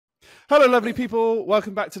Hello, lovely people.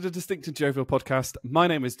 Welcome back to the Distinct and Jovial podcast. My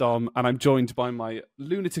name is Dom, and I'm joined by my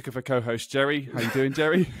lunatic of a co-host, Jerry. How you doing,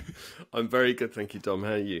 Jerry? I'm very good, thank you, Dom.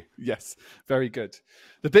 How are you? Yes, very good.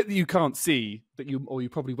 The bit that you can't see, you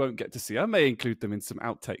probably won't get to see, I may include them in some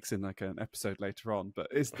outtakes in like an episode later on, but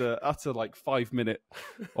is the utter 3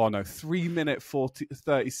 minute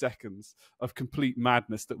 30 seconds of complete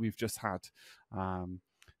madness that we've just had.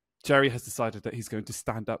 Jerry has decided that he's going to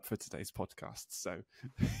stand up for today's podcast, so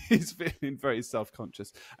he's feeling very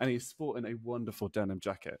self-conscious, and he's sporting a wonderful denim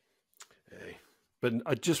jacket. Hey. But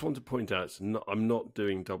I just want to point out, I'm not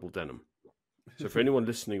doing double denim. So for anyone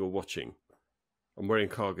listening or watching, I'm wearing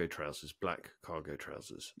cargo trousers, black cargo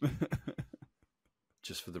trousers,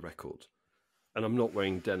 just for the record. And I'm not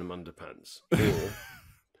wearing denim underpants or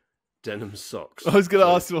denim socks. I was going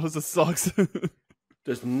to ask you what was the socks.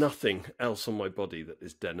 There's nothing else on my body that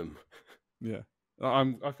is denim. Yeah,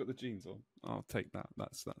 I've got the jeans on. I'll take that.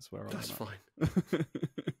 That's where I'm at. That's fine.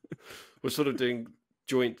 We're sort of doing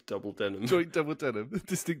joint double denim. Joint double denim.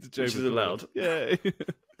 Distinct to Jovial. Which is allowed. Yeah.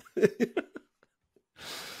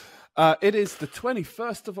 It is the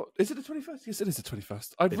 21st of... Is it the 21st? Yes, it is the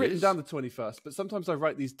 21st. I've written down the 21st, but sometimes I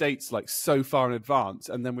write these dates so far in advance,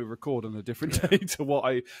 and then we record on a different day to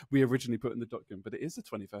what we originally put in the document. But it is the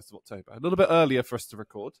 21st of October. A little bit earlier for us to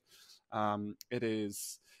record.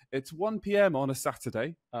 It's 1 p.m. on a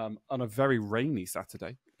Saturday, on a very rainy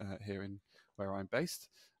Saturday here in where I'm based.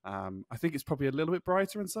 I think it's probably a little bit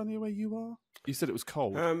brighter and sunnier where you are. You said it was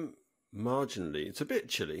cold. Marginally. It's a bit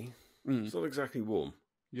chilly. It's not exactly warm.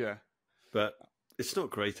 Yeah. But it's not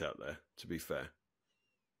great out there, to be fair.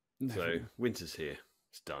 No. So winter's here.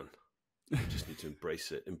 It's done. We just need to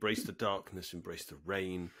embrace it. Embrace the darkness, embrace the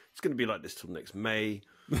rain. It's going to be like this till next May.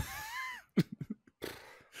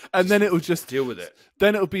 And then it'll just deal with it.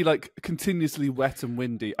 Then it'll be continuously wet and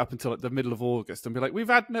windy up until the middle of August, and be like, we've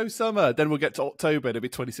had no summer. Then we'll get to October and it'll be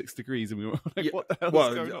 26 degrees, and we were like, what the hell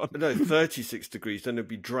is going on? No, 36 degrees. Then it'll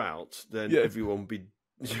be drought. Then everyone will be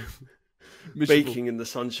baking in the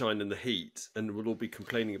sunshine and the heat, and we'll all be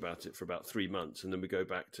complaining about it for about 3 months, and then we go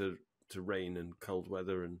back to rain and cold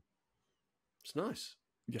weather, and it's nice.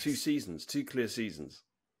 Yes. 2 seasons, 2 clear seasons.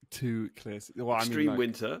 2 clear. Extreme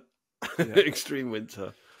winter, extreme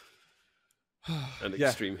winter. And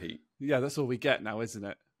extreme heat. Yeah, that's all we get now, isn't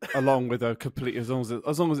it? Along with a complete, as long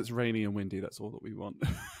as it's rainy and windy, that's all that we want.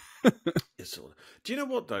 Do you know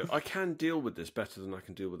what though? I can deal with this better than I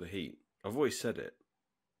can deal with the heat. I've always said it.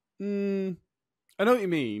 I know what you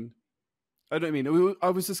mean. I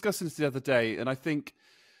was discussing this the other day, and I think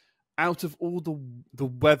out of all the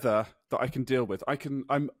weather that I can deal with,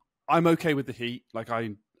 I'm okay with the heat.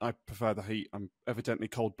 I prefer the heat. I'm evidently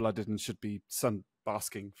cold-blooded and should be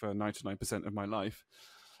sun-basking for 99% of my life.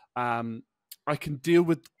 I can deal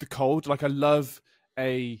with the cold. I love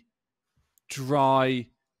a dry,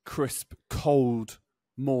 crisp, cold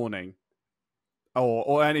morning,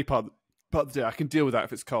 or any part of the day. I can deal with that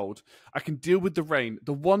if it's cold. I can deal with the rain.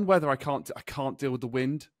 The one weather I can't deal with the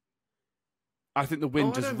wind. I think the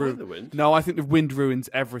wind just ruins the wind. No, I think the wind ruins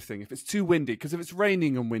everything. If it's too windy, because if it's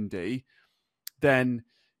raining and windy, then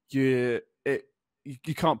you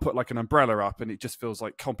can't put an umbrella up, and it just feels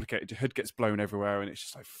complicated. Your hood gets blown everywhere, and it's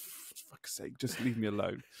just for fuck's sake, just leave me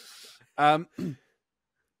alone. And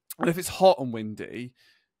if it's hot and windy,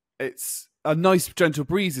 it's a nice gentle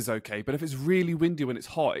breeze is okay. But if it's really windy when it's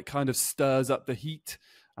hot, it kind of stirs up the heat.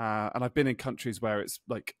 And I've been in countries where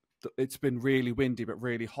it's been really windy but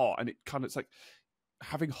really hot, and it's like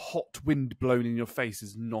having hot wind blown in your face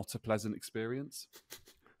is not a pleasant experience.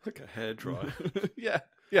 Like a hairdryer.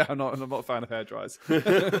 Yeah, I'm not a fan of hairdryers.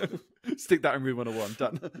 Stick that in room 101.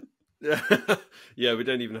 Done. Yeah, we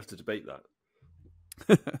don't even have to debate that.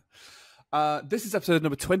 This is episode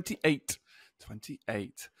number 28.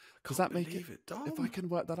 28. Does that make it? Dom. If I can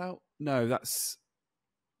work that out. No, that's.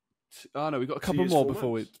 Oh no, we've got a couple more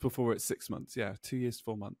before it's 6 months. Yeah, 2 years,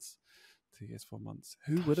 4 months. 2 years, 4 months.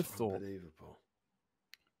 Who would have thought? Unbelievable.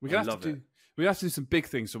 We're gonna have to do. We have to do some big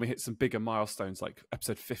things when we hit some bigger milestones, like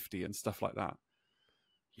episode 50 and stuff like that.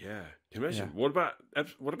 Yeah, can you imagine? Yeah.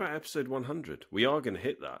 What about episode 100? We are going to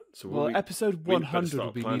hit that. So episode 100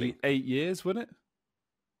 will be nearly 8 years, wouldn't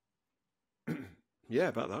it? Yeah,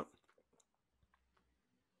 about that.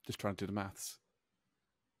 Just trying to do the maths.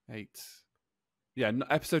 8. Yeah,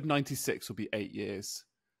 episode 96 will be 8 years.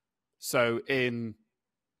 So in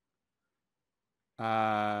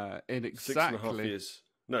exactly 6.5 years.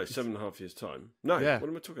 No, 7.5 years time. No, yeah. What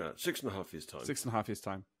am I talking about? 6.5 years time. 6.5 years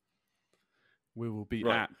time. We will be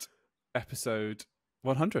at episode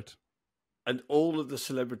 100. And all of the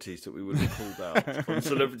celebrities that we would have called out from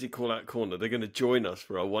Celebrity Call Out Corner, they're going to join us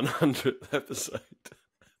for our 100th episode.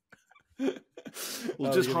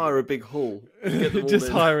 We'll just hire a big hall. Get them all just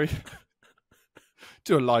in. hire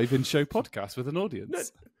do a live in-show podcast with an audience. No,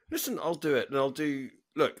 listen, I'll do it, and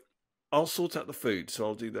I'll sort out the food. So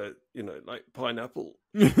I'll do the, like pineapple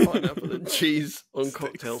and cheese on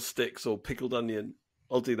cocktail sticks or pickled onion.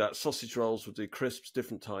 I'll do that. Sausage rolls. We'll do crisps,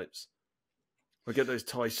 different types. I'll get those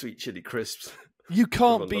Thai sweet chili crisps. You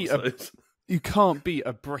can't beat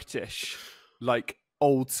a British like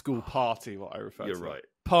old school party. What I refer to. You're right.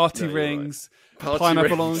 Party rings, right.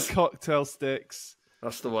 Pineapple rings. on cocktail sticks.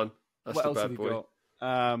 That's the one. That's what the else bad have you boy. got?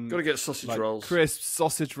 Got to get sausage rolls, crisps,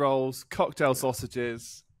 sausage rolls, cocktail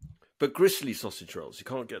sausages. But gristly sausage rolls. You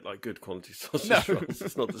can't get like good quality sausage rolls.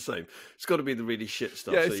 It's not the same. It's got to be the really shit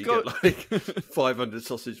stuff. Yeah, so you get like 500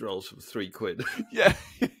 sausage rolls for £3.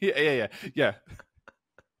 Yeah.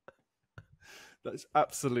 That's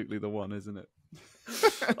absolutely the one, isn't it?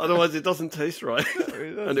 Otherwise, it doesn't taste right,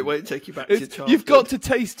 and it won't take you back to your childhood. You've got to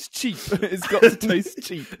taste cheap. It's got to taste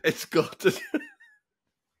cheap. It's got to.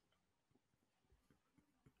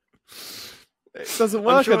 It doesn't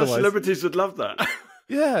work. I'm sure otherwise. Celebrities would love that.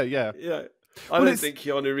 Yeah. I don't think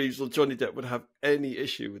Keanu Reeves or Johnny Depp would have any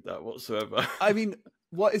issue with that whatsoever. I mean,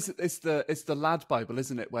 what is it? It's the Lad Bible,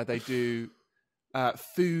 isn't it? Where they do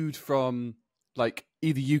food from like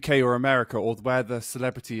either UK or America, or where the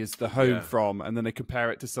celebrity is the home from, and then they compare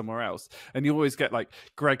it to somewhere else. And you always get like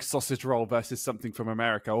Greg's sausage roll versus something from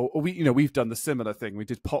America, or we've done the similar thing. We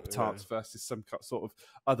did Pop-Tarts versus some sort of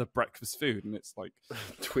other breakfast food, and it's like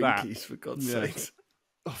Twinkies for God's sake.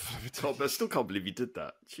 I still can't believe you did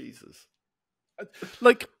that. Jesus.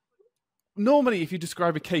 Like normally, if you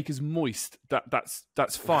describe a cake as moist,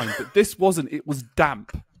 that's fine. But this wasn't. It was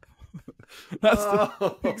damp. That's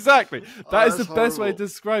exactly. That is the best way to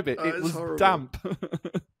describe it. It was horrible. Damp.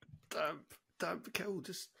 damp. Okay, we'll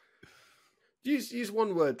just use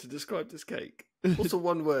one word to describe this cake. What's the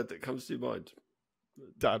one word that comes to your mind?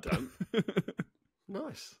 Damp.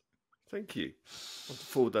 Nice. Thank you. I'll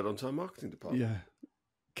forward that onto our marketing department. Yeah.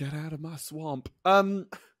 Get out of my swamp.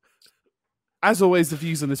 As always, the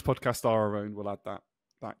views on this podcast are our own. We'll add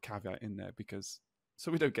that caveat in there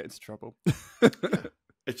so we don't get into trouble.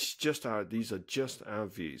 It's just these are just our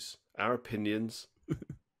views, our opinions,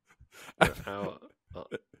 our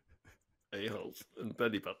a-holes and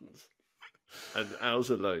belly buttons, and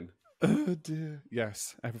ours alone. Oh dear.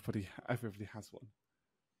 Yes, everybody has one.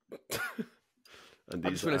 And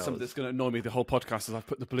I'm just realised something that's going to annoy me the whole podcast is I've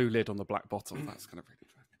put the blue lid on the black bottle. That's going to really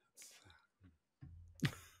drive me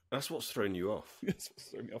nuts. That's what's thrown you off. That's what's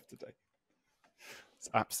thrown me off today. It's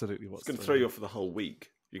absolutely what's going to throw you off for the whole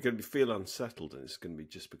week. You're going to feel unsettled, and it's going to be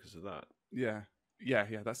just because of that. Yeah.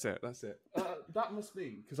 That's it. That must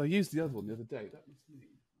mean because I used the other one the other day. That must mean.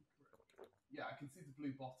 Yeah, I can see the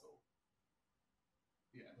blue bottle.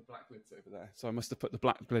 Yeah, the black lid's over there. So I must have put the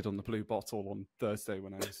black lid on the blue bottle on Thursday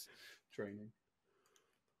when I was training.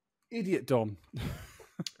 Idiot Dom.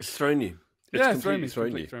 It's thrown you. It's completely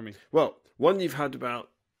thrown me. Well, one, you've had about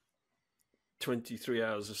 23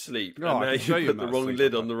 hours of sleep, and now you put the wrong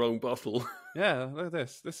lid on the wrong bottle. Yeah, look at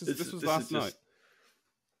this. This was last night.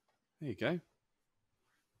 There you go.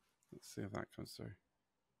 Let's see if that comes through.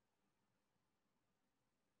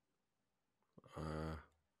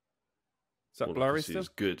 Is that blurry still? It's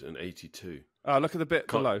good and 82. Oh, look at the bit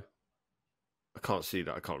below. I can't see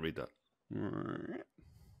that. I can't read that.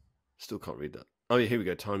 Still can't read that. Oh, yeah, here we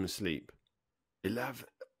go. Time and sleep. 11.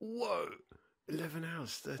 Whoa. 11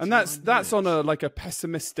 hours. And that's on a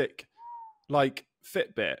pessimistic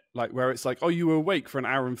Fitbit, where it's like, oh, you were awake for an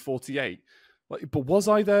hour and 48. But was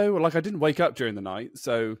I though? I didn't wake up during the night,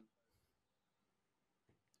 so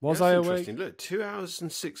was I awake? Interesting. Look, 2 hours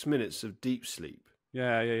and 6 minutes of deep sleep.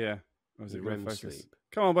 Yeah. Was it REM sleep?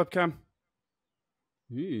 Come on, webcam.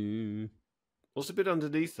 What's the bit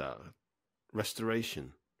underneath that?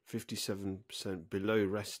 Restoration. 57% below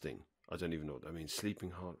resting. I don't even know what that means.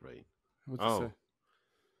 Sleeping heart rate. What did you say?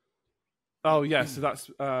 Oh yeah, so that's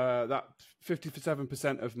that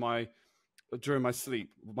 57% of during my sleep,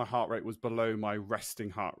 my heart rate was below my resting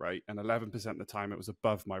heart rate, and 11% of the time it was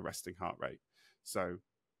above my resting heart rate. So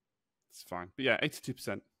it's fine. But yeah,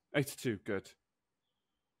 82%, 82, good.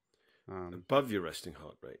 Above your resting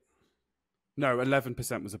heart rate. No,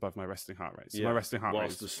 11% was above my resting heart rate. So my resting heart rate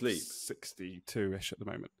is asleep. 62-ish at the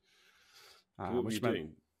moment. What were you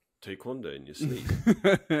doing? Taekwondo in your sleep.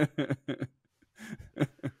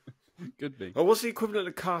 Could be. Oh, what's the equivalent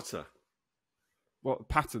of kata? What,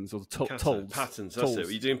 patterns or the tools? Patterns, that's it.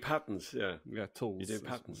 Are you doing patterns? Yeah. Yeah, tools. You're doing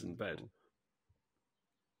patterns in bed.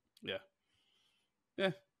 Yeah.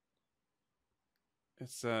 Yeah.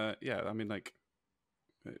 It's, yeah, I mean,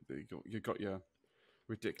 you got your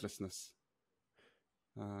ridiculousness.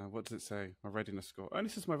 What does it say? My readiness score. Only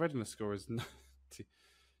says my readiness score is 90.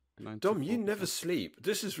 Dom, you never sleep.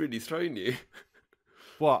 This is really throwing you.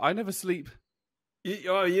 What? I never sleep.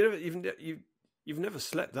 You've never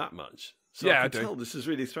slept that much. So Yeah, I I can do. tell this has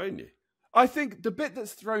really thrown you. I think the bit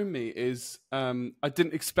that's thrown me is I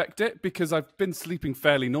didn't expect it because I've been sleeping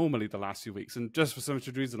fairly normally the last few weeks, and just for some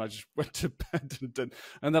stupid reason, I just went to bed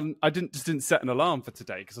and then I didn't set an alarm for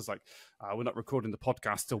today because I was like, we're not recording the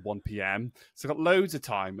podcast till 1 p.m, so I got loads of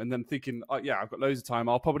time, and then thinking, I've got loads of time.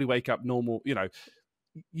 I'll probably wake up normal.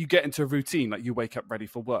 You get into a routine, like you wake up ready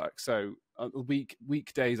for work. So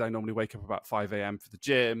weekdays, I normally wake up about 5 a.m. for the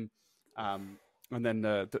gym. And then,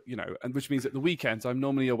 and which means at the weekends, I'm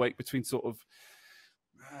normally awake between sort of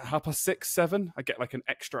 6:30, 7. I get like an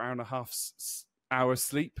extra hour and a half hours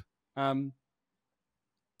sleep. But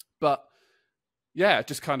yeah,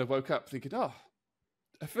 just kind of woke up thinking, I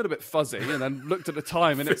feel a bit fuzzy, and then looked at the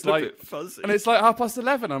time, and it's like fuzzy. And it's like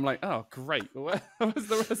 11:30. I'm like, oh great, where's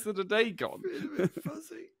the rest of the day gone? A bit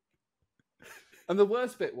fuzzy. And the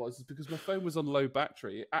worst bit was because my phone was on low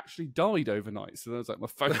battery, it actually died overnight. So I was like, my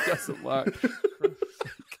phone doesn't work.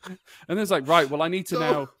 And it was like, right, well, I need to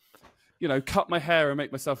now, cut my hair and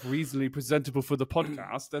make myself reasonably presentable for the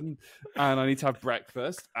podcast, and I need to have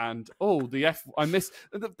breakfast. And I missed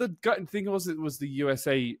the gutting thing was it was the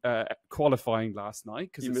USA qualifying last night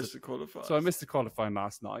because you missed the qualifying. So I missed the qualifying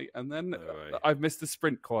last night, and then I've missed the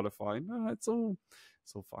sprint qualifying. It's all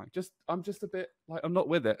fine. I'm just a bit like I'm not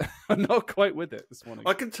with it. I'm not quite with it this morning.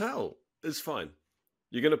 I can tell. It's fine.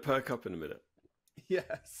 You're going to perk up in a minute.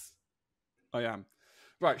 Yes, I am.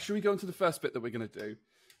 Right, should we go into the first bit that we're going to do?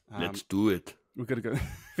 Let's do it. We're going to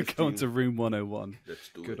go into room 101. Let's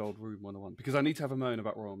do Good old room 101. Because I need to have a moan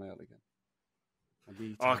about Royal Mail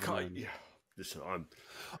again. I can't. Yeah. Listen,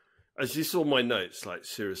 as you saw my notes, like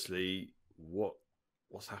seriously,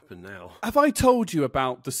 what's happened now? Have I told you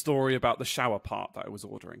about the story about the shower part that I was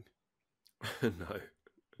ordering? No.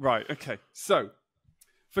 Right, okay. So,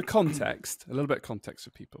 for context, a little bit of context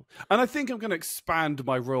for people. And I think I'm going to expand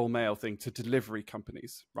my Royal Mail thing to delivery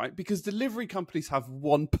companies, right? Because delivery companies have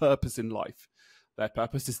one purpose in life. Their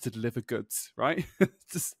purpose is to deliver goods, right?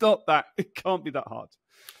 To stop that, it can't be that hard.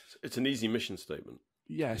 It's an easy mission statement.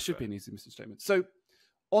 Yeah, it should be an easy mission statement. So,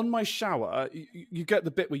 on my shower, you get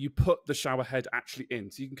the bit where you put the shower head actually in.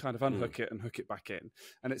 So you can kind of unhook it and hook it back in.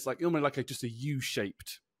 And it's like almost like just a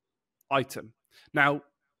U-shaped item. Now,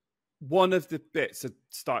 one of the bits had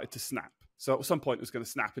started to snap. So at some point it was going to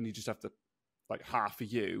snap and you just have to like half a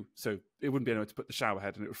U. So it wouldn't be anywhere to put the shower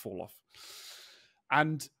head and it would fall off.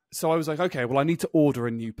 And so I was like, okay, well, I need to order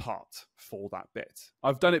a new part for that bit.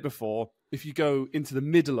 I've done it before. If you go into the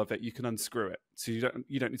middle of it, you can unscrew it. So you don't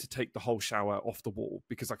need to take the whole shower off the wall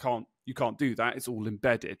because you can't do that. It's all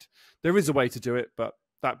embedded. There is a way to do it, but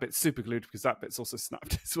that bit's super glued because that bit's also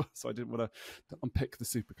snapped as well. So I didn't want to unpick the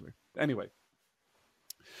super glue. Anyway,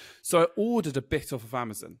 so I ordered a bit off of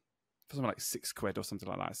Amazon for something like £6 or something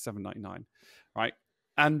like that, $7.99, right?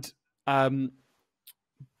 And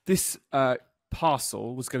this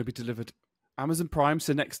parcel was going to be delivered Amazon Prime,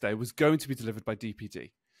 so next day was going to be delivered by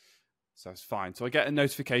DPD. So it's fine. So I get a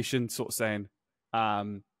notification sort of saying,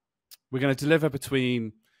 we're going to deliver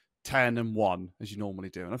between 10 and 1, as you normally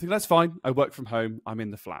do. And I think that's fine. I work from home. I'm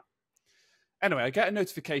in the flat. Anyway, I get a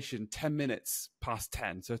notification 10 minutes past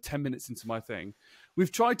 10. So 10 minutes into my thing.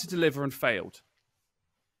 We've tried to deliver and failed.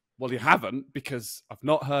 Well, you haven't, because I've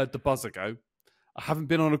not heard the buzzer go. I haven't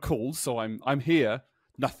been on a call, so I'm here.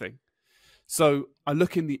 Nothing. So I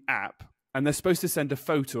look in the app, and they're supposed to send a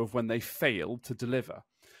photo of when they failed to deliver.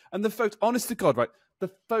 And the photo, honest to God, right,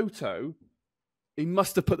 the photo, he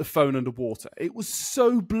must have put the phone underwater. It was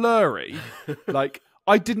so blurry, like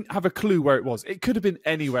I didn't have a clue where it was. It could have been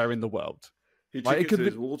anywhere in the world. He took it to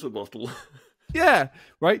his water bottle. Yeah,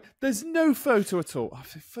 right? There's no photo at all. I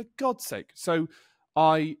said, for God's sake. So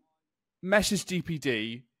I messaged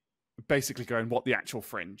DPD, basically going, what the actual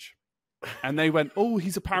fringe? And they went, oh,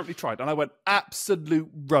 he's apparently tried. And I went, absolute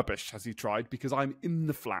rubbish has he tried, because I'm in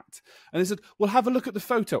the flat. And they said, well, have a look at the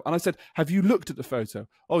photo. And I said, have you looked at the photo?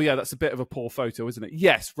 Oh, yeah, that's a bit of a poor photo, isn't it?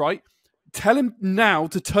 Yes, right? Tell him now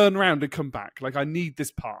to turn around and come back. Like, I need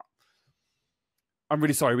this part. I'm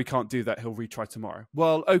really sorry, we can't do that. He'll retry tomorrow.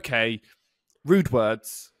 Well, okay. Rude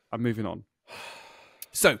words. I'm moving on.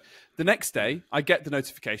 So the next day, I get the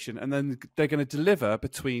notification, and then they're going to deliver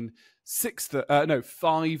between 5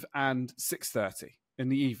 and 6:30 in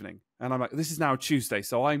the evening. And I'm like, this is now Tuesday,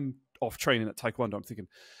 so I'm off training at Taekwondo. I'm thinking,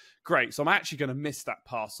 great, so I'm actually going to miss that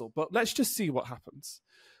parcel, but let's just see what happens.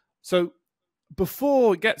 So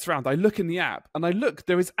before it gets around, I look in the app, and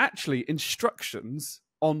there is actually instructions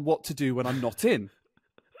on what to do when I'm not in.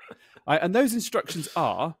 And those instructions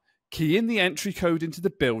are: key in the entry code into the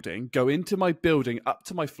building, go into my building, up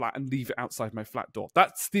to my flat, and leave it outside my flat door.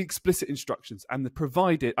 That's the explicit instructions. And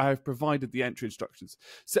I have provided the entry instructions.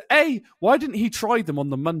 So A, why didn't he try them on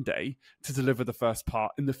the Monday to deliver the first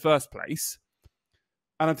part in the first place?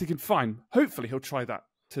 And I'm thinking, fine, hopefully he'll try that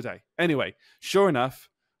today. Anyway, sure enough,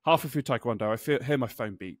 halfway through Taekwondo, I hear my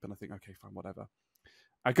phone beep, and I think, okay, fine, whatever.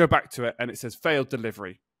 I go back to it, and it says, failed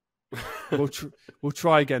delivery. We'll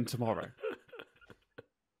try again tomorrow.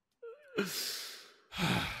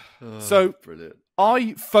 So brilliant.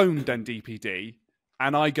 I phoned NDPD,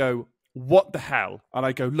 and I go, what the hell? And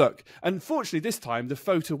I go, look. Unfortunately, this time, the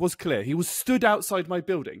photo was clear. He was stood outside my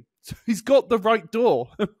building. So he's got the right door.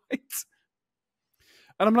 Right?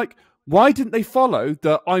 And I'm like, why didn't they follow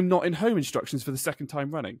the I'm not in home instructions for the second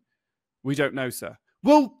time running? We don't know, sir.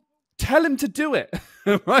 Well, tell him to do it.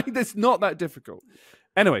 Right? It's not that difficult.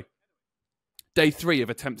 Anyway, day 3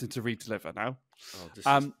 of attempting to redeliver now.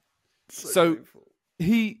 So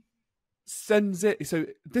he sends it. So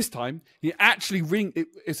this time, he actually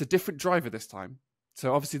it's a different driver this time.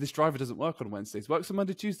 So obviously this driver doesn't work on Wednesdays. Works on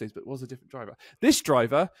Monday, Tuesdays, but was a different driver. This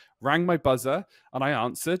driver rang my buzzer, and I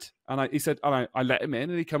answered. And he said, and I let him in,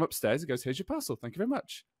 and he come upstairs and goes, here's your parcel. Thank you very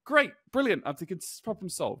much. Great. Brilliant. I'm thinking, problem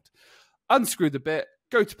solved. Unscrew the bit,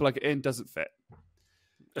 go to plug it in, doesn't fit.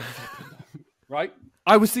 Right?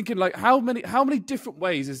 I was thinking, like, how many different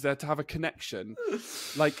ways is there to have a connection,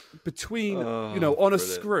 like between, on a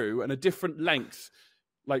screw and a different length,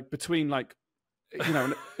 like between, like,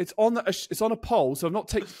 it's on a pole, so I'm not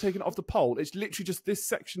taking it off the pole. It's literally just this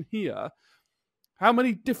section here. How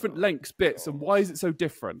many different lengths, bits, and why is it so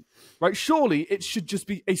different? Right? Surely it should just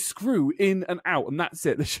be a screw in and out, and that's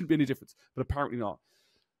it. There shouldn't be any difference, but apparently not.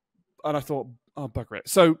 And I thought, oh, bugger it.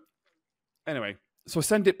 So anyway, I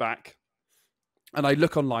send it back. And I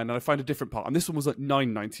look online and I find a different part. And this one was like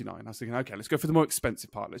 $9.99. I was thinking, okay, let's go for the more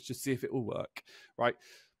expensive part. Let's just see if it will work. Right.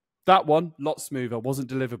 That one, lot smoother, wasn't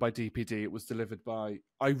delivered by DPD. It was delivered by,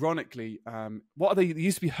 ironically, what are they? They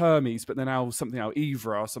used to be Hermes, but they're now something else,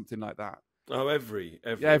 Evra or something like that. Oh, every.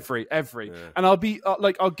 Yeah. And I'll be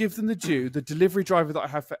I'll give them the due. The delivery driver that I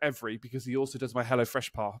have for every, because he also does my HelloFresh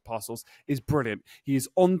parcels, is brilliant. He is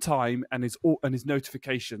on time, and his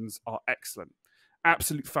notifications are excellent.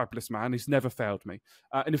 Absolute fabulous man. He's never failed me.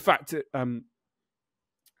 And in fact,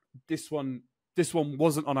 this one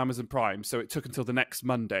wasn't on Amazon Prime, so it took until the next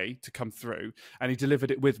Monday to come through, and he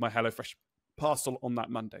delivered it with my HelloFresh parcel on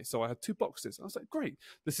that Monday. So I had 2 boxes. I was like, great,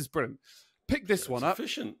 this is brilliant. Pick this one up.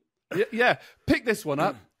 Efficient. Yeah. Pick this one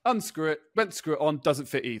up. Unscrew it. Went to screw it on. Doesn't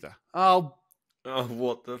fit either. Oh,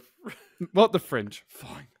 what the? What the fringe?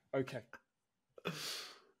 Fine. Okay.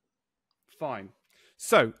 Fine.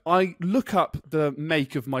 So I look up the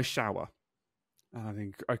make of my shower, and I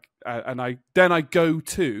think, I go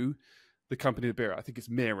to the company of the beer. I think it's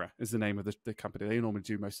Mira is the name of the company. They normally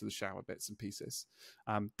do most of the shower bits and pieces.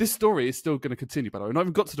 This story is still going to continue, by the way. I've not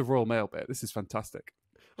even got to the Royal Mail bit. This is fantastic.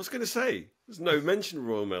 I was going to say, there's no mention of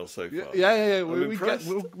Royal Mail so far. Yeah.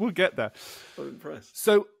 We'll get there. I'm impressed.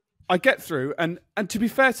 So I get through, and to be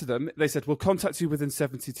fair to them, they said, we'll contact you within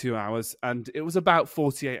 72 hours, and it was about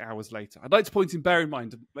 48 hours later. I'd like to point in, bear in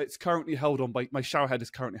mind, it's currently held on by, my shower head is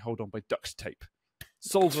currently held on by duct tape.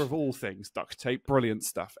 Solver of all things, duct tape. Brilliant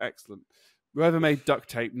stuff. Excellent. Whoever made duct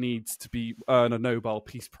tape needs to earn a Nobel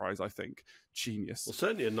Peace Prize, I think. Genius. Well,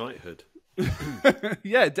 certainly a knighthood.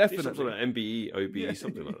 Yeah, definitely. Something like MBE, OBE,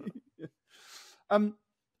 something like that.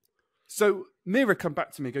 So Mira come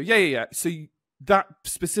back to me and go, yeah. So that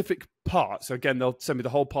specific part, so again, they'll send me the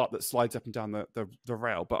whole part that slides up and down the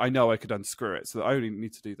rail, but I know I could unscrew it, so I only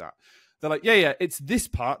need to do that. They're like, yeah, it's this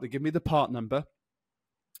part. They give me the part number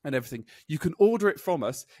and everything. You can order it from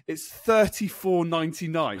us. It's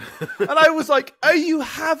 $34.99. And I was like, are you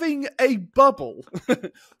having a bubble?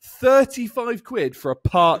 35 quid for a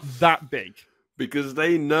part that big? Because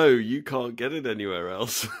they know you can't get it anywhere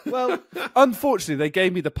else. Well, unfortunately, they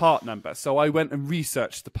gave me the part number, so I went and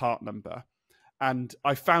researched the part number. And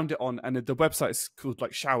I found it and the website is called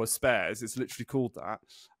like Shower Spares. It's literally called that.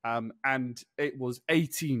 And it was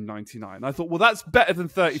 $18.99. I thought, well, that's better than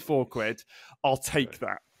 34 quid. I'll take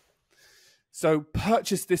that. So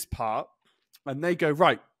purchase this part, and they go,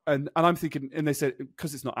 right. And I'm thinking, and they said,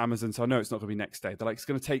 because it's not Amazon, so I know it's not going to be next day. They're like, it's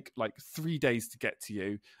going to take like 3 days to get to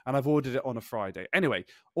you. And I've ordered it on a Friday. Anyway,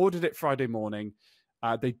 ordered it Friday morning.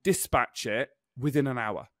 They dispatch it within an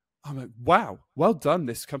hour. I'm like, wow, well done,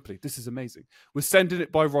 this company. This is amazing. We're sending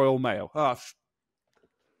it by Royal Mail.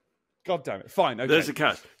 God damn it. Fine. Okay. There's a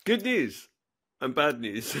catch. Good news and bad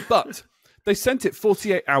news. But they sent it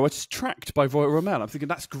 48 hours tracked by Royal Mail. I'm thinking,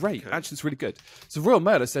 that's great. Okay. Actually, it's really good. So Royal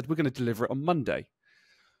Mail has said, we're going to deliver it on Monday.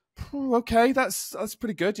 Okay, that's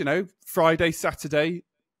pretty good. Friday, Saturday,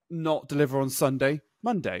 not deliver on Sunday,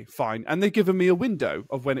 Monday, fine. And they've given me a window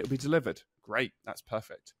of when it'll be delivered. Great, that's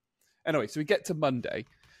perfect. Anyway, so we get to Monday,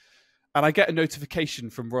 and I get a notification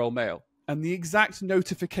from Royal Mail. And the exact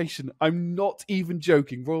notification, I'm not even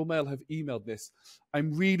joking, Royal Mail have emailed this.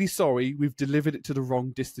 I'm really sorry, we've delivered it to the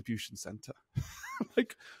wrong distribution centre.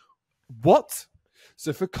 Like, what?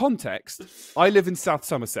 So for context, I live in South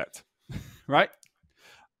Somerset, right?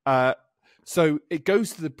 So it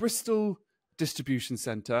goes to the Bristol distribution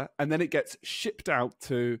centre, and then it gets shipped out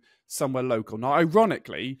to somewhere local. Now,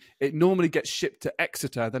 ironically, it normally gets shipped to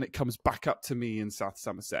Exeter, then it comes back up to me in South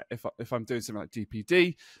Somerset if I'm doing something like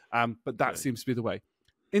DPD, but that seems to be the way.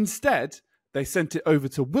 Instead, they sent it over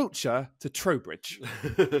to Wiltshire, to Trowbridge.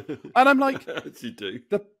 And I'm like, as you do.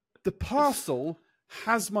 The parcel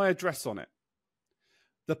has my address on it.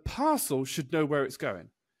 The parcel should know where it's going.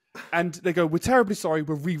 And they go, we're terribly sorry,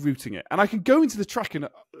 we're rerouting it. And I can go into the tracking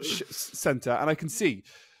centre and I can see,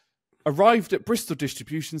 arrived at Bristol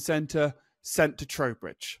Distribution Centre, sent to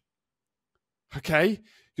Trowbridge. Okay?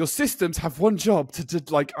 Your systems have one job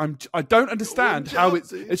I don't understand how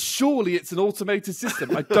surely it's an automated system.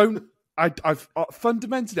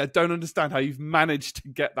 Fundamentally, I don't understand how you've managed to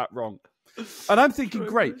get that wrong. And I'm thinking,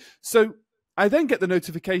 great. So I then get the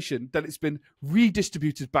notification that it's been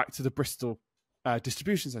redistributed back to the Bristol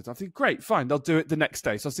distribution centre. I think, great, fine, they'll do it the next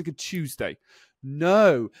day. So I was thinking Tuesday.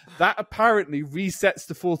 No, that apparently resets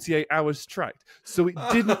the 48 hours tracked. So it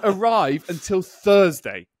didn't arrive until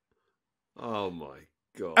Thursday. Oh my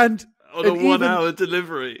God. And on a 1 hour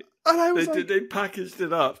delivery. And I was they packaged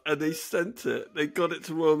it up and they sent it. They got it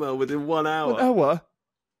to Royal Mail within 1 hour. 1 hour.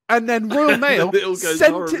 And then Royal Mail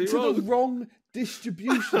sent it to wrong. the wrong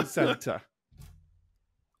distribution centre.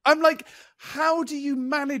 I'm like, how do you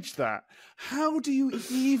manage that? How do you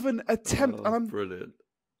even attempt? Brilliant.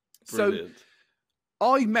 So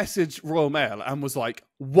I messaged Royal Mail and was like,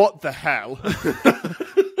 what the hell?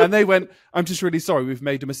 And they went, I'm just really sorry, we've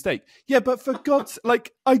made a mistake. Yeah, but for God's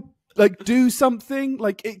do something.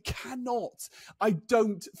 Like, it cannot. I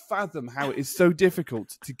don't fathom how it is so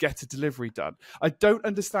difficult to get a delivery done. I don't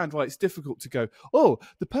understand why it's difficult to go, oh,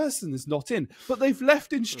 the person is not in, but they've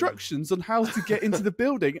left instructions on how to get into the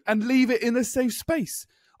building and leave it in a safe space.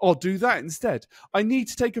 Or do that instead. I need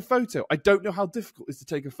to take a photo. I don't know how difficult it is to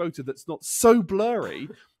take a photo that's not so blurry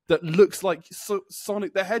that looks like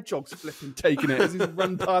Sonic the Hedgehog's flipping taking it as he's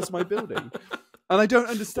run past my building. And I don't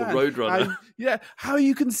understand how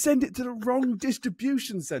you can send it to the wrong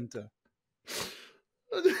distribution centre.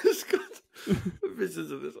 I just got a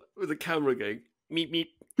visit of this with a camera going, meep, meep.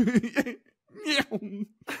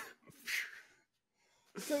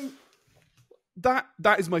 So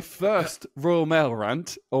that is my first Royal Mail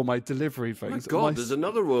rant, or my delivery things. Oh my God, there's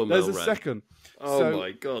another Royal Mail rant. There's a second. Oh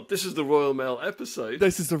my God, this is the Royal Mail episode.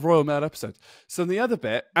 This is the Royal Mail episode. So the other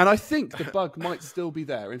bit, and I think the bug might still be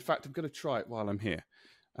there. In fact, I'm going to try it while I'm here.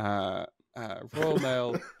 Royal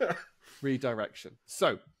Mail redirection.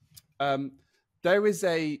 So there is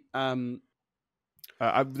there's a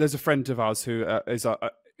friend of ours who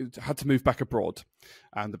had to move back abroad,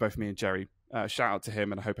 and both me and Jerry shout out to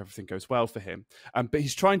him, and I hope everything goes well for him. But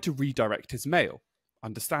he's trying to redirect his mail,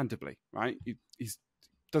 understandably, right? He's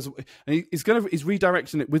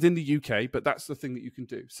redirecting it within the UK, but that's the thing that you can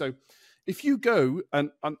do. So if you go and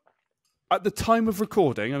at the time of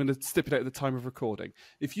recording, I'm going to stipulate at the time of recording,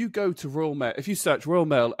 if you go to Royal Mail, if you search Royal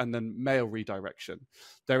Mail and then mail redirection,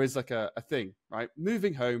 there is like a thing, right?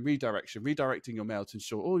 Moving home, redirecting your mail to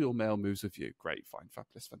ensure all your mail moves with you. Great, fine,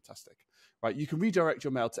 fabulous, fantastic. Right, you can redirect your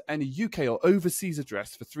mail to any UK or overseas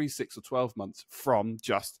address for 3, 6 or 12 months from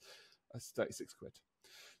just 36 quid.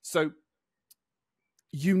 So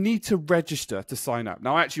you need to register to sign up.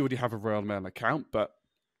 Now, I actually already have a Royal Mail account, but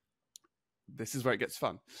this is where it gets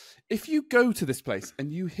fun. If you go to this place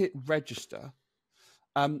and you hit register,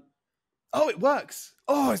 it works.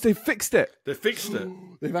 Oh, they've fixed it. They fixed it.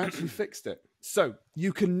 They've actually fixed it. So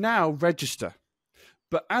you can now register.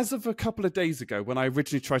 But as of a couple of days ago, when I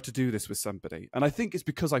originally tried to do this with somebody, and I think it's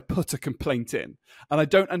because I put a complaint in, and I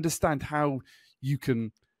don't understand how you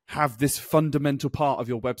can have this fundamental part of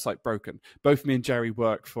your website broken. Both me and Jerry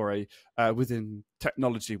work for within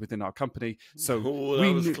technology within our company, so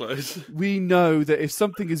we know that if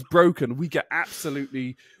something is broken, we get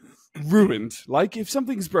absolutely ruined. Like, if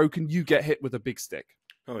something is broken, you get hit with a big stick.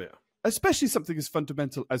 Oh yeah, especially something as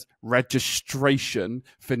fundamental as registration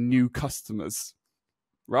for new customers.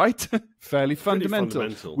 Right? Fairly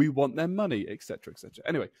fundamental. We want their money, etc., etc.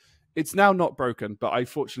 Anyway, it's now not broken, but I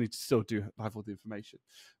fortunately still do have all the information.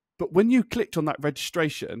 But when you clicked on that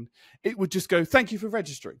registration, it would just go, thank you for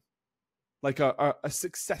registering. like a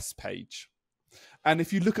success page. And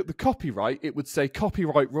if you look at the copyright, it would say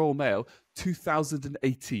copyright Royal Mail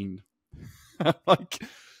 2018. Like,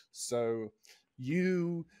 so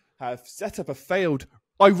you have set up a failed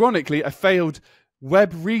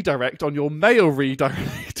web redirect on your mail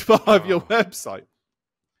redirect part of your website.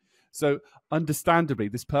 So understandably,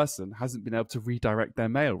 this person hasn't been able to redirect their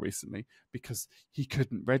mail recently because he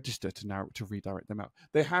couldn't register to redirect their mail.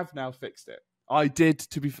 They have now fixed it. I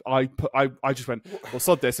just went, well,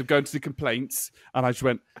 sod this, I'm going to the complaints, and I just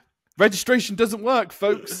went, registration doesn't work,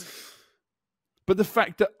 folks. But the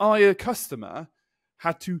fact that I, a customer,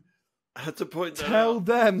 had to tell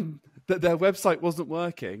them that their website wasn't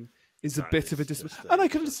working is a bit of a disappointment. And I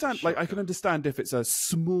can understand, like, I can understand if it's a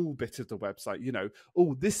small bit of the website, you know,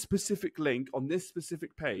 oh, this specific link on this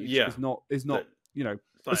specific page is not, you know,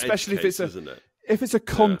 especially if it's if it's a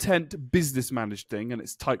content business managed thing and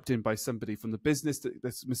it's typed in by somebody from the business,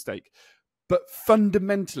 that's a mistake. But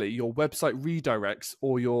fundamentally, your website redirects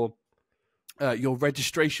or your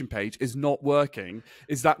registration page is not working.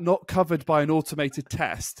 Is that not covered by an automated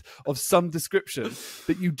test of some description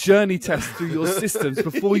that you journey test through your systems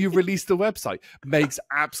before you release the website? Makes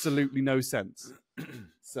absolutely no sense.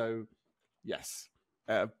 So, yes,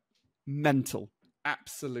 mental.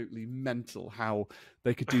 Absolutely mental how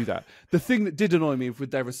they could do that. The thing that did annoy me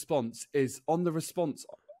with their response is on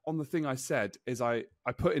the thing I said is I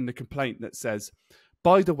put in the complaint that says,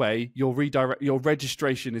 by the way, your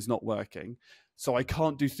registration is not working, so I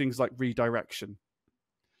can't do things like redirection.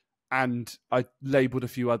 And I labeled a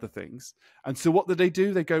few other things. And so what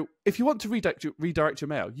do? They go, if you want to redirect your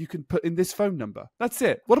mail, you can put in this phone number. That's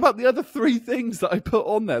it. What about the other 3 things that I put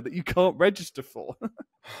on there that you can't register for?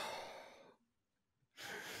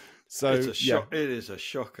 So it is a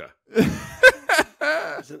shocker.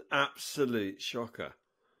 It's an absolute shocker.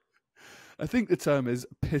 I think the term is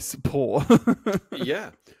piss poor.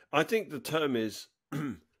 Yeah, I think the term is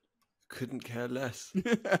couldn't care less.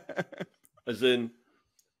 As in,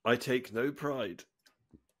 I take no pride.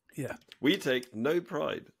 Yeah. We take no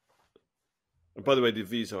pride. And by the way, the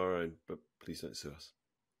views are our own, but please don't sue us.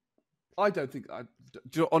 I don't think...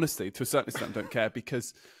 honestly, to a certain extent, I don't care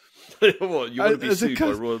because... What, you want to be sued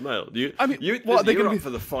by Royal Mail? You're up for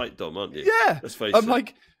the fight, Dom, aren't you? Yeah. Let's face it. I'm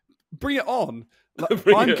like, bring it on.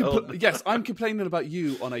 Like, yes, I'm complaining about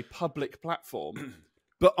you on a public platform,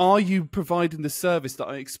 but are you providing the service that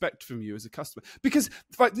I expect from you as a customer? Because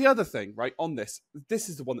right, the other thing, right, on this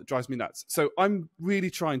is the one that drives me nuts. So I'm really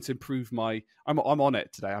trying to improve I'm on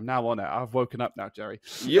it today. I'm now on it. I've woken up now, Jerry.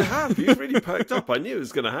 You have. You've really perked up. I knew it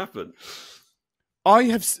was going to happen. I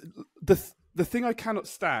have the thing I cannot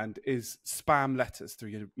stand is spam letters through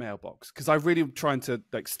your mailbox, because I really am trying to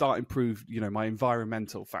improve, my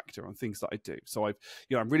environmental factor on things that I do. So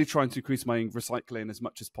I'm really trying to increase my recycling as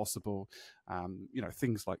much as possible,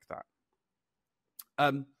 things like that.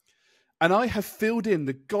 And I have filled in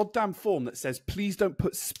the goddamn form that says, please don't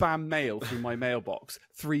put spam mail through my mailbox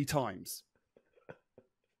 3 times.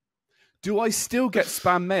 Do I still get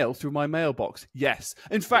spam mail through my mailbox? Yes.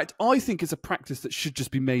 In fact, I think it's a practice that should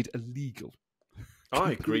just be made illegal.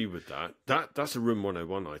 I agree with that. That's a Room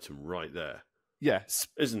 101 item right there. Yeah.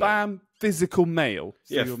 Isn't spam it? Physical mail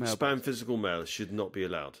through your mailbox. Spam physical mail should not be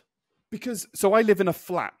allowed. So I live in a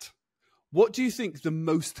flat. What do you think the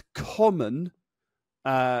most common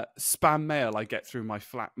spam mail I get through my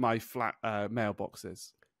flat mailbox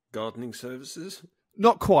is? Gardening services?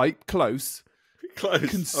 Not quite. Close. Close.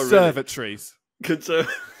 Conservatories. Oh, really?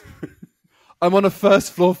 I'm on a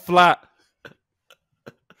 1st floor flat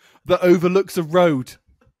that overlooks a road.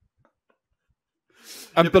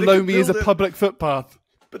 And below me is a public footpath.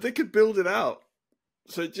 But they could build it out,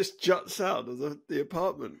 so it just juts out of the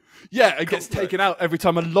apartment. Yeah, it gets taken out every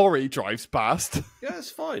time a lorry drives past. Yeah,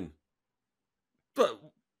 it's fine. But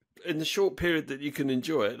in the short period that you can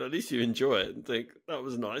enjoy it, at least you enjoy it and think, that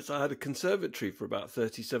was nice. I had a conservatory for about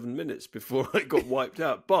 37 minutes before I got wiped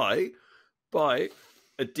out by a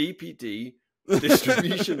DPD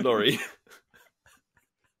distribution lorry.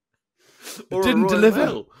 It didn't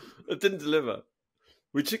deliver. It didn't deliver.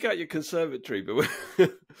 We took out your conservatory, but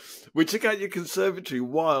we took out your conservatory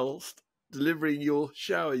whilst delivering your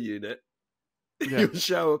shower unit, your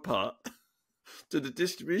shower part, to the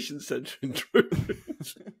distribution centre in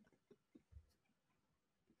Theroux.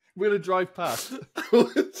 We're going to drive past. We're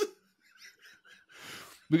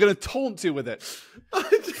going to taunt you with it.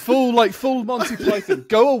 Full Monty Python.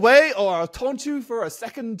 Go away or I'll taunt you for a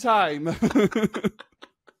second time.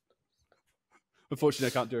 Unfortunately, I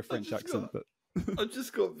can't do a French accent. But I've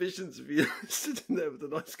just got visions of you sitting there with a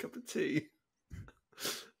nice cup of tea.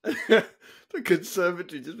 The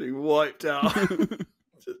conservatory just being wiped out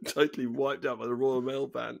Just totally wiped out by the Royal Mail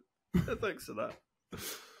ban. Thanks for that.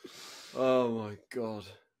 Oh my God.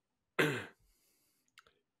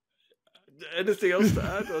 Anything else to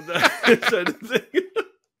add on that?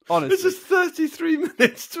 Honestly, this is 33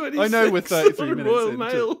 minutes, 26. I know we're 33 on minutes Royal into-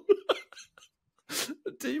 Mail.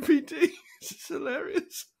 DVD. It's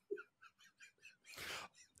hilarious.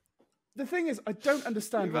 the thing is, I don't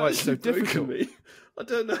understand You've why it's so actually broken difficult. me. I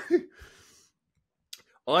don't know.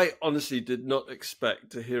 I honestly did not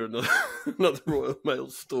expect to hear another Royal Mail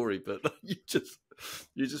story, but you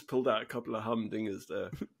just pulled out a couple of humdingers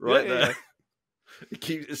there, right Yeah. there.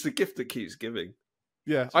 It's the gift that keeps giving.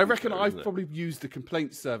 Yeah, To I be reckon fair, I've isn't it? probably used the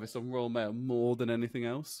complaint service on Royal Mail more than anything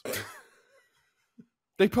else.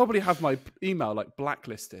 They probably have my email like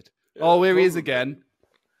blacklisted. Yeah, Oh, here he is probably. again.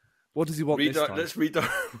 What does he want this time? Let's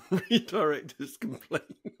redirect his complaint.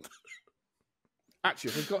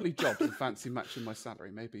 Actually, if I've got any jobs and fancy matching my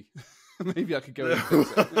salary, maybe maybe I could go and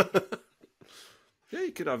fix it. Yeah,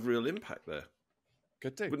 you could have real impact there.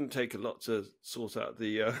 Could do. Wouldn't take a lot to sort out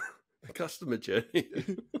the customer journey.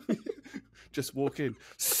 Just walk in.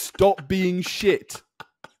 Stop being shit.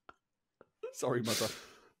 Sorry, mother.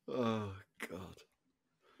 Oh God,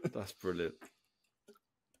 that's brilliant.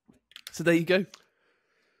 So there you go.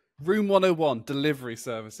 Room 101, delivery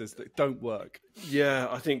services that don't work. Yeah,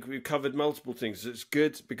 I think we've covered multiple things. It's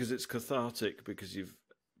good because it's cathartic because you've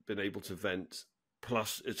been able to vent.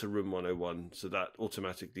 Plus, it's a room 101, so that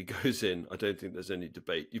automatically goes in. I don't think there's any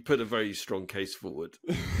debate. You put a very strong case forward.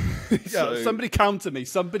 Yeah, somebody counter me.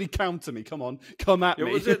 Somebody counter me. Come on, come at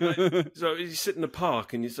me. Was it like, so you sit in the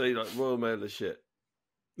park and you say like Royal Mail is shit.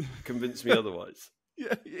 Convince me otherwise. Yeah.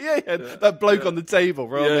 That bloke on the table,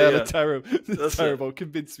 Royal Mail, yeah. That's terrible.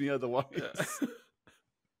 Convince me otherwise. Yeah.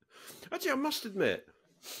 Actually, I must admit.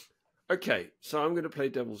 Okay, so I'm going to play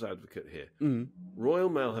devil's advocate here. Royal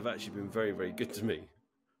Mail have actually been very, very good to me.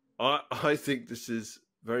 I think this is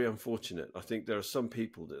very unfortunate. I think there are some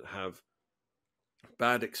people that have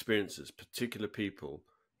bad experiences, particular people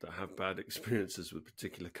that have bad experiences with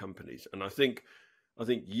particular companies. And I think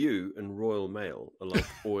you and Royal Mail are like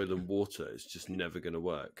oil and water. It's just never going to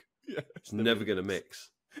work. Yeah, it's never going to mix.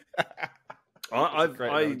 I've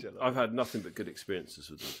had nothing but good experiences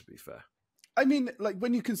with them, to be fair. I mean, like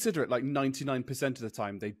when you consider it, like 99% of the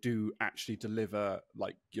time they do actually deliver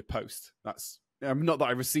like your post. That's not that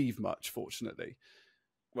I receive much, fortunately.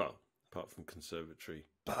 Well, apart from conservatory,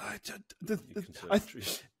 but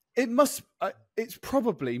conservatories. It's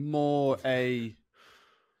probably more the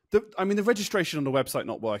registration on the website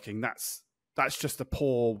not working. That's just a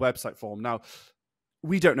poor website form. Now,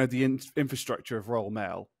 we don't know the infrastructure of Royal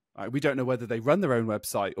Mail. We don't know whether they run their own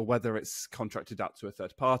website or whether it's contracted out to a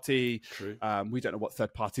third party. True. We don't know what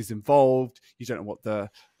third party's involved. You don't know what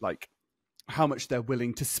how much they're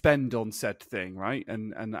willing to spend on said thing, right?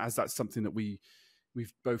 And as that's something that we've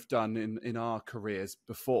both done in our careers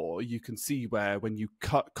before, you can see where when you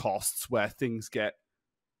cut costs, where things get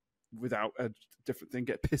without a different thing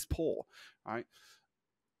get piss poor, right?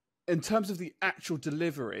 In terms of the actual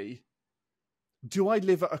delivery, do I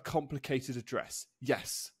live at a complicated address?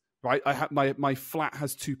 Yes. Right, I have my flat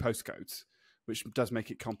has 2 postcodes, which does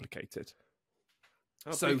make it complicated.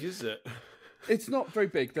 How big is it? It's not very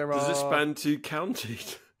big. Does it span 2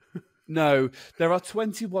 counties? No, there are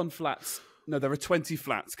 21 flats. No, there are 20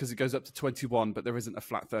 flats because it goes up to 21, but there isn't a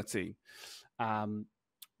flat 13.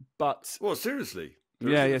 But well, seriously.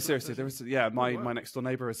 Yeah, seriously. There is. Yeah, my wow. next door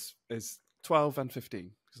neighbour is 12 and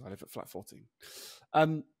 15 because I live at flat 14.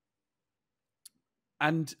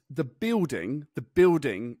 And the building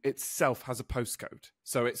itself has a postcode.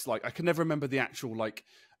 So it's like, I can never remember the actual like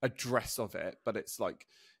address of it, but it's like,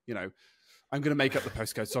 I'm going to make up the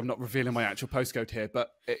postcode. So I'm not revealing my actual postcode here, but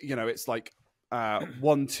it's like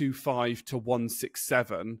 125 to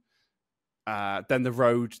 167. Then the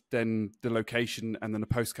road, then the location, and then the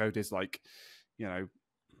postcode is like, let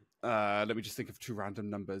me just think of 2 random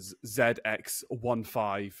numbers,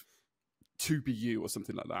 ZX15 2BU or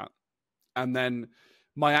something like that. And then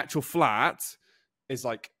my actual flat is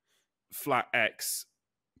like flat X,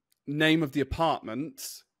 name of the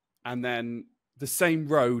apartment, and then the same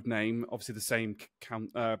road name, obviously the same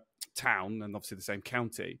town, and obviously the same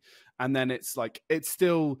county. And then it's like, it's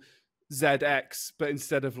still ZX, but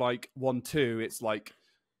instead of like 12, it's like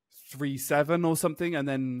 37 or something, and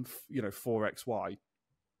then 4XY.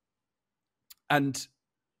 And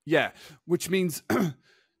yeah, which means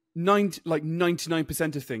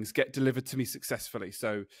 99% of things get delivered to me successfully.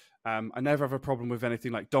 So I never have a problem with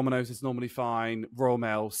anything. Like Domino's is normally fine. Royal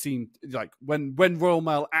Mail seem like when Royal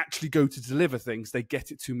Mail actually go to deliver things, they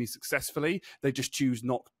get it to me successfully. They just choose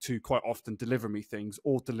not to quite often deliver me things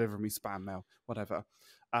or deliver me spam mail, whatever.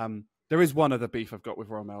 There is one other beef I've got with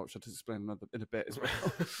Royal Mail, which I'll just explain in a bit as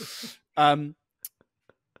well.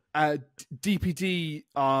 DPD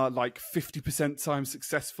are like 50% time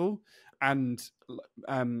successful, and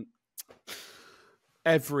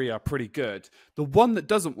every are pretty good. The one that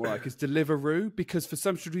doesn't work is Deliveroo, because for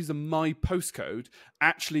some reason my postcode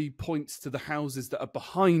actually points to the houses that are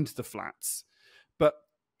behind the flats, but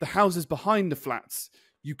the houses behind the flats,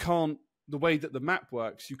 you can't. The way that the map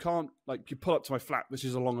works, you can't, like, you pull up to my flat, which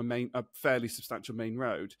is along a fairly substantial main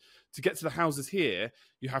road. To get to the houses here,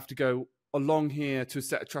 you have to go along here to a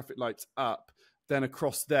set of traffic lights up, then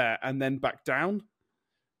across there, and then back down.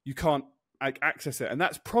 You can't access it. And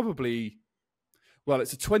that's probably, well,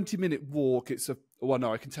 it's a 20-minute walk.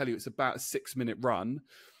 I can tell you it's about a 6-minute run.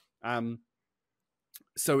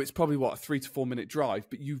 So it's probably, a 3 to 4 minute drive,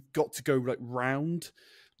 but you've got to go like round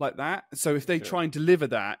like that. So if they try and deliver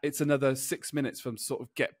that, it's another 6 minutes from sort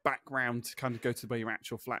of get back round to kind of go to where your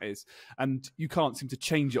actual flat is. And you can't seem to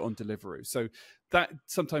change it on Deliveroo. So that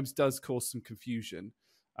sometimes does cause some confusion.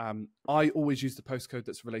 I always use the postcode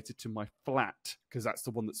that's related to my flat, because that's the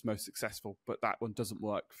one that's most successful, but that one doesn't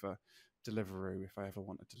work for Deliveroo if I ever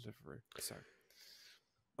want a Deliveroo. So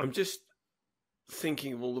I'm just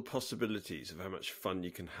thinking of all the possibilities of how much fun you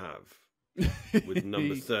can have with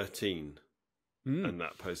number 13 and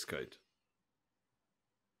that postcode.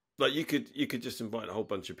 Like you could just invite a whole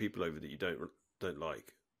bunch of people over that you don't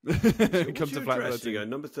like. It comes to flat 13. You go,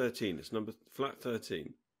 number 13. It's flat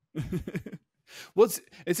 13.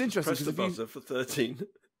 It's interesting. Press the buzzer for 13.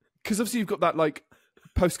 Because obviously you've got that like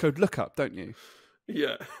postcode lookup, don't you?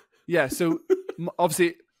 Yeah. Yeah. So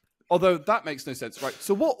obviously, although that makes no sense, right?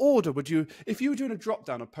 So what order would you, if you were doing a drop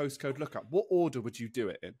down of postcode lookup, what order would you do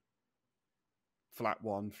it in? Flat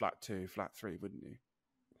 1, flat 2, flat 3, wouldn't you?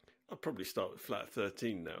 I'll probably start with flat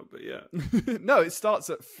 13 now, but yeah. No, it starts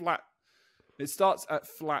at flat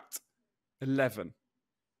 11.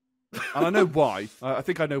 And I know why. I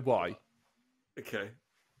think I know why. Okay.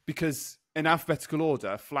 Because in alphabetical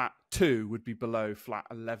order, flat 2 would be below flat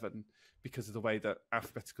 11 because of the way that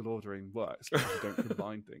alphabetical ordering works. You don't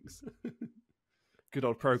combine things. Good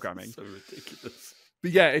old programming. So ridiculous.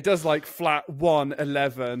 But yeah, it does like flat 1,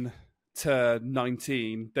 11 to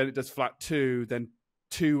 19. Then it does flat 2, then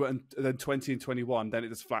 2 and then 20 and 21. Then it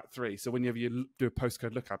does flat 3. So whenever you do a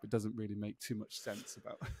postcode lookup, it doesn't really make too much sense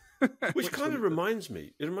about. Which kind of reminds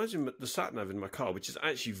me. It reminds me of the sat nav in my car, which is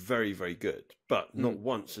actually very, very good. But not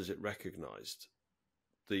once has it recognised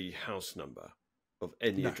the house number of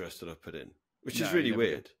any address that I put in, which is really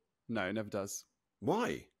weird. No, it never does.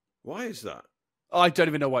 Why? Why is that? I don't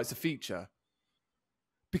even know why it's a feature.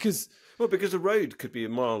 Because the road could be a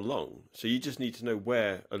mile long, so you just need to know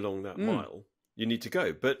where along that mile you need to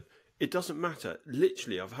go. But it doesn't matter.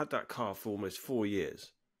 Literally, I've had that car for almost 4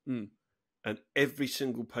 years. And every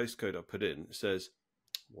single postcode I put in says,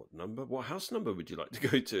 what house number would you like to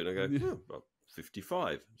go to? And I go, well,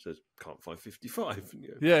 55. It says, can't find 55. And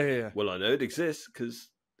you go, yeah. Well, I know it exists because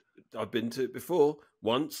I've been to it before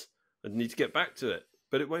once. I need to get back to it.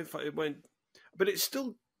 But it won't, but it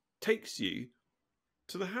still takes you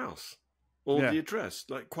to the house or the address,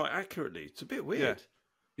 like quite accurately. It's a bit weird.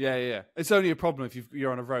 Yeah. It's only a problem if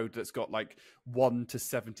you're on a road that's got like 1 to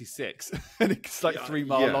 76 and it's like 3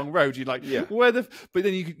 mile long road. You're like, where the? But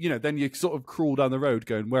then then you sort of crawl down the road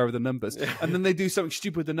going, where are the numbers? And then they do something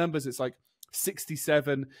stupid with the numbers. It's like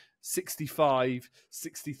 67, 65,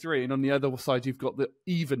 63, and on the other side you've got the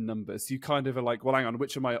even numbers. You kind of are like, well, hang on,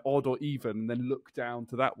 which am I, odd or even? And then look down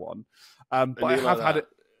to that one. But I have had it.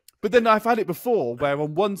 But then I've had it before where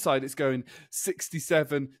on one side it's going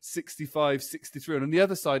 67, 65, 63, and on the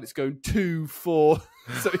other side it's going 2, 4.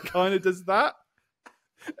 So it kind of does that.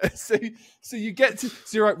 So you get to,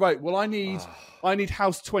 so you're right. Well, I need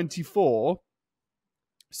house 24.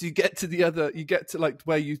 So you get to like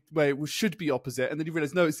where it should be opposite, and then you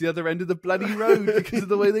realise, no, it's the other end of the bloody road because of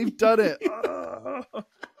the way they've done it.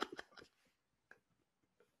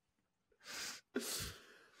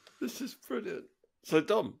 This is brilliant. So,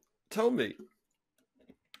 Dom, tell me,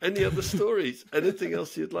 any other stories? Anything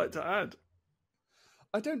else you'd like to add?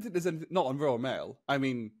 I don't think there's anything, not on Royal Mail. I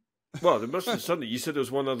mean... Well, there must have something. You said there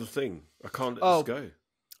was one other thing. I can't let this go.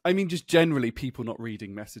 I mean, just generally people not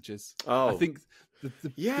reading messages. Oh. I think...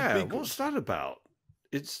 What's that about?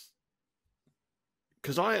 It's...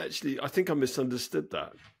 Because I think I misunderstood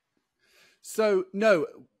that. So, no...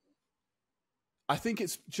 I think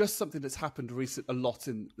it's just something that's happened a lot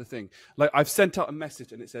in the thing. Like I've sent out a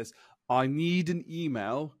message and it says, I need an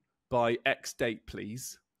email by X date,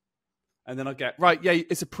 please. And then I get, right, yeah,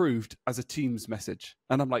 it's approved as a Teams message.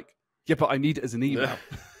 And I'm like, yeah, but I need it as an email.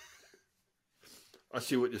 I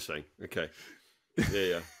see what you're saying. Okay.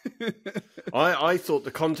 Yeah. I thought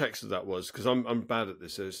the context of that was because I'm bad at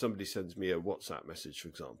this. So if somebody sends me a WhatsApp message, for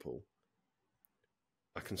example,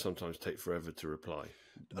 I can sometimes take forever to reply.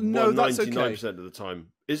 No, that's okay. 99% of the time,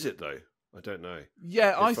 is it though? I don't know.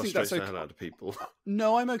 Yeah, I It think that's frustrates the okay. hell out of people.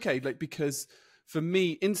 No, I'm okay. Like, because for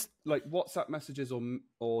me, like WhatsApp messages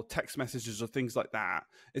or text messages or things like that,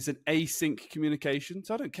 it's an async communication.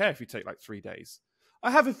 So I don't care if you take like 3 days. I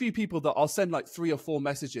have a few people that I'll send like 3 or 4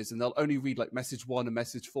 messages and they'll only read like message 1 and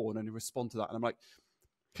message 4 and only respond to that. And I'm like,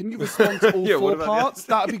 can you respond to all Yeah, 4 parts?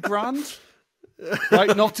 That'd be grand.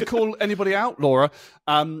 Right? Not to call anybody out, Laura.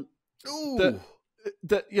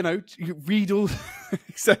 That you know, you read all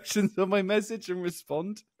sections of my message and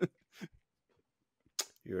respond.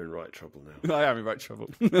 You're in right trouble now. I am in right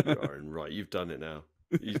trouble. You are in right. You've done it now.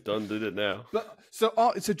 You've did it now. But,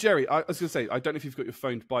 so Jerry, I was going to say, I don't know if you've got your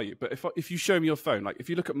phone by you, but if you show me your phone, like if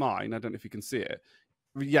you look at mine, I don't know if you can see it.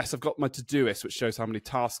 Yes, I've got my Todoist, which shows how many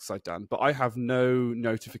tasks I've done, but I have no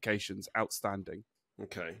notifications outstanding.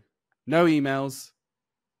 Okay. No emails.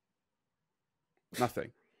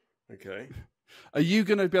 Nothing. Okay. Are you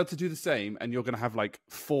going to be able to do the same and you're going to have like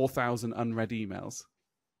 4,000 unread emails?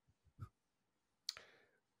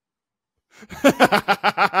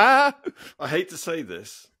 I hate to say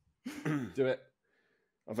this. Do it.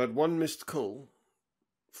 I've had 1 missed call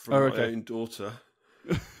from my own daughter.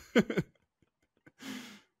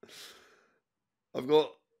 I've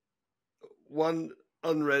got 1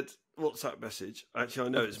 unread WhatsApp message. Actually, I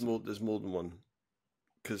know it's more. There's more than 1.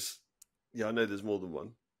 Because, yeah, I know there's more than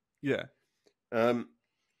 1. Yeah.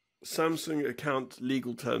 Samsung account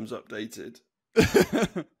legal terms updated.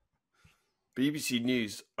 BBC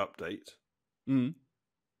News update.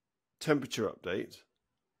 Temperature update.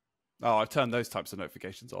 Oh, I've turned those types of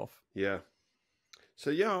notifications off. Yeah. So,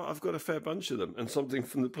 yeah, I've got a fair bunch of them. And something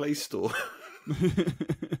from the Play Store.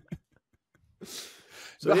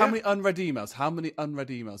 So but how many unread emails? How many unread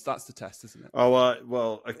emails? That's the test, isn't it? Oh,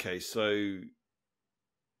 well, okay. So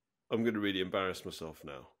I'm going to really embarrass myself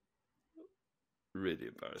now. Really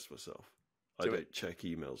embarrass myself. I don't check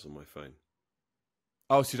emails on my phone.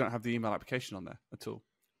 Oh, so you don't have the email application on there at all?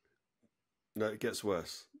 No, it gets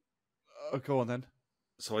worse. Oh, go on then.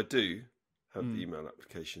 So I do have the email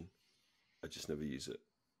application. I just never use it.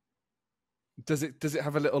 Does it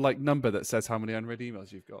have a little like number that says how many unread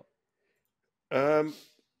emails you've got?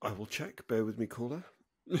 I will check. Bear with me, caller.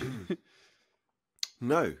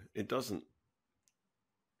 No, it doesn't.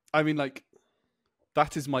 I mean, like,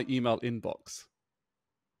 that is my email inbox.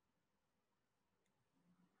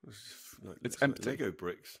 It's empty. Like Lego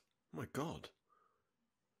bricks. Oh my God.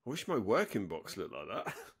 I wish my work inbox looked like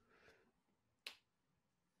that.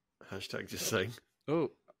 Hashtag just saying. Oh,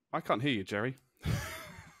 I can't hear you, Jerry.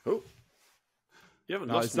 Oh. You haven't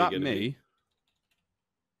now, lost is that again, me?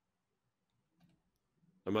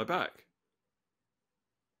 Am I back?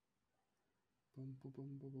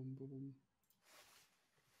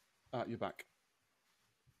 You're back.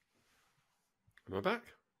 Am I back?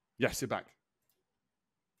 Yes, you're back.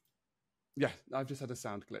 Yeah, I've just had a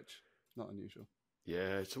sound glitch. Not unusual.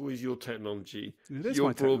 Yeah, it's always your technology. It is your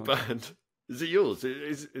my broadband. technology. Is it yours?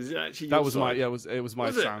 Is it actually that your was side? my it was my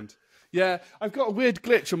Was it? sound. Yeah, I've got a weird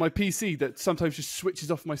glitch on my PC that sometimes just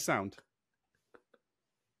switches off my sound.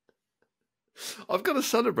 I've got to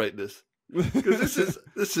celebrate this because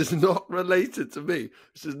this is not related to me.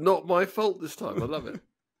 This is not my fault this time. I love it.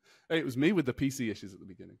 Hey, it was me with the PC issues at the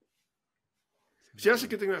beginning. See, that's a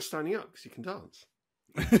good thing about standing up because you can dance.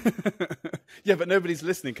 Yeah, but nobody's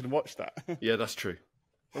listening can watch that. Yeah, that's true.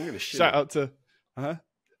 I'm going to shout out to.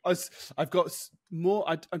 I've got more.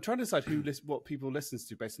 I'm trying to decide what people listens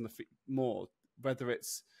to based on the more, whether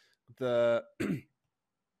it's the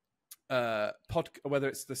whether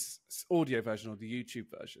it's the audio version or the YouTube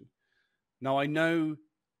version. Now I know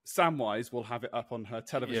Samwise will have it up on her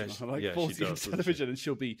television, on her 40-inch television, and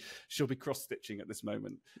she'll be cross stitching at this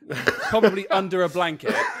moment, probably under a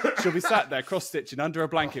blanket. She'll be sat there cross stitching under a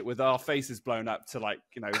blanket with our faces blown up to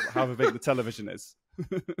however big the television is.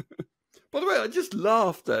 By the way, I just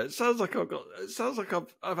laughed there. It sounds like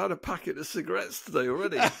I've had a packet of cigarettes today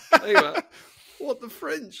already. Anyway, what the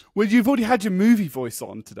French? Well, you've already had your movie voice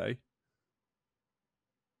on today.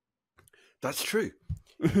 That's true.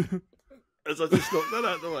 As I just knocked that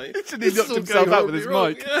out of the way. He knocked himself out with his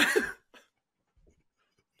mic. Yeah.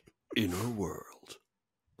 Inner world.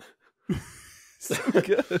 So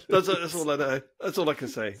good. That's all I know. That's all I can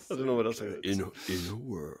say. I don't know what else I say. Inner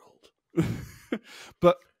world.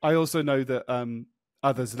 But I also know that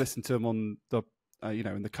others listen to them on the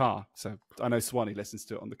in the car. So I know Swanee listens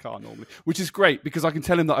to it on the car normally, which is great because I can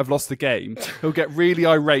tell him that I've lost the game. He'll get really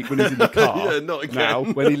irate when he's in the car not again. now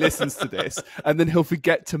when he listens to this, and then he'll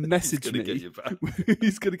forget to message me. Get you back.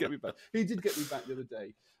 He's going to get me back. He did get me back the other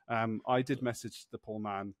day. I did message the poor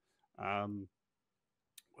man.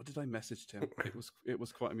 What did I message him? It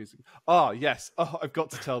was quite amusing. Yes. I've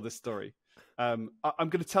got to tell this story. I'm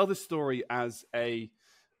going to tell this story as a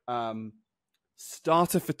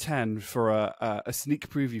starter for 10 for a sneak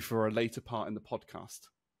preview for a later part in the podcast.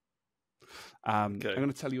 I'm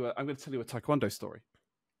going to tell you a taekwondo story,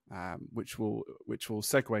 which will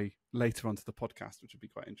segue later onto the podcast, which will be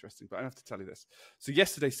quite interesting. But I have to tell you this. So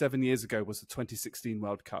yesterday, 7 years ago, was the 2016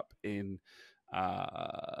 World Cup in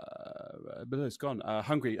it's gone.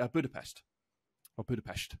 Hungary, Budapest, or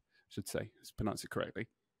Budapest, I should say. Let's pronounce it correctly.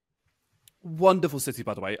 Wonderful city,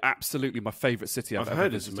 by the way. Absolutely my favourite city I've ever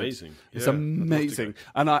heard. visited. It's amazing. It's amazing.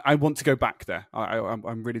 And I want to go back there.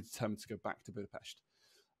 I'm really determined to go back to Budapest.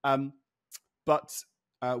 But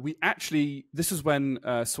we actually, this is when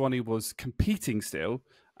Swanee was competing still.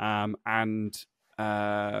 And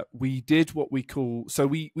we did what we call, so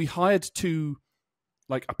we hired two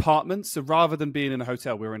like apartments. So rather than being in a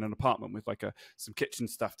hotel, we were in an apartment with like some kitchen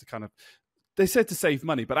stuff to kind of, they said to save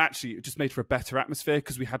money, but actually it just made for a better atmosphere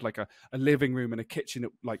because we had like a living room and a kitchen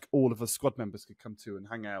that like all of the squad members could come to and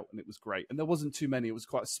hang out, and it was great. And there wasn't too many; it was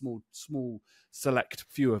quite a small select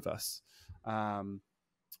few of us,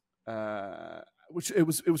 which it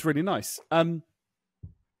was really nice. But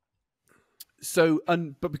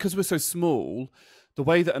because we're so small, the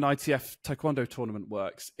way that an ITF Taekwondo tournament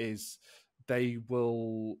works is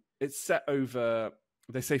it's set over,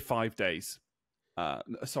 they say 5 days. A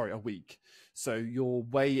week. So you'll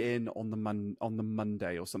weigh in on the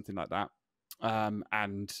Monday or something like that.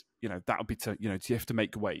 And that'll be you have to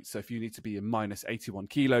make weight. So if you need to be in minus 81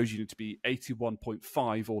 kilos, you need to be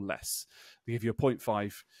 81.5 or less. They give you a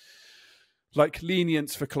 0.5 like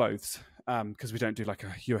lenience for clothes. Because we don't do like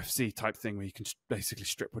a UFC type thing where you can basically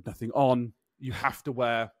strip with nothing on. You have to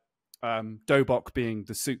wear dobok, being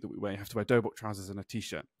the suit that we wear. You have to wear dobok trousers and a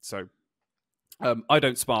t-shirt. So I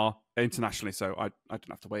don't spar internationally, so I don't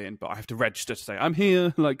have to weigh in, but I have to register to say I'm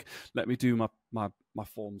here. Like, let me do my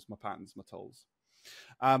forms, my patterns, my tolls.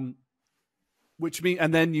 Which mean,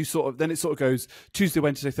 and then it sort of goes Tuesday,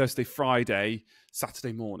 Wednesday, Thursday, Friday,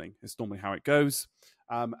 Saturday morning. It's normally how it goes.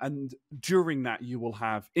 And during that, you will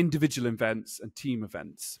have individual events and team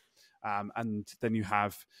events, and then you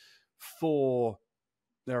have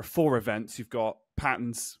there are 4 events. You've got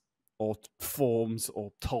patterns, or forms,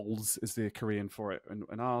 or tolls is the Korean for it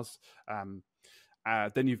in ours.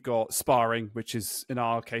 Then you've got sparring, which is, in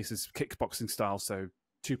our case, is kickboxing style. So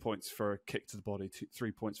 2 points for a kick to the body,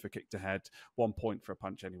 3 points for a kick to head, 1 point for a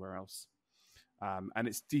punch anywhere else. And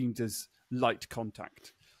it's deemed as light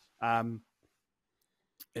contact.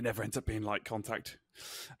 It never ends up being light contact.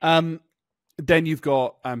 Then you've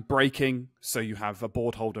got breaking. So you have a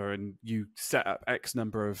board holder and you set up X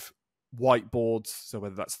number of whiteboards, so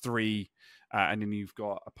whether that's 3, and then you've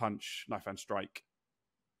got a punch, knife hand strike,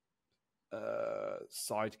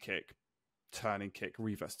 side kick, turning kick,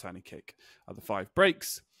 reverse turning kick are the 5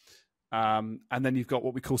 breaks. And then you've got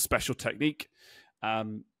what we call special technique,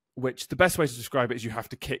 which the best way to describe it is you have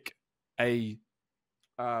to kick a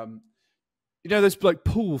those like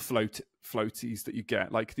pool floaties that you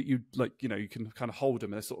get, like that you can kind of hold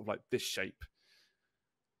them and they're sort of like this shape.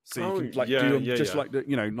 So you can do them just like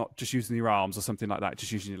not just using your arms or something like that,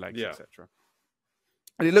 just using your legs, etc.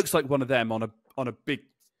 And it looks like one of them on a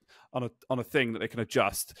thing that they can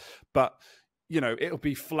adjust, but it'll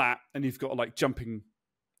be flat, and you've got like jumping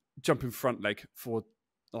front leg for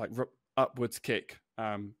like upwards kick,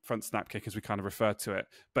 front snap kick as we kind of refer to it.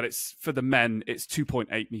 But it's for the men, it's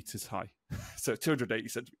 2.8 meters high, so 280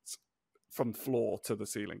 centimeters from floor to the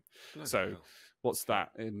ceiling. Bloody hell. What's that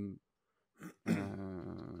in?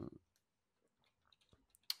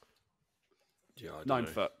 9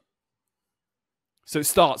 foot. So it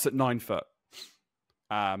starts at 9 foot.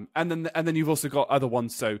 And then you've also got other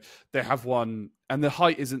ones. So they have one, and the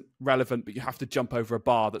height isn't relevant, but you have to jump over a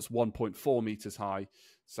bar that's 1.4 meters high,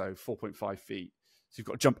 so 4.5 feet. So you've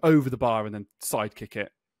got to jump over the bar and then side kick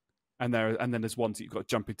it. And then there's ones that you've got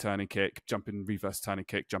jumping turning kick, jumping reverse turning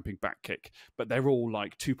kick, jumping back kick, but they're all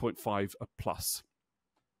like 2.5 a plus.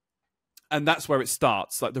 And that's where it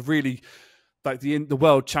starts. Like the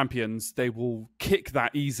world champions, they will kick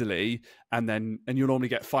that easily, and you'll normally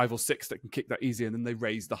get 5 or 6 that can kick that easy, and then they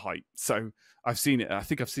raise the height. So I've seen it. I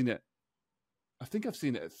think I've seen it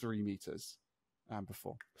at 3 meters.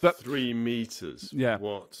 before. But 3 meters. Yeah.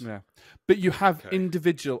 What? Yeah. But you have Okay.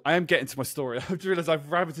 individual. I am getting to my story. I've realised I've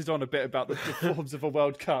rabbited on a bit about the forms of a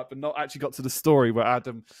World Cup and not actually got to the story where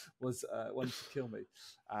Adam was wanting to kill me.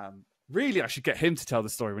 Really, I should get him to tell the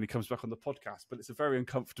story when he comes back on the podcast, but it's a very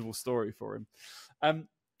uncomfortable story for him.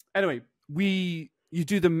 Anyway, you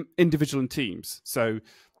do them individual and teams. So,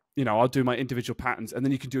 I'll do my individual patterns, and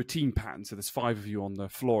then you can do a team pattern. So there's 5 of you on the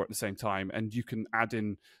floor at the same time, and you can add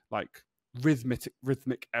in like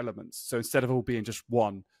rhythmic elements. So instead of all being just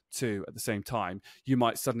 1, 2 at the same time, you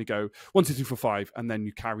might suddenly go 1, 2, 3, 4, 5, and then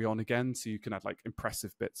you carry on again. So you can add like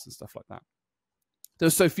impressive bits and stuff like that.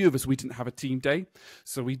 There's so few of us, we didn't have a team day.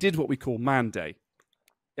 So we did what we call man day.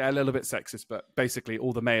 Yeah, a little bit sexist, but basically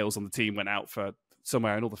all the males on the team went out for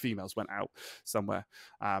somewhere and all the females went out somewhere.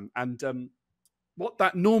 What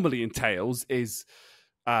that normally entails is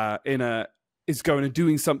going and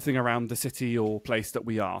doing something around the city or place that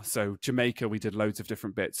we are. So Jamaica, we did loads of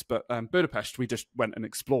different bits, but Budapest, we just went and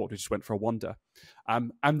explored. We just went for a wander.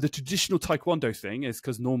 And the traditional Taekwondo thing is,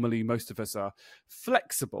 because normally most of us are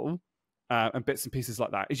flexible and bits and pieces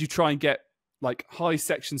like that, is you try and get like high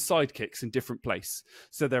section side kicks in different place.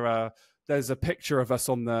 So there's a picture of us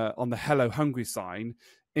on the Hello Hungry sign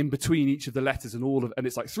in between each of the letters and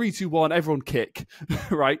it's like 3, 2, 1, everyone kick,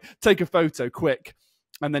 right? Take a photo quick.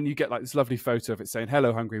 And then you get like this lovely photo of it saying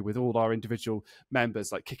Hello Hungry with all our individual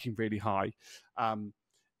members like kicking really high.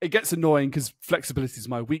 It gets annoying because flexibility is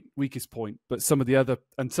my weakest point, but some of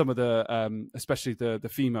the especially the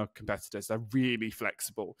female competitors, they're really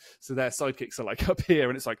flexible. So their sidekicks are like up here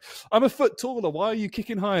and it's like, I'm a foot taller. Why are you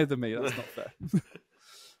kicking higher than me? That's not fair.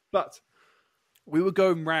 But we were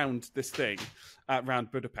going round this thing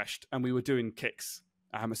around Budapest and we were doing kicks.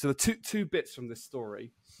 So the two bits from this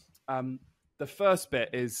story. The first bit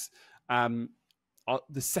is the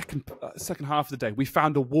second half of the day. We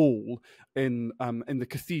found a wall in the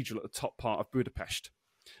cathedral at the top part of Budapest.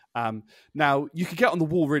 Now you could get on the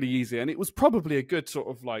wall really easy, and it was probably a good sort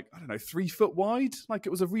of 3 foot wide. Like it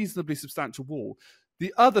was a reasonably substantial wall.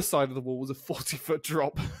 The other side of the wall was a 40-foot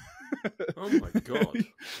drop. Oh my God!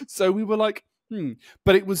 So we were like,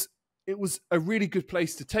 but it was a really good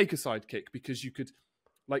place to take a sidekick because you could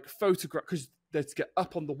like photograph, because they're to get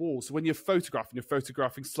up on the wall. So when you're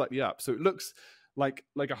photographing slightly up, so it looks like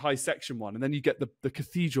a high section one, and then you get the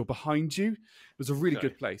cathedral behind you. It was a really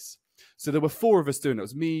good place. So there were 4 of us doing it. It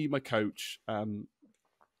was me, my coach,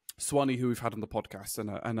 Swanee, who we've had on the podcast,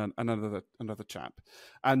 and another chap,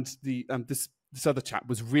 and this other chap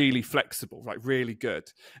was really flexible, like really good.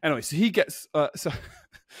 Anyway, so he gets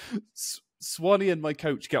Swanee and my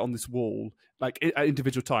coach get on this wall like at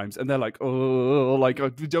individual times, and they're like, oh, we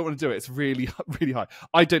don't want to do it. It's really, really high.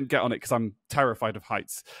 I don't get on it because I'm terrified of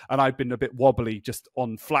heights, and I've been a bit wobbly just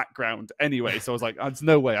on flat ground anyway. So I was like, there's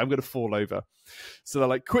no way I'm going to fall over. So they're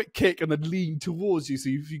like, quick kick and then lean towards you. So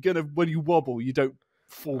if when you wobble, you don't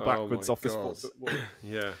fall backwards off this wall.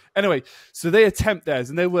 Yeah. Anyway, so they attempt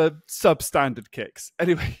theirs, and they were substandard kicks.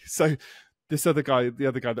 Anyway, so this other guy, the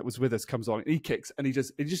other guy that was with us, comes on and he kicks, and he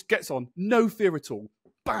just gets on, no fear at all.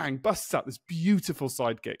 Bang, busts out this beautiful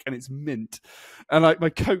sidekick, and it's mint. And like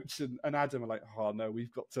my coach and Adam are like, oh no,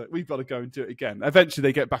 we've got to go and do it again. Eventually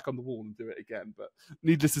they get back on the wall and do it again, but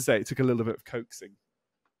needless to say, it took a little bit of coaxing.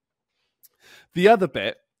 The other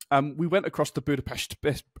bit, we went across the Budapest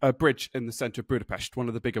bridge in the center of Budapest, one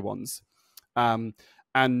of the bigger ones.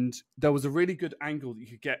 And there was a really good angle that you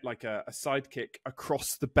could get like a sidekick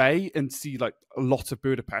across the bay and see like a lot of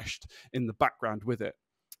Budapest in the background with it.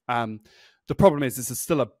 The problem is this is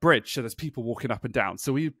still a bridge, so there's people walking up and down.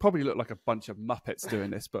 So we probably look like a bunch of Muppets doing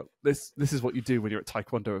this, but this is what you do when you're at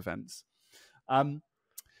Taekwondo events.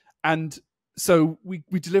 And so we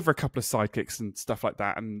deliver a couple of sidekicks and stuff like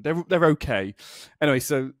that, and they're okay. Anyway,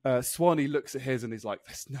 so Swanee looks at his and he's like,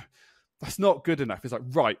 that's not good enough. He's like,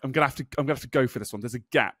 right, I'm gonna have to go for this one. There's a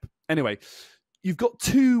gap. Anyway, you've got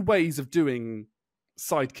 2 ways of doing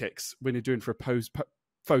sidekicks when you're doing for a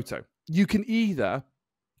photo. You can either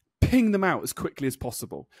ping them out as quickly as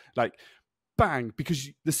possible, like bang, because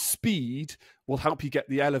the speed will help you get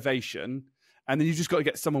the elevation, and then you just got to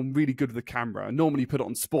get someone really good with the camera. And normally you put it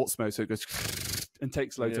on sports mode, so it goes and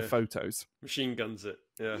takes loads of photos. Machine guns it.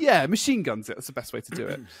 Yeah, machine guns it. That's the best way to do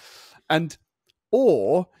it.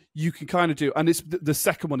 Or you can kind of do, and it's the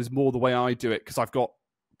second one is more the way I do it because I've got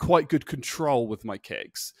quite good control with my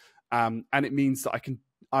kicks, and it means that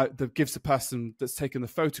that gives the person that's taken the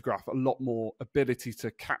photograph a lot more ability to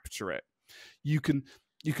capture it. You can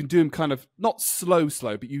do them kind of not slow,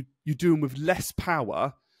 but you do them with less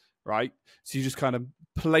power, right? So you just kind of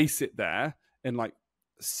place it there in like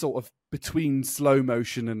sort of between slow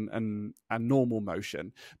motion and normal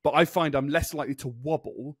motion. But I find I'm less likely to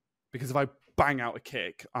wobble because if I bang out a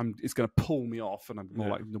kick, it's going to pull me off and I'm more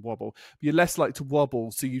likely to wobble. But you're less likely to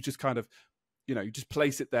wobble, so you just kind of, you just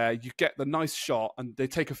place it there, you get the nice shot, and they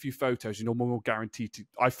take a few photos, more guaranteed to,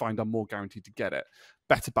 I find I'm more guaranteed to get it.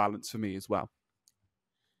 Better balance for me as well.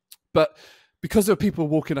 But because there were people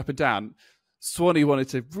walking up and down, Swanee wanted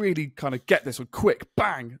to really kind of get this one quick,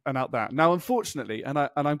 bang, and out that. Now, unfortunately, and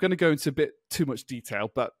I'm going to go into a bit too much detail,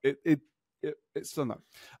 but it's done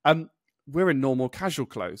that. We're in normal casual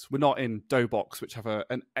clothes. We're not in Doughbox, which have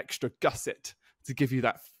an extra gusset to give you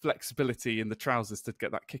that flexibility in the trousers to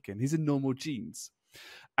get that kick in. He's in normal jeans.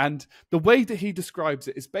 And the way that he describes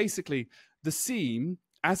it is basically the seam,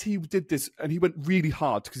 as he did this, and he went really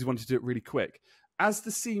hard because he wanted to do it really quick. As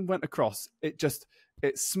the seam went across, it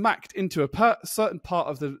smacked into a certain part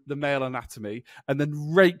of the male anatomy and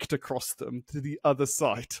then raked across them to the other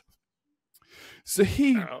side. So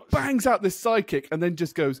he bangs out this side kick and then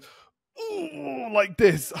just goes, ooh, like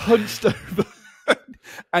this, hunched over.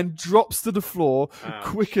 And drops to the floor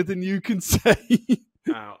quicker than you can say.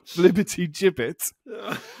 Ouch. Flibbity gibbet.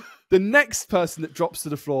 The next person that drops to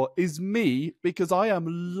the floor is me, because I am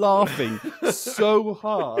laughing so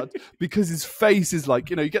hard because his face is like,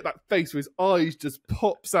 you get that face where his eyes just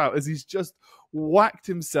pops out as he's just whacked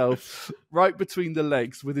himself right between the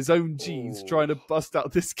legs with his own jeans trying to bust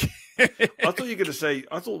out this kick. I thought you were going to say,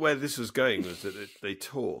 I thought where this was going was that they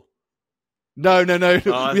tore. No.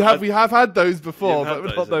 We have had those before,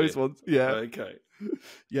 but not those ones. Yeah. Okay.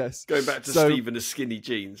 Yes. Going back to Stephen and skinny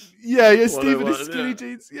jeans. Yeah, Stephen and skinny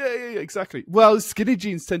jeans. Yeah, exactly. Well, skinny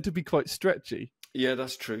jeans tend to be quite stretchy. Yeah,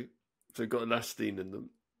 that's true. They've got elastine in them.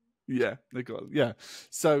 Yeah,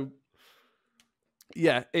 So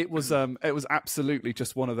yeah, it was absolutely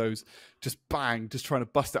just one of those, just bang, just trying to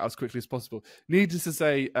bust it out as quickly as possible. Needless to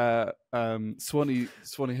say, Swanee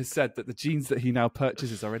has said that the jeans that he now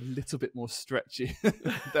purchases are a little bit more stretchy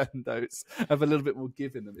than those, have a little bit more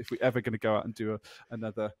give in them if we're ever going to go out and do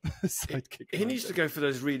another sidekick. He needs to go for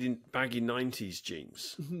those really baggy 90s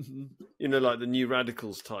jeans. Like the New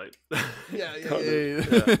Radicals type. Yeah.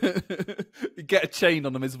 Get a chain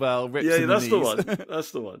on them as well. That's the one.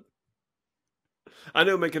 That's the one. And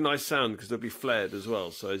it'll make a nice sound because they'll be flared as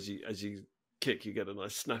well. So as you kick, you get a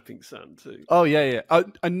nice snapping sound too. Oh yeah.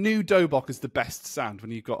 A new Doughbox is the best sound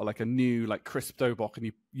when you've got like a new crisp Doughbox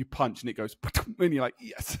and you punch and it goes and you're like,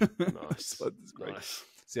 yes. Nice. That's great. Nice.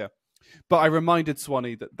 So, yeah. But I reminded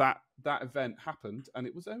Swanee that event happened, and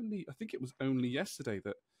I think it was only yesterday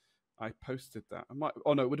that I posted that.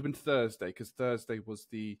 It would have been Thursday, because Thursday was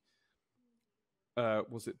the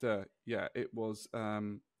was it there? Yeah, it was.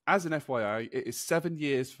 As an FYI, it is 7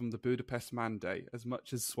 years from the Budapest Man Day, as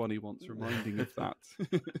much as Swanee wants reminding of that.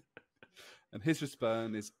 And his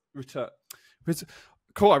response is return.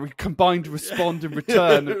 Cool, I combined respond and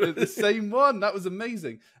return the same one. That was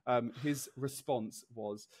amazing. His response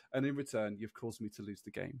was, and in return, you've caused me to lose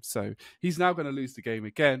the game. So he's now going to lose the game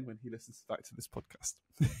again when he listens back to this podcast.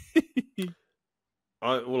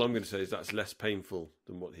 All I'm going to say is that's less painful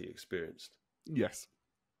than what he experienced. Yes.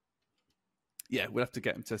 Yeah, we'll have to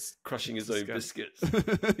get him to crushing his own biscuits.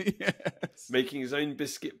 Yes. Making his own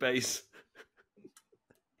biscuit base.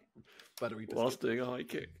 Buttery biscuit. Whilst doing a high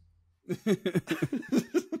kick.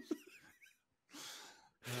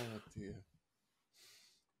 Oh dear.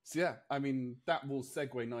 So yeah, I mean that will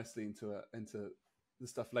segue nicely into the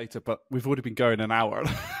stuff later, but we've already been going an hour.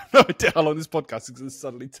 No idea how long this podcast is going to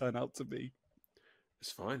suddenly turn out to be.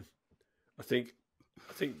 It's fine. I think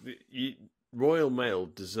Royal Mail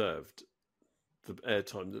deserved the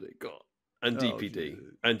airtime that it got, and DPD,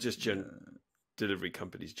 and just delivery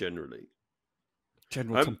companies generally.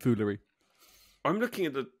 General tomfoolery. I'm looking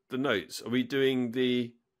at the notes. Are we doing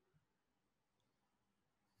the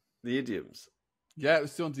idioms? Yeah,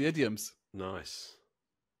 let's do on the idioms. Nice.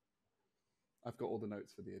 I've got all the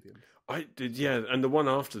notes for the idioms. I did, yeah, and the one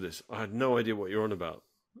after this, I had no idea what you're on about.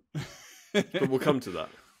 But we'll come to that.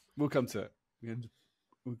 We'll come to it.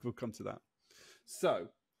 We'll come to that. So,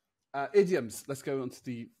 idioms. Let's go on to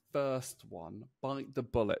the first one. Bite the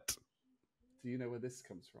bullet. Do you know where this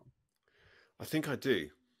comes from? I think I do.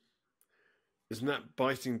 Isn't that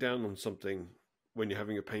biting down on something when you're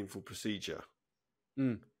having a painful procedure?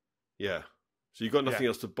 Mm. Yeah. So you've got nothing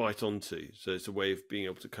else to bite onto. So it's a way of being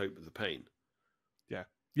able to cope with the pain. Yeah.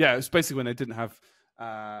 Yeah, it's basically when they didn't have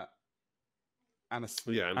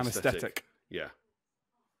anesthetic. Yeah.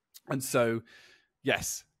 And so,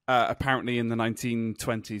 yes, apparently in the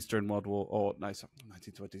 1920s during World War, or no, sorry,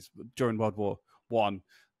 1920s, during World War One,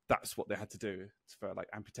 that's what they had to do for like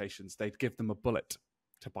amputations. They'd give them a bullet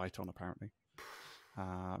to bite on, apparently.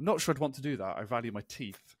 I'm not sure I'd want to do that. I value my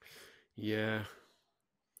teeth. Yeah.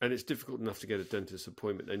 And it's difficult enough to get a dentist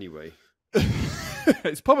appointment anyway.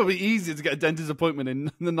 It's probably easier to get a dentist appointment in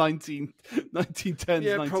the 1910s,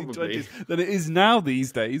 1920s than it is now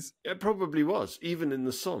these days. It probably was, even in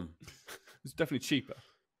the Somme. It's definitely cheaper.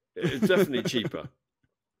 It's definitely cheaper.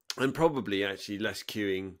 And probably actually less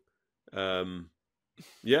queuing.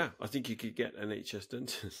 Yeah, I think you could get NHS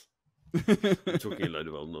dentists. I'm talking a load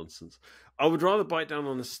of old nonsense. I would rather bite down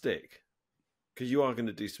on a stick, because you are going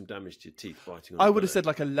to do some damage to your teeth biting on I would have said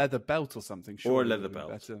like a leather belt or something. Or a leather belt.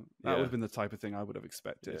 Better. That would have been the type of thing I would have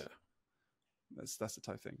expected. Yeah. That's the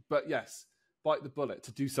type of thing. But yes, bite the bullet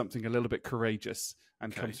to do something a little bit courageous,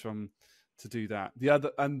 and comes from to do that. The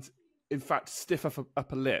other, and in fact, stiff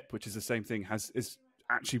upper lip, which is the same thing, is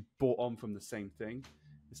actually brought on from the same thing,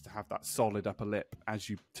 is to have that solid upper lip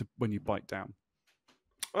when you bite down.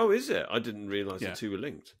 Oh, is it? I didn't realise the two were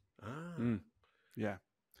linked. Yeah.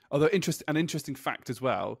 Although an interesting fact as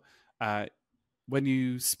well, when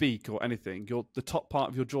you speak or anything, the top part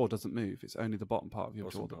of your jaw doesn't move. It's only the bottom part of your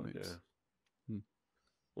jaw that moves. Yeah.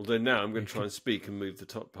 Although now I'm going to try and speak and move the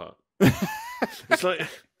top part. It's like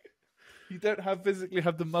you don't physically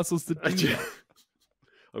have the muscles to do that.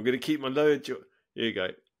 I'm going to keep my lower jaw. Here you go.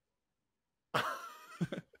 I'm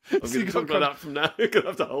going to talk like that from now. You're going to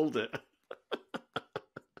have to hold it.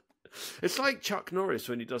 It's like Chuck Norris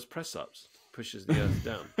when he does press-ups, pushes the earth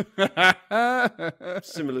down.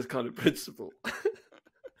 Similar kind of principle.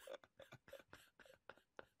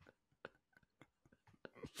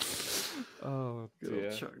 Oh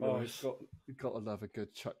dear! Chuck Norris. You've got to love a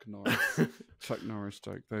good Chuck Norris. Chuck Norris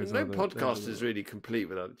joke. No podcast is really complete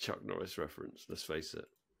without a Chuck Norris reference. Let's face it.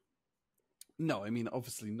 No, I mean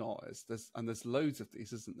obviously not. There's loads of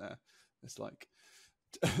these, isn't there? It's like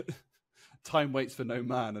time waits for no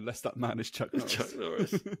man unless that man is Chuck Norris. Chuck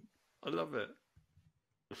Norris. I love it.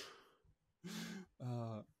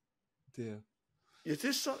 Dear. Is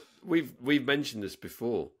this we've mentioned this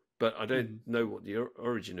before, but I don't know what the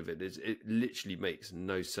origin of it is. It literally makes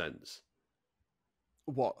no sense.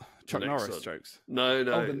 What? Chuck Norris jokes? No.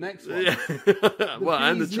 Oh, the next one. Yeah.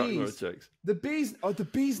 And the Chuck Norris jokes. The bee's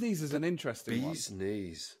knees is an interesting one. Bee's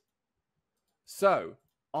knees. So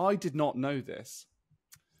I did not know this.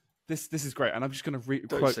 This is great, and I'm just going to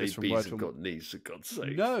quote this from word bees have got knees, for God's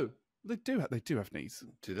sake. No, they do have knees.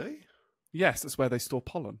 Do they? Yes, that's where they store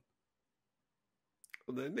pollen.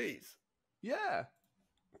 On their knees? Yeah.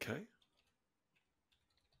 Okay.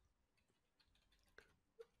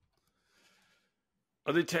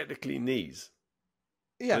 Are they technically knees?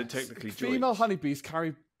 Yeah. Are they technically female joints? honeybees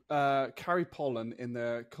carry pollen in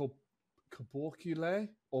their carboncule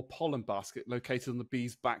or pollen basket located on the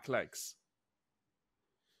bee's back legs.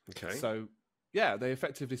 Okay. So, yeah, they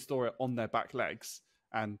effectively store it on their back legs,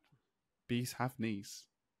 and bees have knees.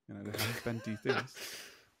 You know, they have bendy things.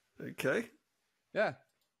 Okay. Yeah.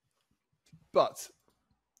 But,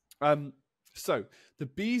 so the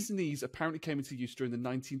bee's knees apparently came into use during the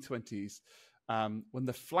 1920s when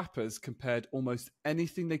the flappers compared almost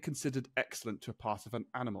anything they considered excellent to a part of an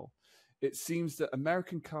animal. It seems that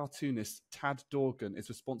American cartoonist Tad Dorgan is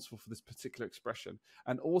responsible for this particular expression,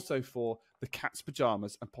 and also for the cat's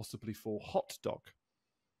pajamas and possibly for hot dog.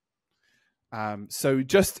 So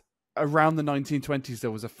just around the 1920s,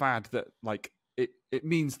 there was a fad that like it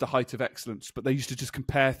means the height of excellence, but they used to just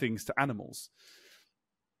compare things to animals.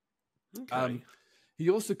 Okay.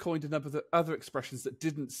 He also coined a number of other expressions that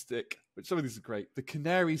didn't stick, which some of these are great. The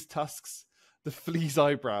canary's tusks, the flea's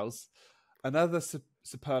eyebrows, and other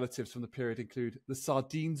superlatives from the period include the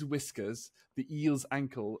sardine's whiskers, the eel's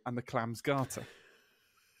ankle, and the clam's garter.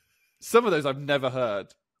 Some of those I've never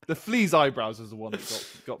heard. The flea's eyebrows was the one that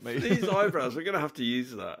got me. Flea's eyebrows, we're going to have to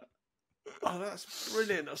use that. Oh, that's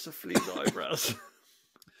brilliant. That's the flea's eyebrows.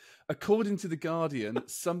 According to The Guardian,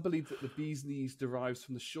 some believe that the bee's knees derives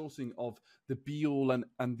from the shortening of the be-all and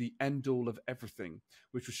the end-all of everything,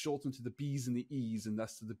 which was shortened to the B's and the E's and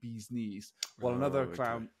thus to the bee's knees, while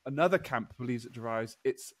another camp believes it derives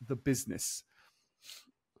it's the business,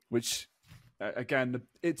 which, again,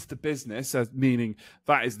 it's the business, meaning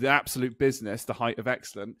that is the absolute business, the height of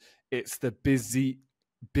excellent. It's the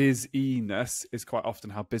busyness is quite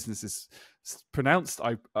often how business is pronounced.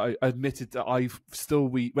 I admitted that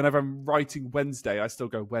whenever I'm writing Wednesday, I still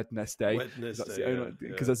go Wednesday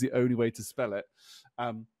because that's the only way to spell it.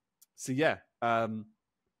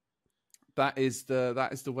 That is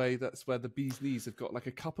the way. That's where the bee's knees have got like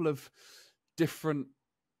a couple of different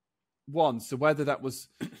ones. So whether that was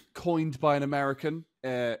coined by an American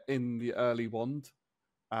in the early wand,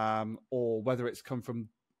 or whether it's come from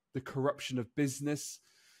the corruption of business.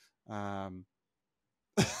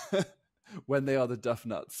 when they are the duff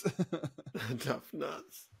nuts. The duff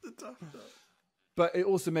nuts. But it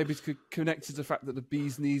also maybe connected to the fact that the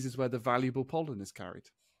bee's knees is where the valuable pollen is carried.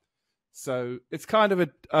 So it's kind of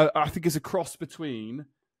I think it's a cross between,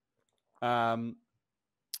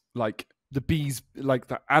 like the bees, like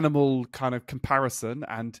the animal kind of comparison,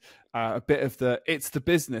 and a bit of it's the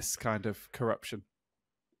business kind of corruption.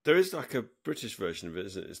 There is like a British version of it,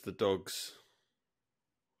 isn't it? It's the dogs.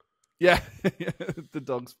 Yeah, the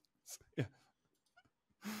dogs. Yeah,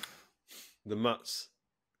 the mutts.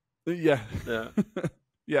 Yeah,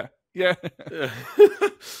 yeah, yeah.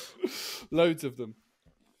 Loads of them.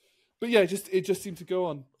 But yeah, it just seemed to go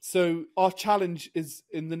on. So our challenge is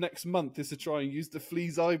in the next month is to try and use the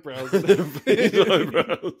flea's eyebrows.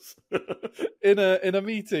 in a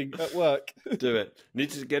meeting at work. Do it. Need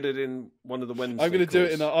to get it in one of the Wednesday. I'm going to do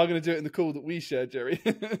it. I'm going to do it in the call that we share, Jerry.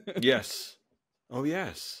 Yes. Oh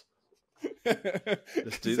yes.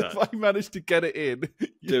 Let's do that. If I manage to get it in,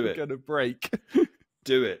 you're going to break.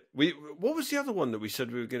 Do it. What was the other one that we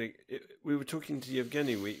said we were going to? We were talking to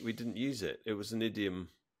Yevgeny. We didn't use it. It was an idiom.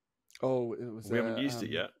 Oh, it was. We haven't used it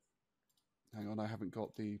yet. Hang on, I haven't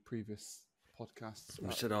got the previous podcasts.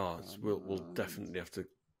 We said, we'll definitely have to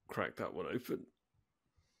crack that one open.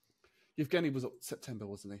 Yevgeny was up September,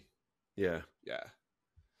 wasn't he? Yeah. Yeah.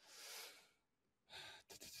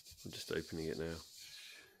 I'm just opening it now.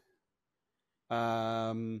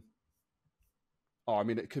 I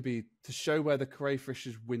mean, it could be to show where the crayfish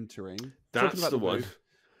is wintering. That's the one.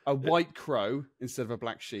 A white crow instead of a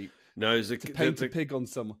black sheep. No, it's to paint a pig on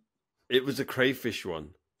someone. It was a crayfish one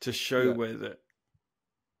to show where the.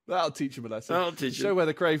 That'll teach him a lesson. That'll teach him. Show where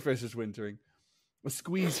the crayfish is wintering. A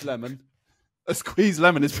squeezed lemon. A squeezed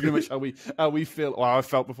lemon is pretty much how we feel. Well, I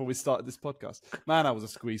felt before we started this podcast. Man, I was a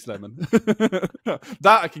squeezed lemon.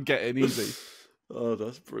 That I can get in easy. Oh,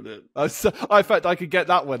 that's brilliant. In fact, I could get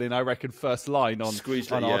that one in, I reckon, first line on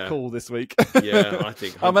our call this week. Yeah, I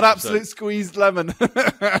think 100%. I'm an absolute squeezed lemon.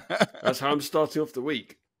 That's how I'm starting off the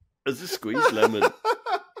week. As a squeezed lemon.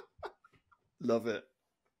 Love it.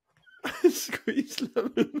 Squeezed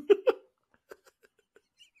lemon.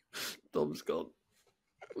 Tom's gone.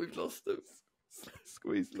 We've lost him.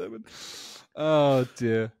 Squeezed lemon. Oh,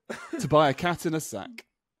 dear. To buy a cat in a sack.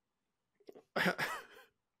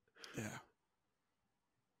 Yeah.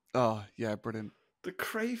 Oh, yeah, brilliant. The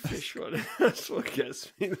crayfish one. That's what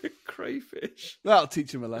gets me. The crayfish. That'll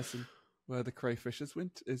teach him a lesson. Where the crayfish is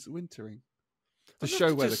wintering. To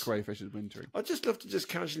show where the crayfish is wintering. I'd just love to just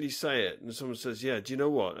casually say it. And someone says, yeah, do you know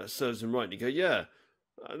what? That serves them right. And you go, yeah.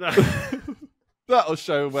 That'll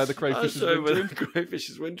show where the crayfish is wintering. Where the crayfish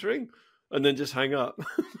is wintering. And then just hang up.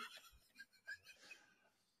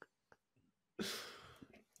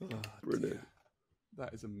 Brilliant. Dear.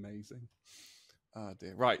 That is amazing. Oh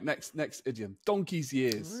dear. Right, next idiom. Donkey's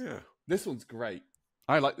years. Oh, yeah. This one's great.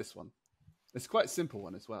 I like this one. It's quite a simple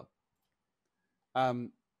one as well.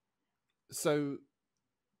 So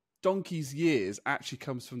donkey's years actually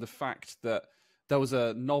comes from the fact that there was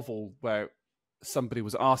a novel where somebody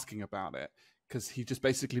was asking about it because he just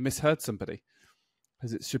basically misheard somebody,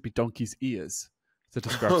 because it should be donkey's ears to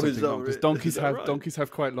describe something long, because donkeys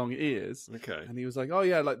have quite long ears. Okay. And he was like, oh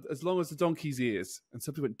yeah, like as long as the donkey's ears, and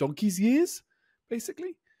somebody went, donkey's ears,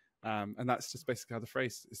 basically. And that's just basically how the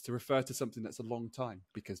phrase is, to refer to something that's a long time,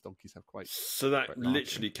 because donkeys have quite. So that quite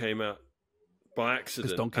literally came out by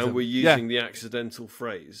accident, and we're using the accidental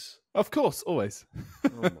phrase. Of course, always.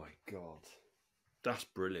 Oh my God. That's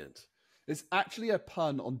brilliant. It's actually a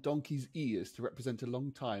pun on donkey's ears to represent a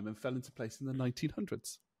long time, and fell into place in the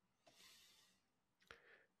 1900s.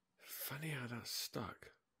 Funny how that's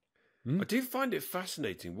stuck. I do find it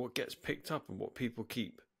fascinating what gets picked up and what people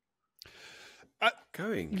keep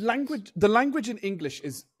going. The language in English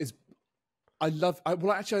is I'd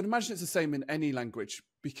imagine it's the same in any language,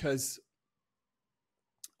 because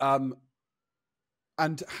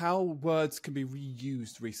and how words can be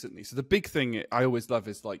reused recently. So the big thing I always love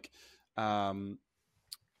is like,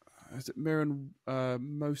 is it Mirren,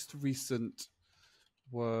 most recent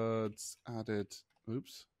words added?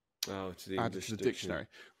 Oops. Oh, to the added English to the dictionary,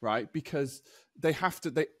 right? Because they have to,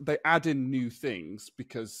 they add in new things,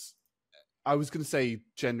 because I was going to say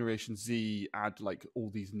Generation Z add like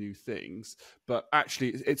all these new things, but actually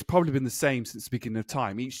it's probably been the same since the beginning of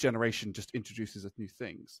time. Each generation just introduces new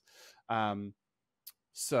things.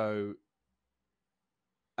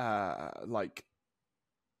 Like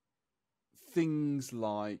things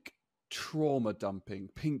like trauma dumping,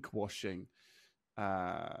 pink washing.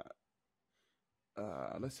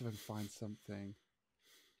 Let's see if I can find something.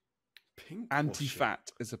 Pink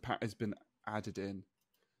Anti-fat has been added in.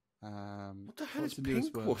 What the hell is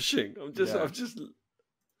pink washing? I'm just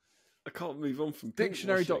I can't move on from pink washing.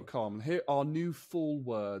 Dictionary.com. Here are new full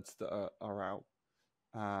words that are out.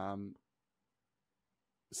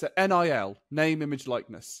 So NIL, name, image,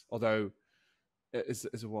 likeness, although it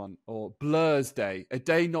is a one. Or Blur's Day, a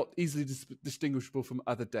day not easily distinguishable from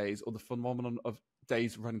other days, or the phenomenon of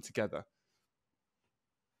days running together.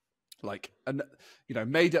 Like,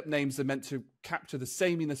 made up names are meant to capture the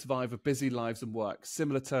sameness vibe of busy lives and work.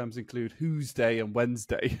 Similar terms include Who's Day and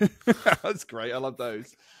Wednesday. That's great. I love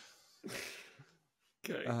those.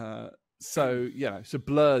 Okay. So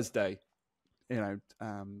Blur's Day,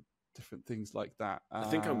 different things like that. I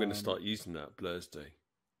think I'm going to start using that, Blur's Day.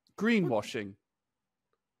 Greenwashing.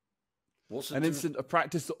 What's an instant of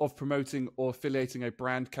practice of promoting or affiliating a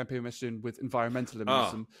brand campaign mission with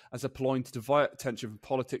environmentalism as a ploy to divert attention from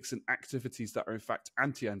politics and activities that are in fact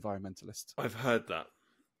anti-environmentalist. I've heard that.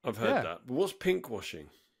 But what's pink washing?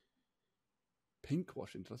 Pink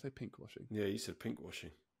washing? Did I say pink washing? Yeah, you said pink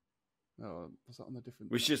washing. Oh, was that on the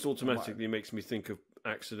different? Which just automatically makes me think of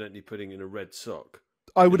accidentally putting in a red sock.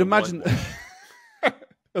 I would imagine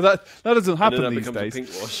that doesn't happen and these then days. Pink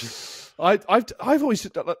washing. I've always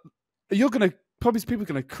people are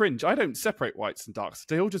gonna cringe. I don't separate whites and darks.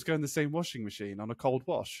 They all just go in the same washing machine on a cold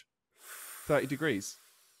wash, 30 degrees.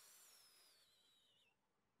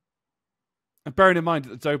 And bearing in mind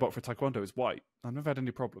that the dobot for Taekwondo is white, I've never had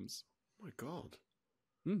any problems. Oh my God.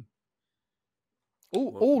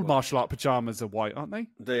 All martial art pajamas are white, aren't they?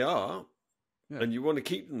 They are. Yeah. And you want to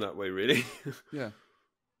keep them that way, really. Yeah.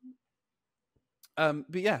 But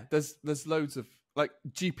yeah, there's loads of, like,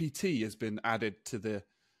 GPT has been added to the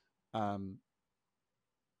I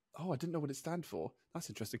didn't know what it stands for. That's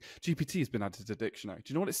interesting. GPT has been added to the dictionary.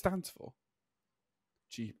 Do you know what it stands for?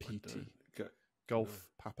 GPT. Golf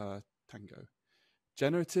Papa Tango.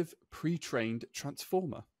 Generative Pre-trained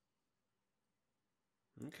Transformer.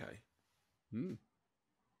 Okay. The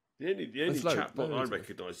only chatbot I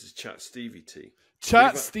recognise is Chat Stevie T.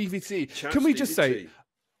 Chat Stevie T. Can we just say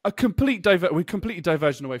we're completely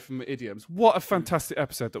diverging away from idioms. What a fantastic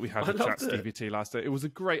episode that we had with Chat Stevie T last day. It was a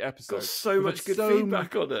great episode. Got so much good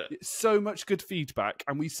feedback on it. So much good feedback.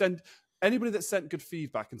 And we send anybody that sent good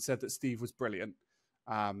feedback and said that Steve was brilliant.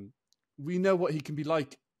 We know what he can be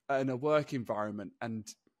like in a work environment, and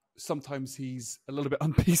sometimes he's a little bit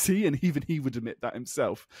un-PC, and even he would admit that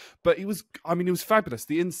himself. But he was fabulous.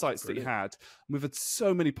 The insights that he had. We've had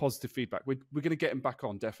so many positive feedback. We're going to get him back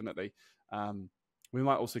on, definitely. We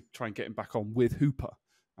might also try and get him back on with Hooper.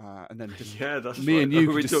 And then just me and you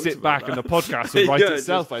can just sit back and the podcast will write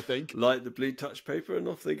itself, I think. Light the blue touch paper and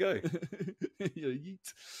off they go.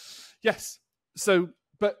 Yeet. Yes. So,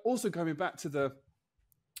 but also coming back to the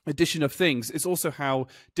addition of things, it's also how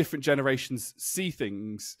different generations see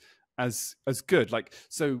things as good. Like,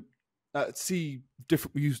 so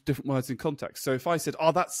use different words in context. So if I said,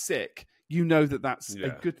 "Oh, that's sick," you know that's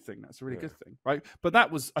a good thing. That's a really good thing, right? But I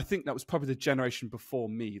think that was probably the generation before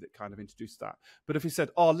me that kind of introduced that. But if he said,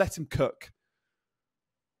 "Oh, let him cook,"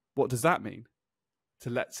 what does that mean? To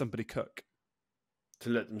let somebody cook? To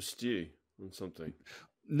let them stew on something?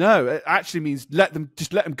 No, it actually means let them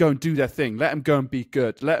go and do their thing. Let them go and be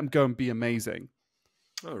good. Let them go and be amazing.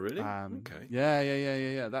 Oh, really? Okay.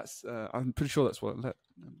 Yeah. That's I'm pretty sure that's what let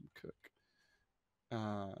them cook.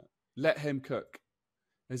 Let him cook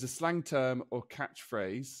is a slang term or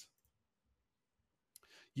catchphrase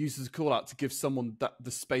used as a call out to give someone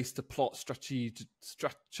the space to plot,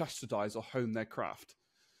 strategize, or hone their craft.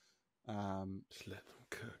 Just let them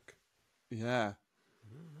cook. Yeah.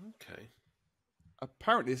 Okay.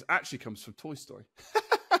 Apparently, this actually comes from Toy Story.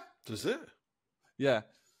 Does it? Yeah.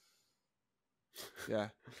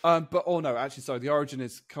 But no, actually, sorry. The origin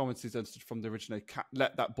is commonly understood from the original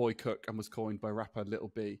 "Let That Boy Cook" and was coined by rapper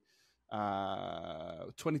Little B,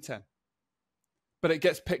 2010. But it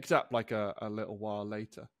gets picked up like a little while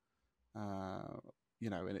later, and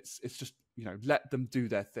it's just let them do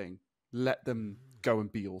their thing, let them go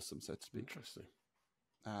and be awesome, so to speak. Interesting.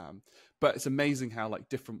 But it's amazing how like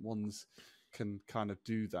different ones can kind of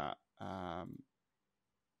do that.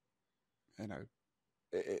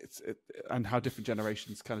 And how different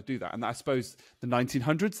generations kind of do that. And I suppose the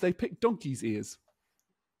 1900s, they picked donkey's ears.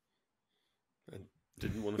 And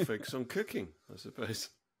didn't want to focus on cooking, I suppose.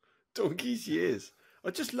 Donkey's ears. I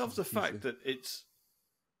just love the fact that it's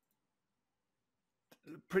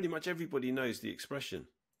pretty much everybody knows the expression.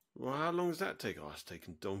 Well, how long does that take? Oh, it's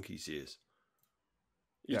taken donkey's ears.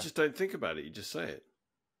 You just don't think about it. You just say it.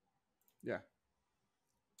 Yeah.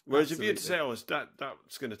 Whereas if you had to say, "Oh,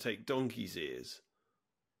 that's going to take donkey's ears,"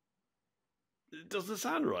 it doesn't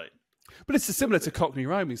sound right. But it's similar to Cockney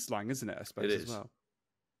rhyming slang, isn't it? I suppose it is. As well.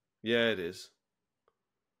 Yeah, it is.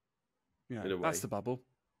 Yeah, that's the bubble.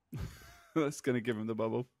 That's going to give him the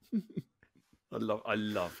bubble. I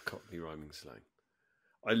love Cockney rhyming slang.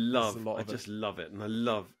 I just love it, and I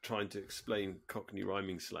love trying to explain Cockney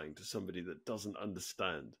rhyming slang to somebody that doesn't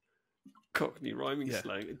understand Cockney rhyming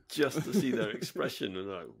slang, just to see their expression, and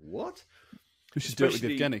they're like, what? We should do it with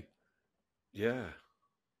Evgeny. Yeah.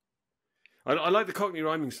 I like the Cockney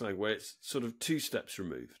rhyming slang where it's sort of 2 steps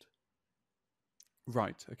removed.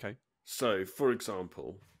 Right, okay. So, for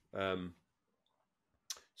example, so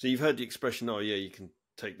you've heard the expression, oh yeah, you can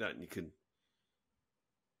take that and you can,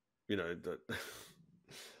 I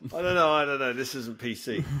don't know, this isn't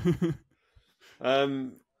PC.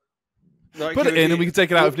 Like, put it in and we can take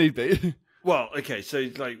it out if need be. Well, okay, so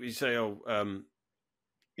like we say,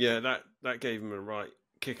 that gave him a right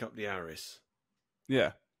kick up the Aris.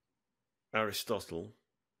 Yeah. Aristotle,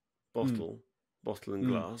 bottle and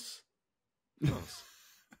glass.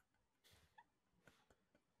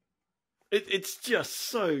 It's just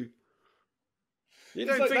so. You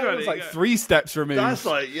don't think about it. It's like 3 steps removed. That's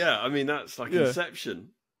like, that's like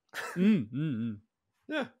Inception.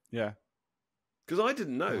 Yeah. Yeah. Because I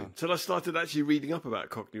didn't know until I started actually reading up about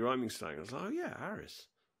Cockney rhyming slang. I was like, oh yeah, Aris.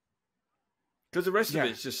 Because the rest of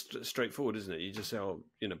it's just straightforward, isn't it? You just say,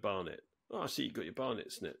 Barnet. Oh, I see you got your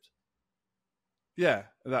Barnet snipped. Yeah,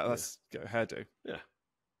 that's a hairdo. Yeah.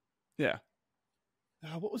 Yeah.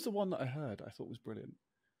 What was the one that I heard I thought was brilliant?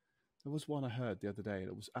 There was one I heard the other day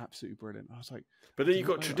that was absolutely brilliant. I was like... But then you've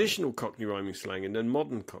got traditional Cockney rhyming slang and then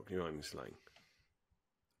modern Cockney rhyming slang.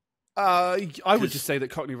 I would just say that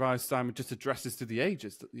Cockney rhyming slang just addresses to the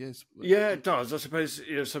ages. Yeah, it does. I suppose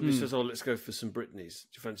somebody says, "Oh, let's go for some Britneys. Do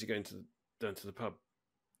you fancy going down to the pub?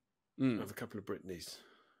 Have a couple of Britneys."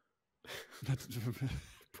 You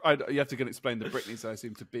have to go and explain the Britneys, I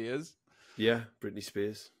assume, to beers. Yeah, Britney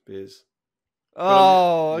Spears, beers.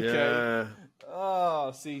 Oh, okay. Yeah.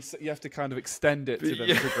 Oh, see, so you have to kind of extend it to them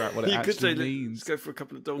figure out what it actually means. Let's go for a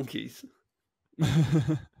couple of donkeys.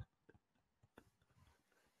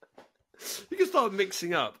 You can start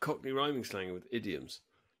mixing up Cockney rhyming slang with idioms.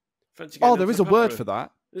 There is a word for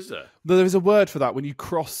that. Is there? There is a word for that when you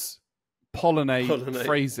cross-pollinate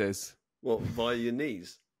phrases. What, via your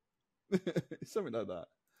knees? Something like that.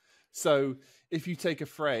 So if you take a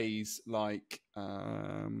phrase like,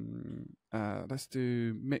 let's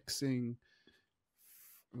do mixing.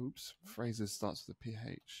 Oops, phrases starts with a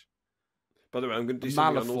PH. By the way, I'm going to do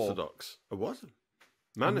something unorthodox. A what?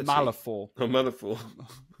 Manatee. Malafor. Oh, Malafor.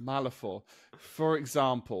 Malafor. For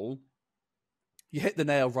example, you hit the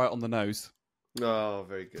nail right on the nose. Oh,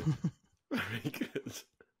 very good. Very good.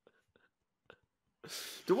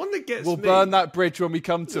 The one that gets We'll burn that bridge when we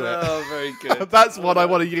come to it. Oh, very good. That's what I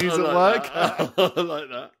want to use at work. I like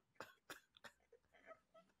that.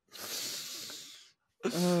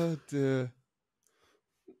 Oh, dear.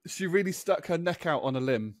 She really stuck her neck out on a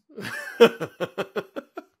limb. I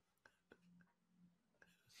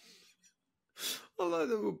like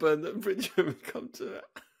that we'll burn that bridge when we come to it.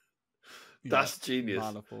 That's genius.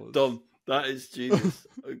 Manifolds. Dom, that is genius.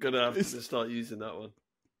 I'm going to have to start using that one.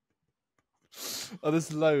 Oh,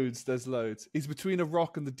 there's loads. He's between a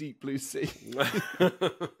rock and the deep blue sea.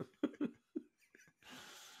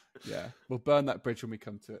 Yeah, we'll burn that bridge when we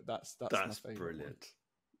come to it. That's my favourite. Brilliant.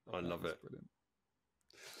 One. I love it. Brilliant.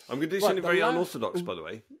 I'm going to do something very unorthodox, by the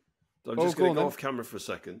way. So I'm just going to go off camera for a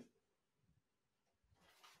second.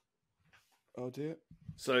 Oh, dear.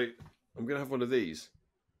 So I'm going to have one of these.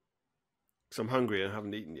 Because I'm hungry and I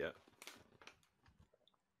haven't eaten yet.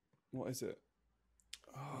 What is it?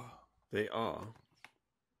 Oh. They are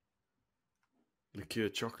liqueur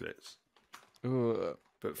chocolates.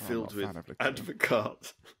 But filled with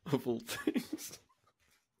Advocat, of all things.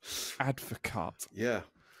 Advocat? Yeah.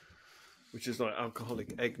 Which is like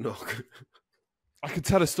alcoholic eggnog. I could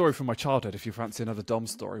tell a story from my childhood if you fancy another Dom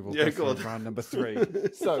story. We'll go for round number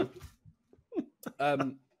 3. So,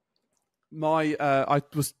 I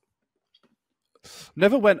was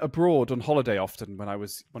never went abroad on holiday often when I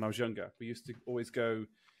was younger. We used to always go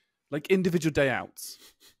like individual day outs.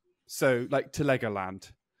 So like to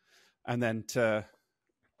Legoland and then to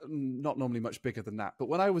not normally much bigger than that. But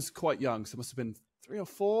when I was quite young, so it must have been 3 or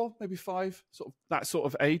 4, maybe 5, that sort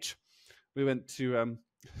of age, we went to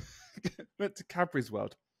Cadbury's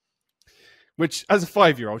World, which as a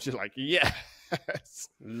 5-year-old, you're like, yes.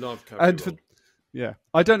 Love Cadbury's World. Yeah.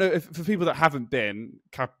 I don't know if for people that haven't been,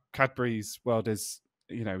 Cadbury's World is,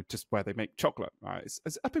 just where they make chocolate, right? Is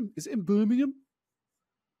it in Birmingham?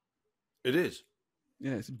 It is.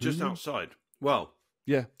 Yeah, it's just outside. Well,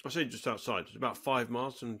 yeah. I say just outside. It's about 5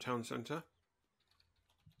 miles from the town centre.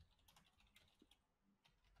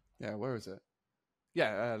 Yeah, where is it?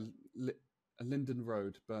 Yeah, Linden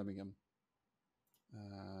Road, Birmingham.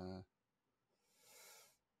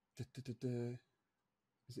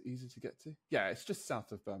 Is it easy to get to? Yeah, it's just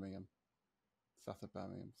south of Birmingham. So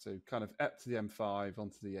kind of up to the M5,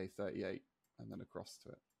 onto the A38, and then across to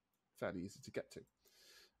it. Fairly easy to get to.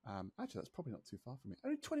 Actually, that's probably not too far from me.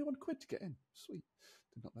 Only 21 quid to get in. Sweet.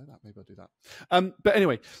 Did not know that. Maybe I'll do that. But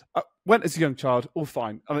anyway, I went as a young child, all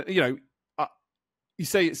fine. I mean, you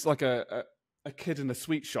say it's like a kid in a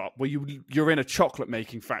sweet shop. Well, you're in a chocolate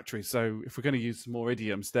making factory. So if we're going to use some more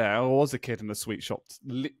idioms there, I was a kid in a sweet shop,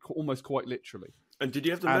 almost quite literally. And did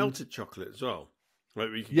you have the melted chocolate as well? Like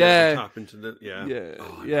we could tap into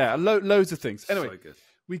the loads of things. Anyway, so good.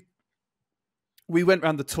 We went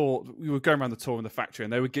around the tour. We were going around the tour in the factory,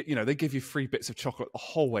 and they would they give you 3 bits of chocolate the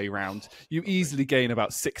whole way round. You easily gain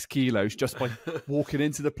about 6 kilos just by walking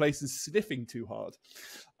into the place and sniffing too hard.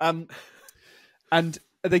 And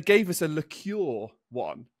they gave us a liqueur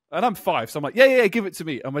one, and I'm 5, so I'm like, yeah, give it to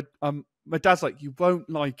me. And my dad's like, you won't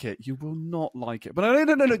like it. You will not like it. But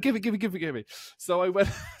no, give it. So I went.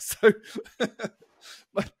 So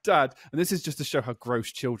my dad, and this is just to show how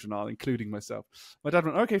gross children are, including myself. My dad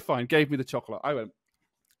went, okay, fine, gave me the chocolate. I went,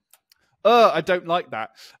 I don't like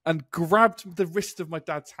that, and grabbed the wrist of my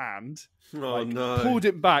dad's hand, pulled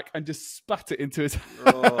it back, and just spat it into his hand.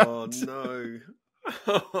 Oh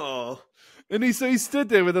no! And he stood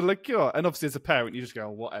there with a liqueur, and obviously as a parent, you just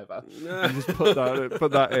go, whatever, and just put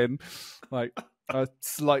that in, like a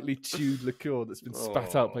slightly chewed liqueur that's been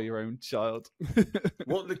spat out by your own child.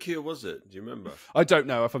 What liqueur was it? Do you remember? I don't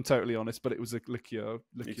know, if I'm totally honest, but it was a liqueur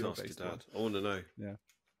based one. I want to know. Yeah.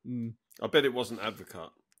 I bet it wasn't Advocat.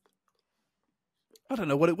 I don't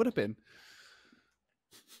know what it would have been.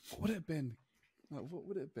 What would it have been? What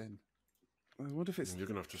would it have been? I wonder if it's... You're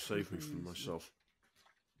going to have to save me from myself.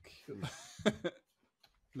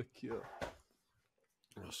 Liqueur.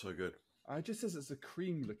 Oh, so good. It just says it's a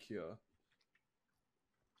cream liqueur.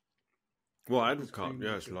 Well, Advocat,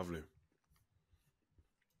 yeah, it's lovely.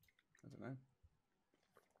 I don't know.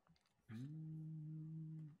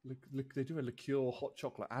 They do a liqueur hot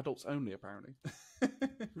chocolate, adults only, apparently.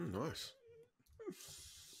 Nice.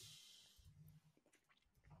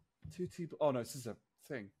 Oh no, this is a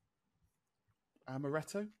thing.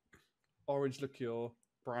 Amaretto, orange liqueur,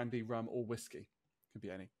 brandy, rum, or whiskey. Could be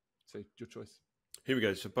any. So your choice. Here we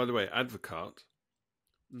go. So, by the way, Advocat,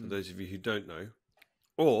 for those of you who don't know,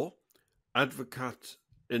 or Advocat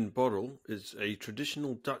in bottle is a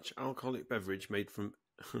traditional Dutch alcoholic beverage made from,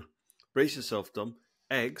 brace yourself, Dom,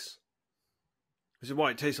 eggs. This is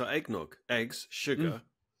why it tastes like eggnog. Eggs, sugar,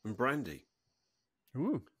 and brandy.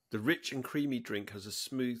 Ooh. The rich and creamy drink has a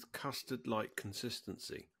smooth custard-like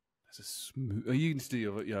consistency. That's a smooth. Oh, you need to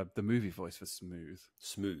do the movie voice for smooth.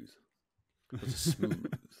 Smooth. That's a smooth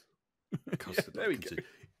custard-like there we consistency.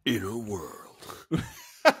 In a world, we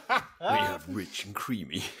have rich and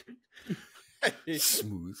creamy,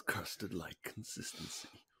 smooth custard-like consistency.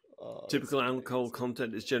 Oh, typical alcohol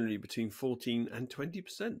content is generally between 14 and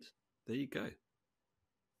 20%. There you go.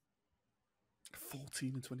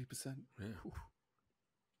 14 and 20%. Yeah.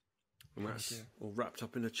 And that's all wrapped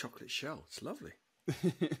up in a chocolate shell. It's lovely.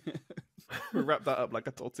 We wrap that up like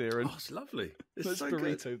a tortilla. Oh, it's lovely. It's Let's so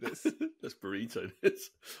burrito good. this. Let's burrito this.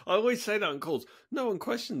 I always say that on calls. No one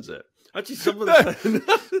questions it. Actually, someone said...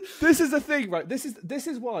 This is the thing, right? This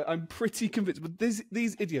is why I'm pretty convinced. But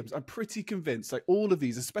these idioms, I'm pretty convinced. Like all of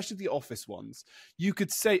these, especially the office ones, you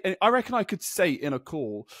could say. And I reckon I could say in a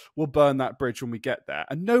call, "We'll burn that bridge when we get there,"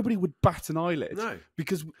 and nobody would bat an eyelid. No,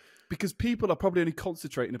 because people are probably only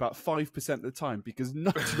concentrating about 5% of the time, because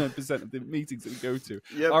 99% of the meetings that we go to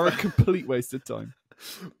are a complete waste of time.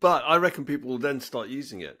 But I reckon people will then start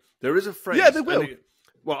using it. There is a phrase. Yeah, they will.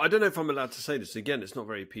 Well, I don't know if I'm allowed to say this. Again, it's not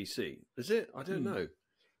very PC. Is it? I don't know.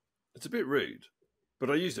 It's a bit rude, but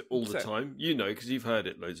I use it all the time. You know, because you've heard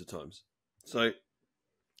it loads of times. So...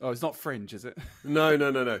 Oh, it's not fringe, is it?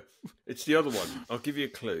 No. It's the other one. I'll give you a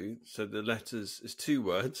clue. So the letters is 2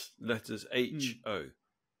 words. Letters H-O.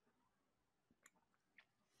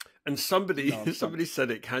 And somebody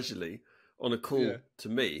said it casually on a call to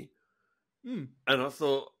me. And I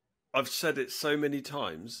thought, I've said it so many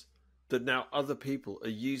times that now other people are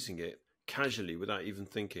using it casually without even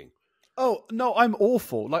thinking. Oh, no, I'm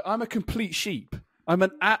awful. Like, I'm a complete sheep. I'm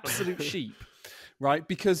an absolute sheep, right?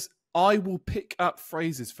 Because I will pick up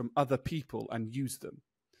phrases from other people and use them.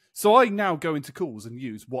 So I now go into calls and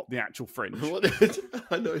use what the actual fringe.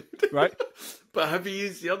 I know. Right? But have you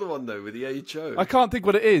used the other one, though, with the H-O? I can't think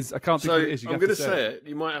what it is. What it is. I'm going to say it.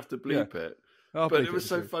 You might have to bleep it. But it was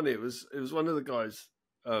so funny. It was one of the guys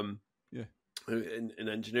in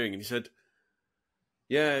engineering, and he said,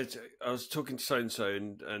 I was talking to so-and-so,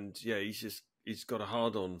 and he's got a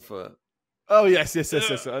hard-on for Oh yes.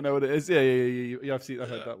 I know what it is. Yeah. I've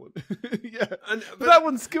heard that one. Yeah, but that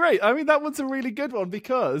one's great. I mean, that one's a really good one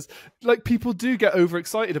because like people do get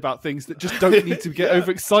overexcited about things that just don't need to get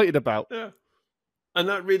overexcited about. Yeah, and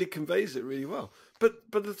that really conveys it really well.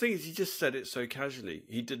 But the thing is, he just said it so casually.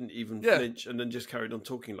 He didn't even flinch, and then just carried on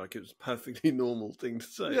talking like it was a perfectly normal thing to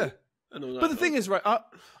say. Yeah. But the thing is, right?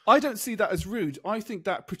 I don't see that as rude. I think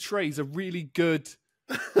that portrays a really good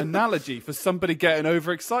analogy for somebody getting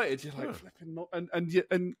overexcited. You're like flipping not,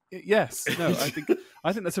 and yes, no.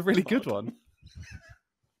 I think that's a really good one.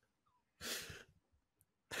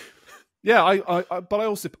 Yeah, but I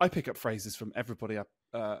also pick up phrases from everybody.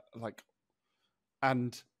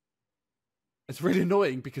 And it's really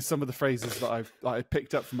annoying because some of the phrases that I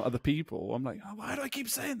picked up from other people, I'm like, oh, why do I keep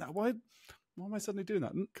saying that? Why am I suddenly doing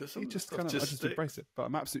that? Because I just embrace it. But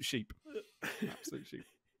I'm absolute sheep. Absolute sheep.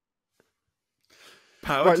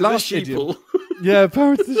 Power to the sheeple. Yeah,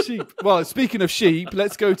 power to the sheep. Well, speaking of sheep,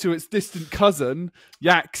 let's go to its distant cousin,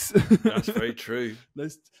 yaks. That's very true.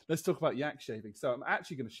 Let's talk about yak shaving. So I'm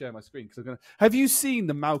actually going to share my screen because I'm going to. Have you seen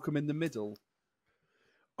the Malcolm in the Middle?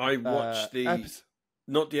 I watched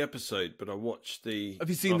not the episode, but I watched the. Have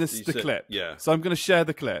you seen the clip? Yeah. So I'm going to share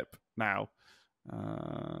the clip now.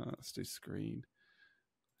 Let's do screen.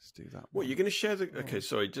 Let's do that. What, you're going to share the? Okay,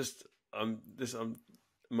 sorry. Just I'm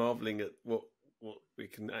marveling at what we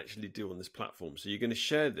can actually do on this platform. So you're going to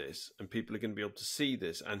share this, and people are going to be able to see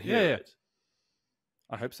this and hear it.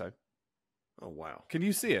 I hope so. Oh wow! Can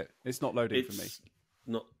you see it? It's not loading for me.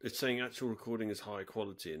 It's saying actual recording is high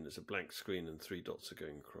quality, and there's a blank screen and 3 dots are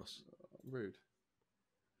going across. Rude.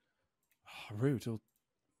 Oh, rude.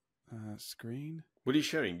 Screen. What are you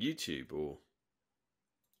sharing? YouTube or?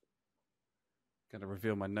 Going to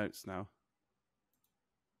reveal my notes now.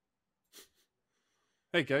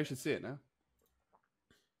 There you go. You should see it now.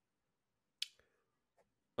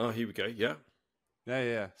 Oh, here we go. Yeah.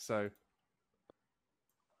 Yeah. So.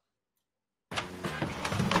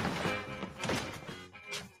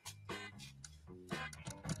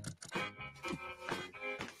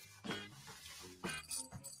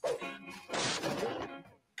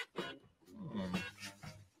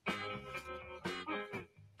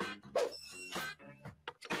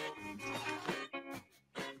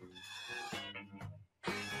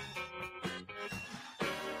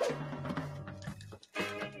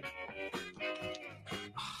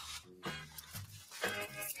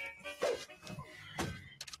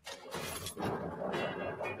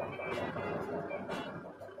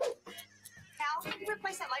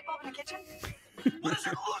 What does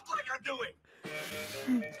it look like I'm doing?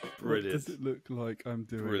 Brilliant. What does it look like I'm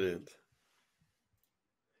doing? Brilliant.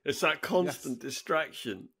 It's that constant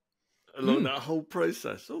distraction along that whole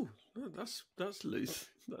process. Oh, that's loose.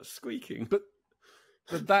 That's squeaking. But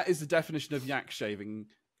that is the definition of yak shaving.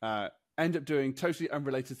 End up doing totally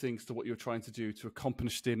unrelated things to what you're trying to do to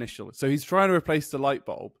accomplish the initial. So he's trying to replace the light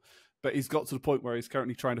bulb, but he's got to the point where he's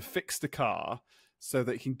currently trying to fix the car so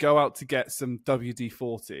that he can go out to get some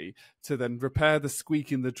WD-40 to then repair the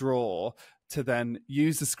squeak in the drawer, to then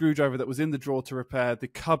use the screwdriver that was in the drawer to repair the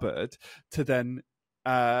cupboard, to then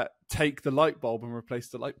take the light bulb and replace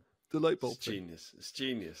the light bulb. It's genius. It's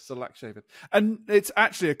genius. So yak shaving. And it's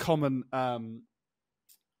actually a common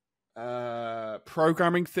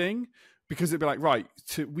programming thing, because it'd be like, right,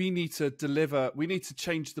 we need to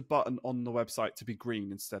change the button on the website to be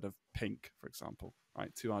green instead of pink, for example,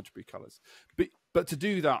 right? 2 RGB colors. But to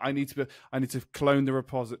do that, I need to clone the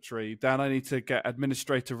repository. Then I need to get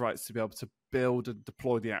administrator rights to be able to build and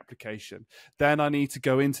deploy the application. Then I need to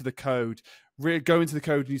go into the code.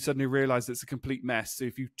 And you suddenly realize it's a complete mess. So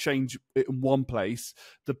if you change it in one place,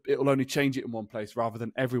 it will only change it in one place rather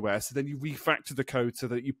than everywhere. So then you refactor the code so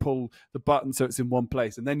that you pull the button so it's in one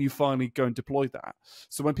place, and then you finally go and deploy that.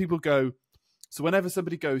 So whenever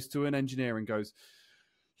somebody goes to an engineer and goes,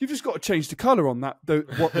 you've just got to change the color on that,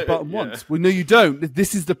 what the button wants. Well, no, you don't.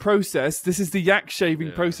 This is the process. This is the yak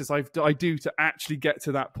shaving process I do to actually get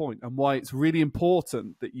to that point, and why it's really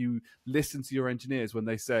important that you listen to your engineers when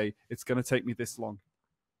they say it's going to take me this long.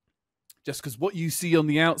 Just because what you see on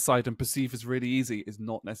the outside and perceive as really easy is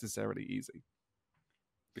not necessarily easy.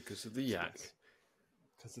 Because of the yak.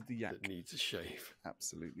 Because of the yak. That needs a shave.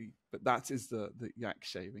 Absolutely. But that is the yak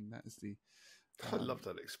shaving. That is the... I love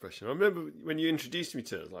that expression. I remember when you introduced me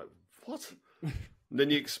to it, I was like, what? And then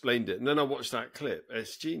you explained it, and then I watched that clip.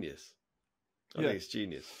 It's genius. I think it's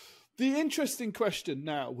genius. The interesting question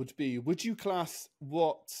now would be, would you class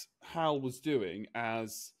what Hal was doing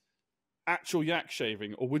as actual yak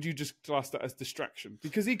shaving, or would you just class that as distraction?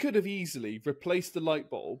 Because he could have easily replaced the light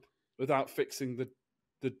bulb without fixing the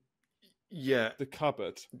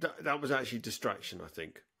cupboard. That was actually distraction, I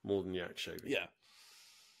think. more than yak shaving. Yeah.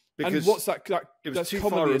 Because and what's that? it was That's too far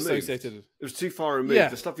commonly removed. associated. It was too far removed. Yeah.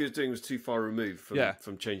 The stuff he was doing was too far removed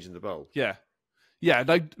from changing the bulb. Yeah. Yeah,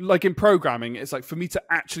 like in programming, it's like for me to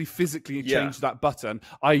actually physically change that button,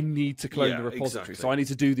 I need to clone the repository. Exactly. So I need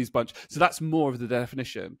to do these bunch. So that's more of the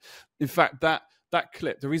definition. In fact, that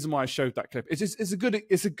clip, the reason why I showed that clip, it's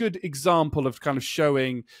a good example of kind of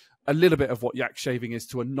showing a little bit of what yak shaving is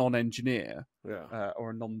to a non-engineer,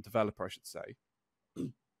 or a non-developer, I should say.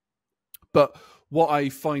 But what I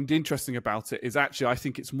find interesting about it is actually I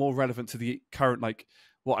think it's more relevant to the current, like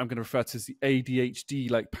what I'm going to refer to as the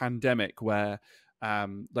ADHD like pandemic, where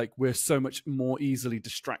like we're so much more easily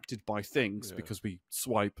distracted by things because we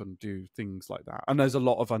swipe and do things like that. And there's a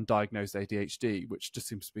lot of undiagnosed ADHD, which just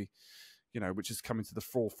seems to be, which is coming to the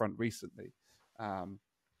forefront recently.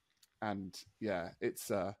 And yeah,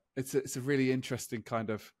 it's a really interesting kind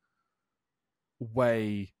of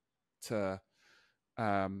way to,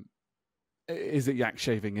 is it yak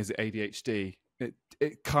shaving? Is it ADHD?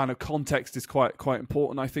 It kind of context is quite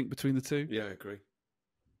important, I think, between the two. Yeah, I agree.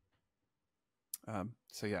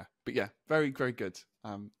 So yeah, but yeah, very, very good.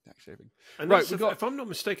 Yak shaving. And if I'm not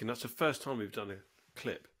mistaken, that's the first time we've done a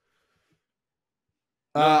clip.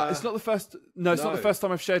 It's not the first. No, it's not the first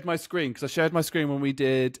time I've shared my screen, because I shared my screen when we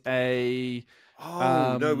did a.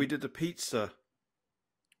 No, we did the pizza.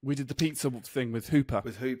 We did the pizza thing with Hooper.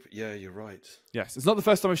 Yeah, you're right. Yes, it's not the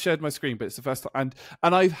first time I've shared my screen, but it's the first time,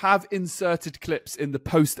 and I have inserted clips in the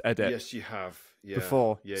post edit. Yes, you have. Yeah.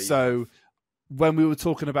 Before, yeah. So when we were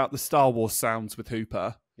talking about the Star Wars sounds with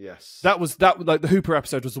Hooper, yes, that like the Hooper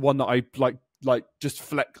episode was the one that I like just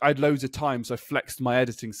flex. I had loads of time, so I flexed my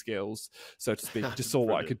editing skills, so to speak. Just saw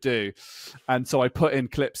what I could do, and so I put in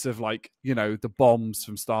clips of like the bombs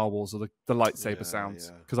from Star Wars or the lightsaber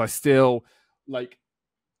sounds, because I still like.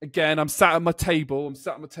 Again, I'm sat at my table. I'm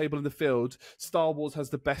sat at my table in the field. Star Wars has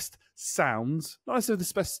the best sounds. Not necessarily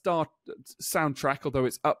the best soundtrack, although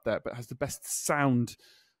it's up there, but has the best sound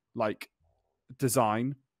like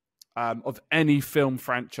design of any film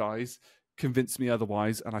franchise. Convince me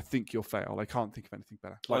otherwise, and I think you'll fail. I can't think of anything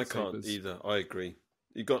better. I can't either. I agree.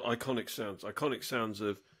 You've got iconic sounds. Iconic sounds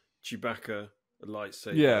of Chewbacca, a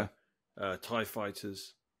lightsaber, TIE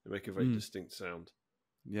fighters. They make a very distinct sound.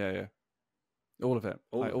 Yeah. All of it.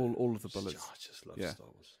 All of the bullets. I just love Star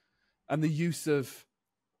Wars. And the use of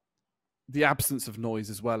the absence of noise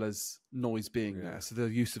as well as noise being there. So the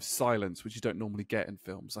use of silence, which you don't normally get in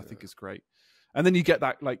films, I think is great. And then you get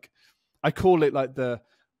that, like, I call it like the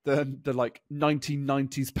like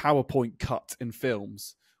 1990s PowerPoint cut in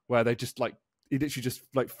films, where they just like, it literally just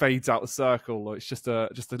like fades out a circle, or it's just a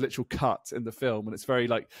literal cut in the film, and it's very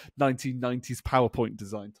like 1990s PowerPoint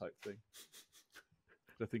design type thing.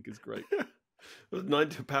 I think is great. With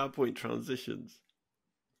 90 PowerPoint transitions.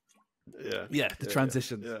 Yeah, the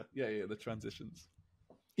transitions. Yeah, the transitions.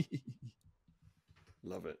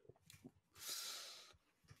 Love it.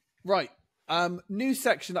 Right. New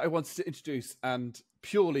section that I wanted to introduce, and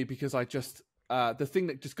purely because I just the thing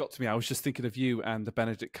that just got to me, I was just thinking of you and the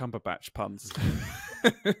Benedict Cumberbatch puns.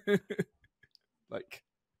 Like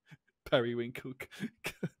Periwinkle.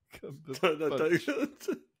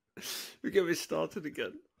 We get me started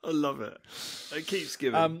again. I love it. It keeps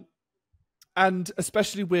giving. And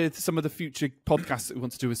especially with some of the future podcasts that we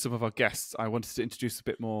want to do with some of our guests, I wanted to introduce a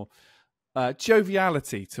bit more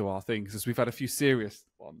joviality to our things, as we've had a few serious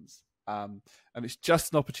ones. And it's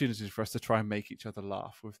just an opportunity for us to try and make each other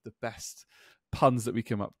laugh with the best puns that we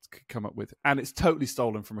come up with. And it's totally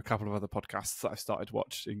stolen from a couple of other podcasts that I've started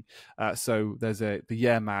watching. So there's the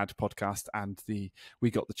Yeah Mad podcast and the We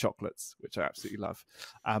Got the Chocolates, which I absolutely love.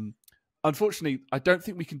 Unfortunately, I don't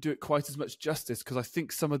think we can do it quite as much justice, because I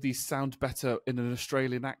think some of these sound better in an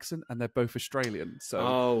Australian accent, and they're both Australian.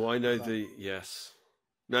 So I know yes.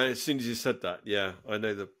 No, as soon as you said that, I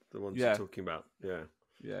know the ones you're talking about. Yeah.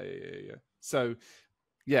 So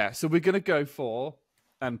we're going to go for,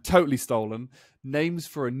 and totally stolen, names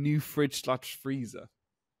for a new fridge/freezer.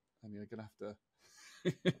 And you're going to have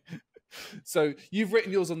to... So you've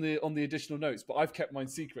written yours on the additional notes, but I've kept mine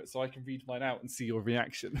secret so I can read mine out and see your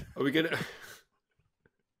reaction. Are we gonna?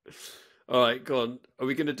 All right, go on. Are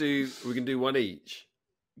we gonna do one each?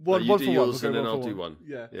 One you for do one. yours, We'll and then one I'll for do one.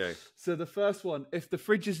 one. Yeah. So the first one: if the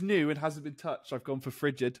fridge is new and hasn't been touched, I've gone for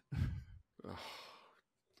frigid.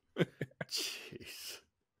 Jeez.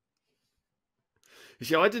 You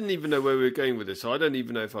see, I didn't even know where we were going with this, so I don't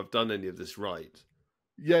even know if I've done any of this right.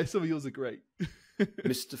 Yeah, some of yours are great.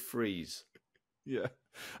 Mr. Freeze. Yeah.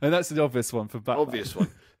 And that's the obvious one for Batman. Obvious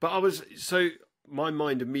one. But my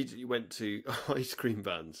mind immediately went to ice cream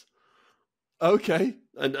vans. Okay.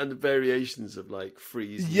 And the variations of like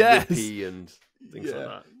freeze, and Yes. whippy, and things like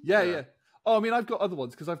that. Yeah. Oh, I mean, I've got other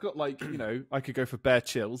ones because I've got like I could go for bear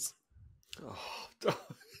chills. Oh,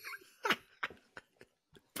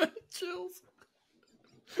 bear chills.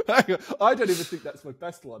 I don't even think that's my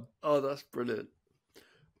best one. Oh, that's brilliant.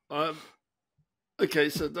 Okay,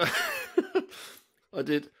 so I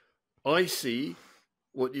did. I see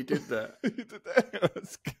what you did there.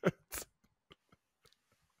 That's good.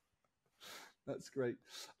 That's great.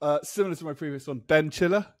 Similar to my previous one, Ben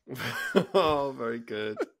Chiller. Oh, very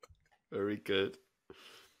good. Very good.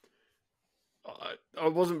 I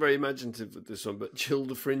wasn't very imaginative with this one, but chill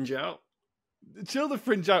the fringe out. Chill the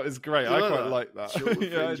fringe out is great. I quite like that. Chill the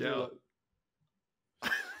fringe out.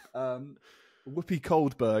 Whoopi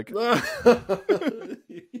Goldberg.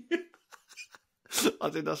 I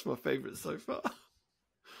think that's my favourite so far.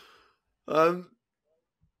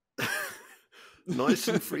 Nice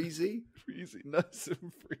and freezy. Nice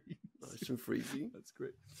and freezy. Nice and freezy. That's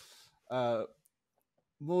great.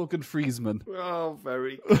 Morgan Freeman. Oh,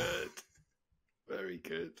 very good. Very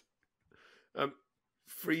good.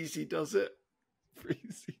 Freezy does it.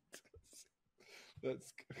 Freezy does it.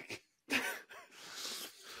 That's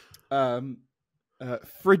good.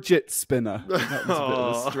 Frigid Spinner. That was a bit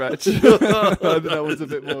of a stretch. That was a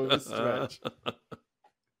bit more of a stretch.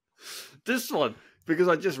 This one, because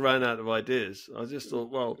I just ran out of ideas. I just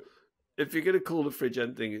thought, well, if you're going to call the fridge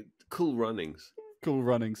anything, Cool Runnings. Cool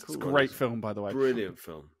Runnings. It's a great film, by the way. Brilliant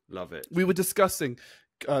film. Love it. We were discussing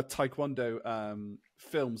Taekwondo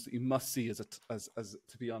films that you must see as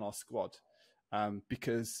to be on our squad,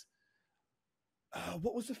 because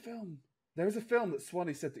what was the film? There is a film that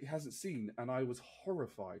Swanee said that he hasn't seen, and I was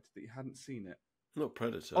horrified that he hadn't seen it. Not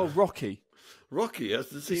Predator. Oh, Rocky. Rocky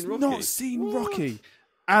hasn't seen Rocky. Not seen Rocky.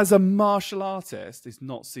 As a martial artist, he's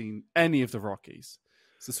not seen any of the Rockies.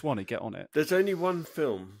 So Swanee, get on it. There's only one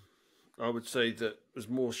film I would say that was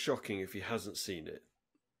more shocking if he hasn't seen it.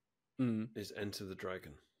 Is Enter the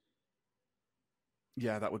Dragon.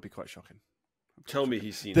 Yeah, that would be quite shocking. Tell me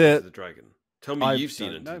he's seen Enter the Dragon. Tell me you've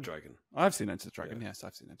seen Enter the Dragon. I've seen Enter the Dragon. Yeah. Yes,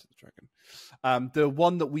 I've seen Enter the Dragon. The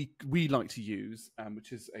one that we like to use,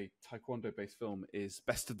 which is a Taekwondo-based film, is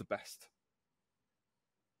Best of the Best.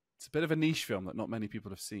 It's a bit of a niche film that not many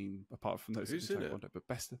people have seen, apart from those Who's in in Taekwondo. it? But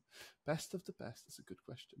Best of the Best. That's a good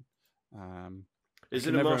question. Is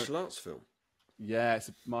it a martial arts film? Yeah, it's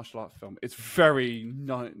a martial arts film. It's very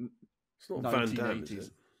It's not Van Damme, is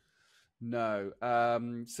it? No.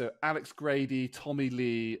 So Alex Grady, Tommy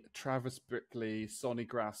Lee, Travis Brickley, Sonny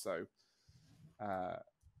Grasso. Those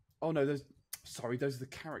are the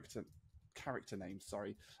character names.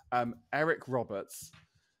 Sorry. Eric Roberts,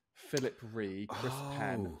 Philip Ree, Chris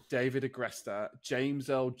Penn, David Agresta,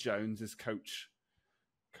 James Earl Jones is Coach.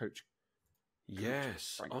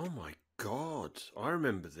 Yes. Frank. Oh my God. I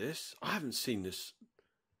remember this. I haven't seen this.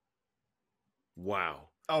 Wow.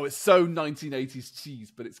 Oh, it's so 1980s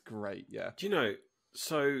cheese, but it's great. Yeah. Do you know,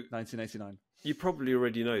 so 1989. You probably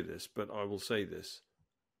already know this, but I will say this.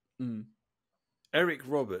 Mm. Eric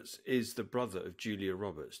Roberts is the brother of Julia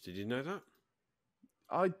Roberts. Did you know that?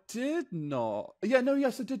 I did not.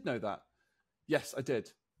 Yes, I did know that. Yes, I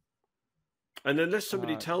did. And unless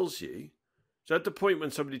somebody tells you, so at the point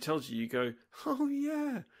when somebody tells you, you go, oh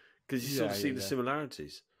yeah, because you sort of see the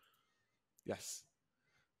similarities. Yes.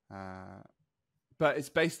 But it's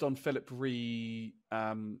based on Philip Ree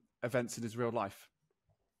events in his real life.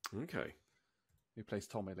 Okay. He plays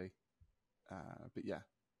Tommy Lee. But yeah,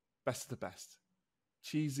 Best of the Best.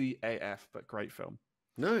 Cheesy AF, but great film.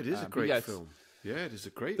 No, it is a great film. Yeah, it is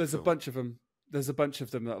a great film. There's a bunch of them. There's a bunch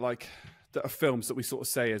of them that are films that we sort of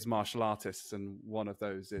say as martial artists, and one of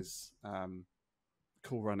those is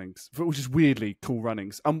Cool Runnings, which is weirdly Cool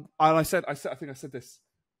Runnings. And I think I said this.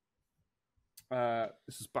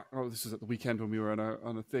 This was at the weekend when we were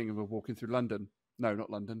on a thing and we were walking through London. No, not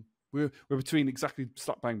London. We're between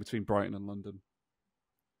slap bang between Brighton and London.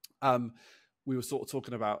 We were sort of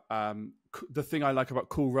talking about the thing I like about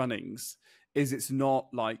Cool Runnings is it's not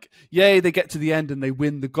like, yay, they get to the end and they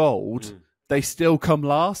win the gold. They still come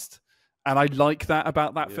last. And I like that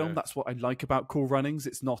about that film. That's what I like about Cool Runnings.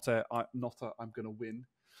 It's not a I'm going to win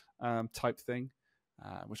type thing,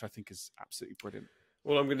 which I think is absolutely brilliant.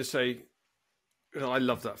 Well, I'm going to say, I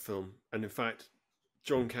love that film. And in fact,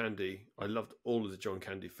 John Candy, I loved all of the John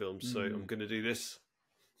Candy films. So I'm going to do this.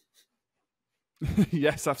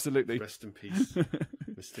 Yes, absolutely. Rest in peace,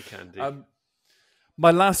 Mr. Candy. My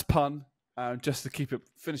last pun, just to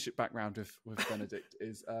finish it back round with Benedict,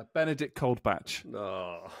 is Benedict Cold Batch.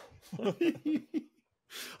 Oh. I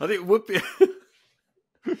think Whoopi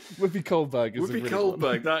Whoopi Goldberg is Whoopi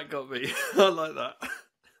Goldberg, that got me. I like that.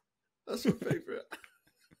 That's my favourite.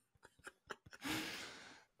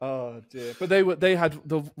 Oh dear! But they had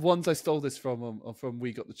the ones I stole this from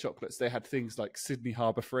We Got the Chocolates. They had things like Sydney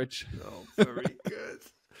Harbour Fridge. Oh, very good.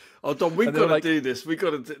 Oh, Dom, we've And they got were to like- do this.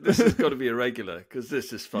 This has got to be a regular because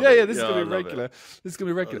this is fun. Yeah, this is going I to be love regular. it. This is going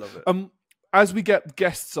to be regular. I love it. As we get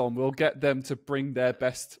guests on, we'll get them to bring their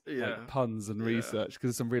best Yeah. puns and Yeah. research because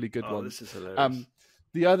there's some really good Oh, ones. this is hilarious.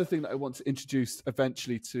 The other thing that I want to introduce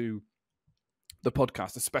eventually to the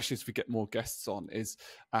podcast, especially as we get more guests on, is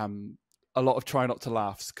a lot of try not to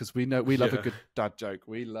laughs because we know we love a good dad joke.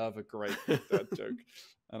 We love a great dad joke,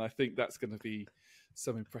 and I think that's going to be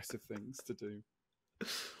some impressive things to do.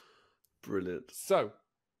 Brilliant. So,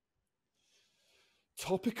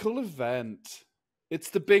 topical event. It's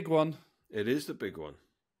the big one. It is the big one.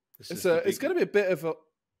 It's going to be a bit of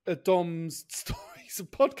a Dom's stories and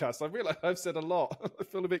podcast. I realise I've said a lot. I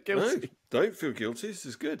feel a bit guilty. No, don't feel guilty. This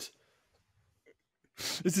is good.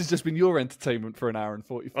 This has just been your entertainment for an hour and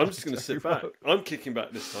 45. I'm just going to sit back. I'm kicking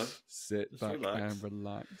back this time. Sit Just back relax. and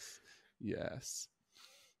relax. Yes.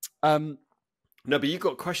 No, but you've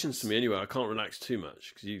got questions to me anyway. I can't relax too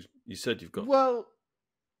much because you said you've got. Well,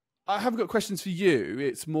 I haven't got questions for you.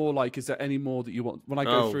 It's more like, is there any more that you want when I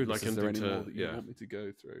go through this? like Is there any anything more that you yeah. want me to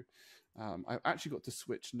go through? I actually got to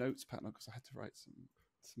switch notes pattern because I had to write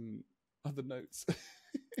some other notes.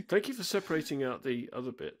 Thank you for separating out the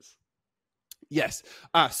other bits. Yes.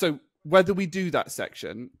 So whether we do that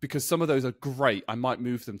section, because some of those are great, I might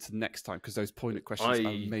move them to next time because those pointed questions are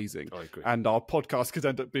amazing. I agree. And our podcast could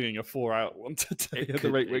end up being a 4-hour one today at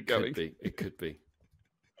the rate we're going. It could be.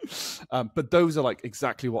 But those are like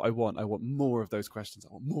exactly what I want. I want more of those questions. I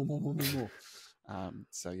want more.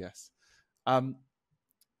 So yes.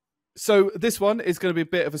 So this one is going to be a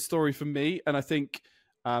bit of a story for me, and I think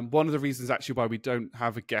one of the reasons actually why we don't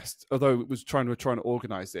have a guest, although it was trying to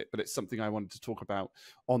organise it, but it's something I wanted to talk about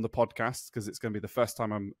on the podcast because it's going to be the first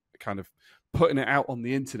time I'm kind of putting it out on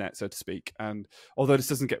the internet, so to speak. And although this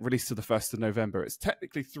doesn't get released till the 1st of November, it's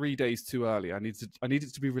technically 3 days too early. I need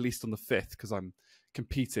it to be released on the 5th because I'm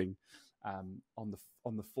competing on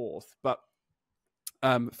the 4th. But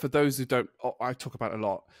for those who don't, I talk about it a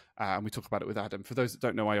lot, and we talk about it with Adam. For those that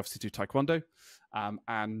don't know, I obviously do Taekwondo,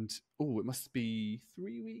 and it must be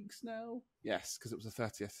 3 weeks now. Yes, because it was the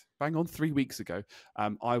 30th. Bang on, 3 weeks ago.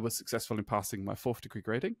 I was successful in passing my 4th degree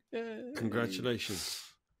grading. Yay. Congratulations!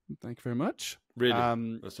 Thank you very much.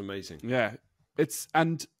 Really, that's amazing. Yeah,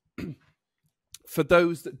 and for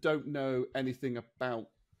those that don't know anything about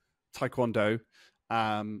Taekwondo,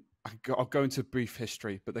 I'll go into a brief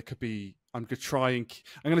history, but there could be. I'm going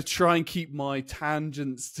to try and keep my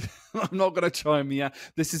tangents. I'm not going to try and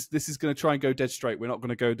This is going to try and go dead straight. We're not going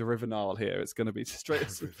to go the River Nile here. It's going to be straight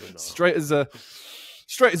as a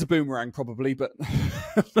boomerang, probably. But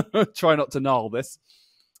try not to gnarl this.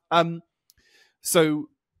 So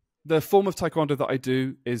the form of Taekwondo that I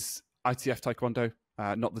do is ITF Taekwondo.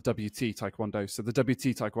 Not the WT Taekwondo. So the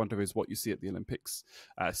WT Taekwondo is what you see at the Olympics,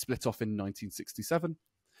 split off in 1967.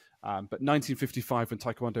 But 1955, when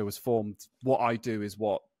Taekwondo was formed, what I do is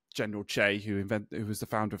what General Che, who was the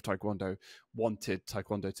founder of Taekwondo, wanted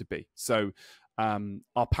Taekwondo to be. So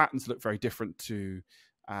our patterns look very different to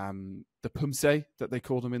the Pumse that they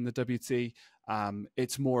call them in the WT.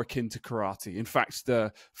 It's more akin to karate. In fact,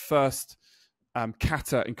 the first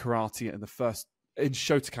kata in karate and the first in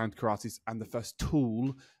Shotokan karates and the first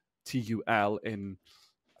tool, TUL in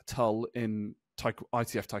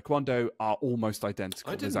ITF Taekwondo are almost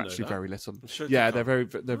identical. There's actually very little. Yeah, they're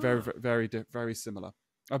very similar.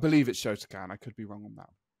 I believe it's Shotokan. I could be wrong on that.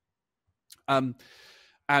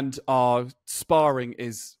 And our sparring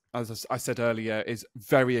is, as I said earlier, is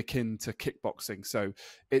very akin to kickboxing. So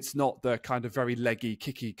it's not the kind of very leggy,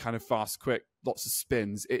 kicky, kind of fast, quick, lots of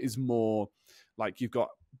spins. It is more like you've got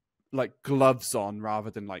like gloves on rather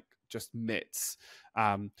than like just mitts,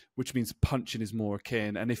 which means punching is more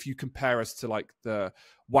akin. And if you compare us to like the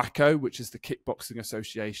WACO, which is the Kickboxing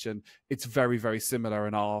Association, it's very, very similar.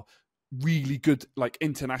 And our really good like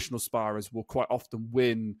international sparrers will quite often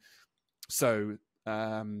win. So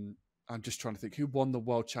I'm just trying to think who won the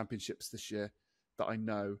World Championships this year that I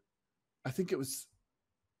know. I think it was,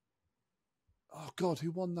 oh God,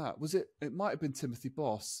 who won that? Was it? It might have been Timothy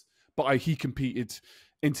Boss, but he competed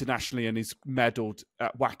internationally and is medalled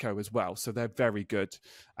at WACO as well. So they're very good.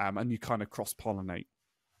 And you kind of cross-pollinate.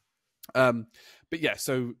 But yeah,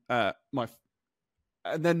 so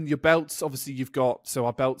and then your belts, obviously you've got, so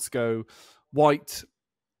our belts go white,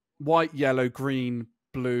 yellow, green,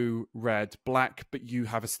 blue, red, black, but you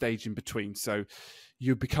have a stage in between. So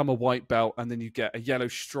you become a white belt and then you get a yellow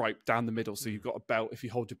stripe down the middle. So you've got a belt. If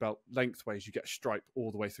you hold your belt lengthways, you get a stripe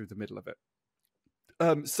all the way through the middle of it.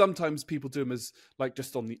 Sometimes people do them as like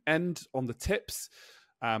just on the end, on the tips,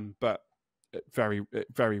 but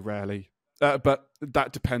very rarely. But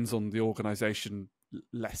that depends on the organization,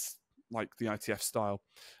 less like the ITF style.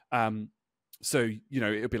 So,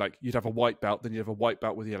 it'll be like you'd have a white belt, then you have a white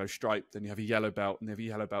belt with a yellow stripe, then you have a yellow belt, and you have a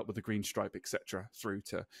yellow belt with a green stripe, etc. through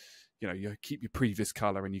to, you keep your previous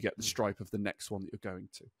color and you get the stripe of the next one that you're going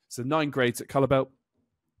to. So 9 grades at color belt,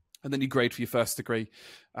 and then you grade for your first degree.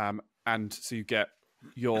 And so you get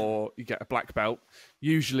a black belt,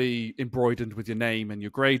 usually embroidered with your name and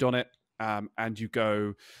your grade on it. And you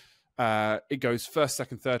go, it goes first,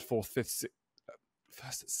 second, third, fourth, fifth, sixth,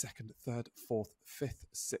 first, second, third, fourth, fifth,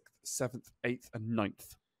 sixth, seventh, eighth, and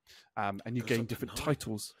ninth. And you gain different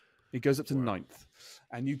titles. It goes up to ninth,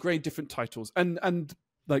 and you grade different titles. And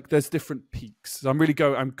like there's different peaks. So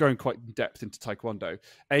I'm going quite in depth into Taekwondo.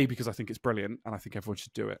 A, because I think it's brilliant and I think everyone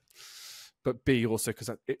should do it. But B, also because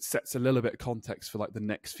it sets a little bit of context for like the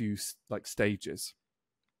next few like stages.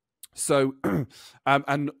 So,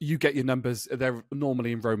 and you get your numbers. They're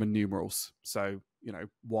normally in Roman numerals. So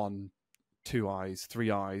 1, 2 I's,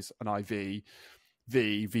 3 I's, an IV,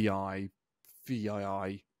 V, VI,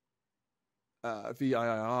 VII,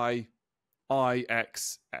 VII,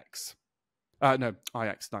 IX, X. No,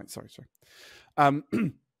 IX, 9, sorry. And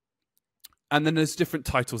then there's different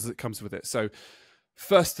titles that comes with it. So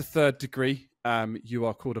first to third degree, you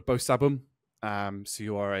are called a Bosabum. So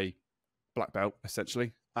you are a black belt,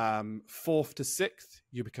 essentially. Fourth to sixth,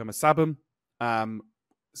 you become a Sabum.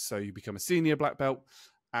 So you become a senior black belt.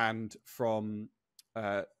 And from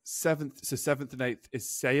seventh and eighth is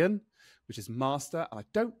Seiun, which is master. And I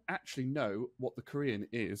don't actually know what the Korean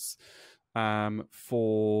is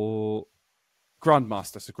for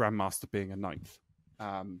grandmaster. So grandmaster being a ninth.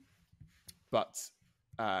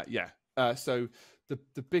 So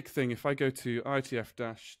the big thing, if I go to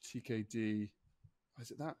ITF-TKD,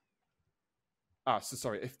 is it that?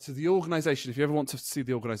 To the organization, if you ever want to see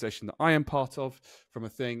the organization that I am part of from a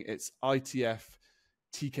thing, it's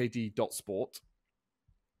ITF-TKD.sport.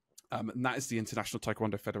 And that is the International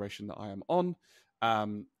Taekwondo Federation that I am on.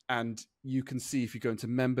 And you can see if you go into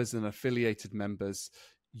members and affiliated members,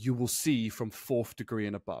 you will see from 4th degree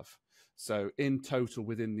and above. So in total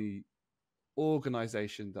within the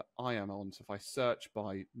organization that I am on, so if I search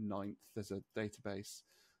by 9th, there's a database,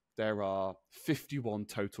 there are 51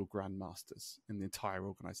 total grandmasters in the entire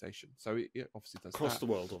organization. So it obviously does across the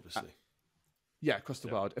world, obviously. Across the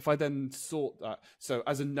world. If I then sort that, so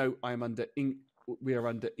as a note, we are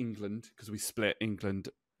under England because we split England,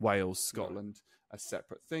 Wales, Scotland as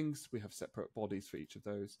separate things. We have separate bodies for each of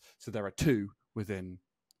those. So there are 2 within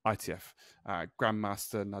ITF,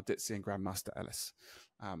 Grandmaster Narditzi and Grandmaster Ellis.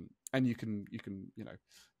 And you can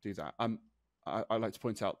do that. I like to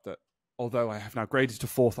point out that although I have now graded to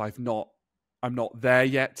 4th, I'm not there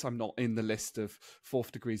yet. I'm not in the list of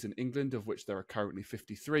 4th degrees in England, of which there are currently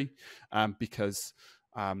 53, because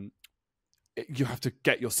you have to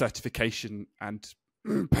get your certification and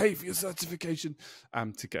pay for your certification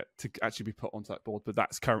to actually be put onto that board. But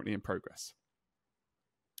that's currently in progress.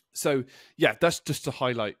 So yeah, that's just to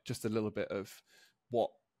highlight just a little bit of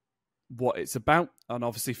what it's about. And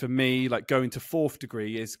obviously for me, like going to 4th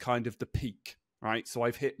degree is kind of the peak, right? So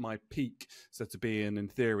I've hit my peak. So to be in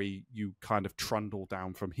theory, you kind of trundle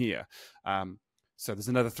down from here. So there's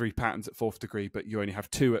another 3 patterns at 4th degree, but you only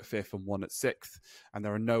have 2 at 5th and 1 at 6th. And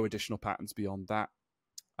there are no additional patterns beyond that.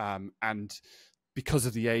 And because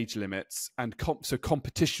of the age limits and so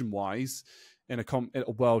competition wise in a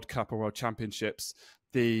World Cup or World Championships,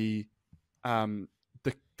 the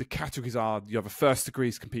categories are, you have a 1st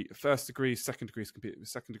degrees compete at 1st degrees, 2nd degrees compete with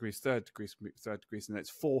 2nd degrees, 3rd degrees compete with 3rd degrees, and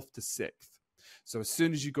it's 4th to 6th. So as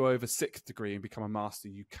soon as you go over 6th degree and become a master,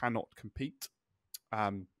 you cannot compete.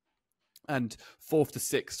 And 4th to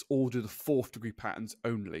 6th all do the 4th degree patterns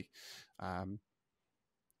only.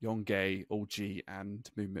 Yongay, Ulji, and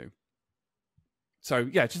Mumu. So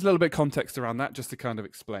yeah, just a little bit of context around that, just to kind of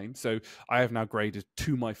explain. So I have now graded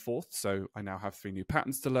to my 4th, so I now have 3 new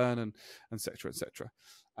patterns to learn, and et cetera, et cetera.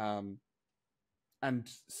 And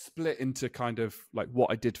split into kind of like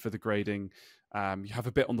what I did for the grading. You have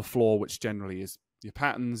a bit on the floor, which generally is your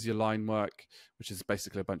patterns, your line work, which is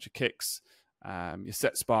basically a bunch of kicks, your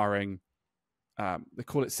set sparring. They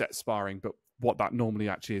call it set sparring, but what that normally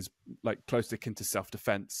actually is, like closely akin to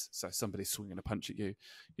self-defense. So somebody's swinging a punch at you.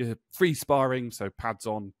 You're free sparring, so pads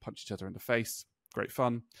on, punch each other in the face. Great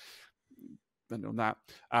fun. Then on that.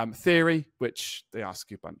 Theory, which they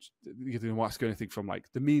ask you a bunch. You can ask you anything from like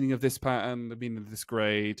the meaning of this pattern, the meaning of this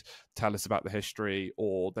grade, tell us about the history,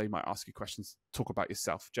 or they might ask you questions, talk about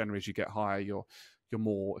yourself. Generally, as you get higher, you're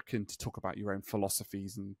more akin to talk about your own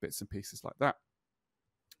philosophies and bits and pieces like that.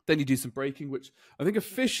 Then you do some braking, which I think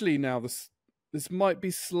officially now this might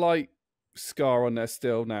be slight scar on there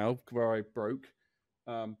still now where I broke.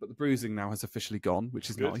 But the bruising now has officially gone, which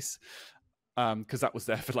is Good. nice. Because that was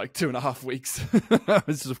there for like 2.5 weeks. It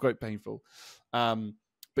was sort of quite painful.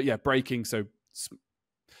 But yeah, braking. So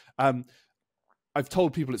I've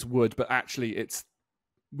told people it's wood, but actually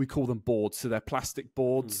we call them boards. So they're plastic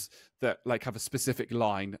boards that like have a specific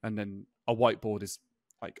line, and then a white board is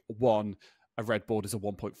like 1, a red board is a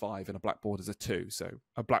 1.5, and a black board is a 2. So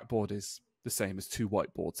a black board is the same as 2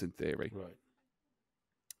 white boards in theory. Right.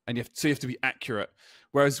 And you have to be accurate.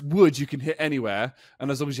 Whereas wood, you can hit anywhere,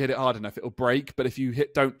 and as long as you hit it hard enough, it'll break. But if you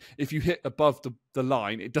hit above the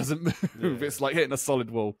line, it doesn't move. Yeah. It's like hitting a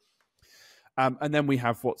solid wall. And then we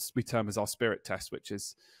have what we term as our spirit test, which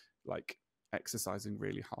is like exercising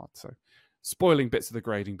really hard. So spoiling bits of the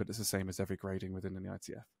grading, but it's the same as every grading within the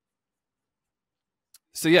ITF.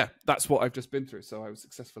 So yeah, that's what I've just been through. So I was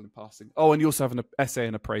successful in passing. Oh, and you also have an essay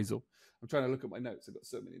and appraisal. I'm trying to look at my notes. I've got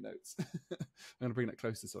so many notes. I'm going to bring that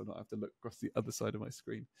closer so I don't have to look across the other side of my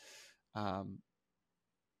screen.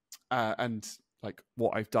 And like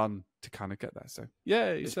what I've done to kind of get there. So yeah,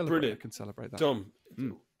 it's brilliant. I can celebrate that. Tom,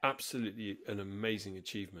 absolutely an amazing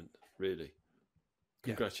achievement, really.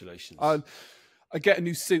 Congratulations. Yeah. I get a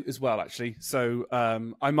new suit as well, actually. So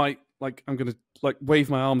I might I'm going to wave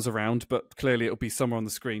my arms around, but clearly it'll be somewhere on the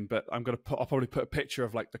screen. But I'll probably put a picture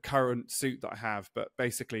of like the current suit that I have. But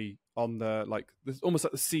basically on the there's almost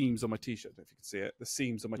like the seams on my t-shirt. If you can see it, the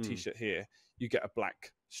seams on my t-shirt here, you get a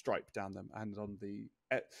black stripe down them, and on the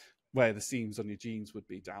where the seams on your jeans would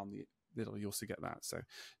be down the middle, you also get that. So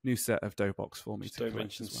new set of dough box for me. Just don't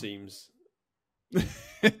mention seams.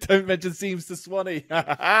 Don't mention seams to Swanee.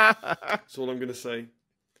 That's all I'm going to say.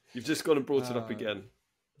 You've just gone and brought it up again.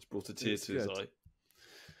 It's brought a tear to his eye.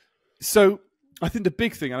 So I think the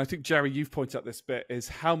big thing, and I think, Jerry, you've pointed out this bit, is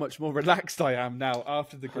how much more relaxed I am now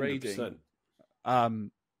after the grading. 100%.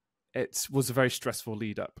 It was a very stressful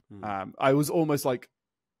lead up. I was almost like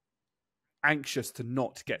anxious to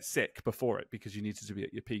not get sick before it, because you needed to be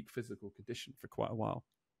at your peak physical condition for quite a while.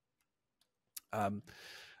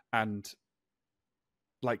 And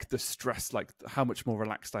like the stress, like how much more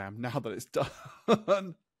relaxed I am now that it's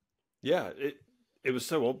done. Yeah, it was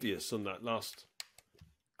so obvious on that last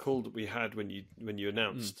call that we had when you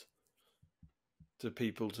announced to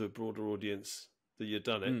people, to a broader audience, that you'd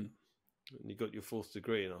done it, and you got your 4th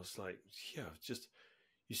degree, and I was like, yeah, just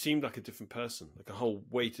you seemed like a different person, like a whole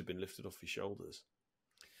weight had been lifted off your shoulders.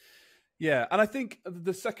 Yeah, and I think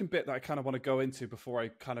the second bit that I kind of want to go into before I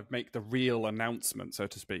kind of make the real announcement, so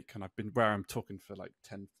to speak, and I've been where I'm talking for like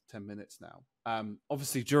 10 minutes now.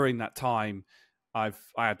 Obviously, during that time, I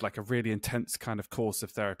had like a really intense kind of course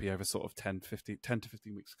of therapy over sort of 10 to 15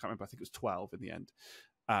 weeks. I can't remember. I think it was 12 in the end.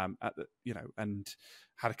 And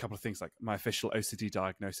had a couple of things like my official OCD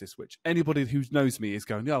diagnosis, which anybody who knows me is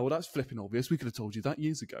going, well, that's flipping obvious. We could have told you that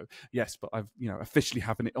years ago. Yes, but I've, officially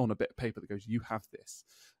having it on a bit of paper that goes, you have this.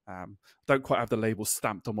 Don't quite have the label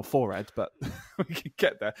stamped on my forehead, but we can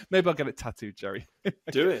get there. Maybe I'll get it tattooed, Jerry.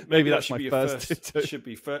 Do it. Maybe that's my first. It should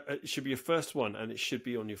be your first one, and it should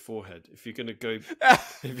be on your forehead. If you're going to go,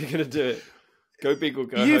 if you're going to do it, go big or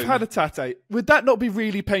go home. You've had a tattoo. Would that not be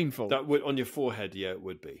really painful? That would, on your forehead, yeah, it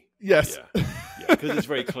would be. Yes. Yeah, because it's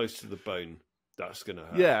very close to the bone. That's going to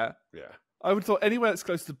hurt. Yeah. Yeah. I would have thought anywhere that's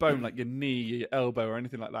close to the bone, like your knee, your elbow, or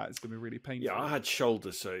anything like that, it's going to be really painful. Yeah, I had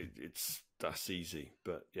shoulders, so that's easy.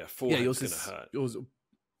 But yeah, forehead's going to hurt.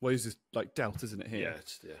 Yours is like dealt, isn't it? Here.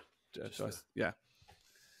 Yeah.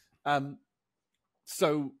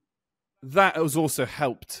 So that has also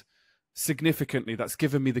helped significantly. That's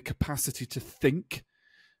given me the capacity to think.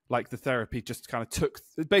 Like the therapy just kind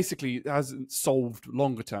of basically it hasn't solved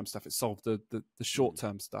longer term stuff. It solved the short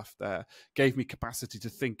term stuff there. Gave me capacity to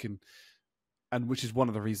think, and which is one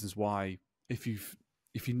of the reasons why if you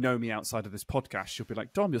know me outside of this podcast, you'll be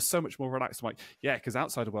like, Dom, you're so much more relaxed. I'm like, yeah, because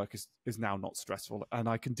outside of work is now not stressful, and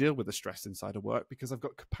I can deal with the stress inside of work because I've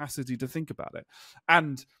got capacity to think about it.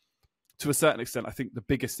 And to a certain extent, I think the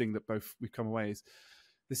biggest thing that both we've come away is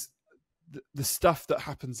this. The stuff that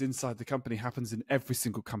happens inside the company happens in every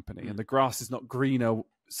single company, and the grass is not greener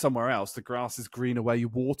somewhere else. The grass is greener where you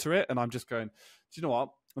water it. And I'm just going, do you know what?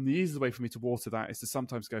 And the easiest way for me to water that is to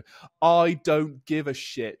sometimes go, I don't give a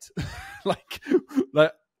shit. like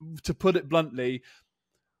to put it bluntly,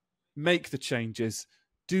 make the changes,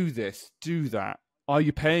 do this, do that. Are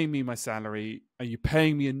you paying me my salary? Are you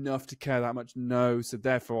paying me enough to care that much? No. So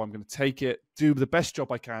therefore I'm going to take it, do the best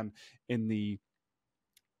job I can in the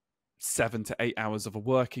 7 to 8 hours of a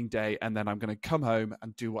working day, and then I'm going to come home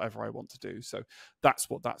and do whatever I want to do. So that's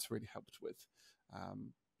what that's really helped with.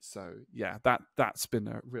 So yeah, that's been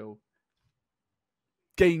a real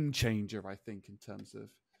game changer, I think, in terms of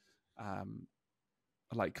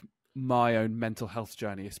like my own mental health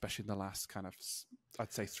journey, especially in the last kind of,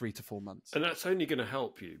 I'd say, 3 to 4 months. And that's only going to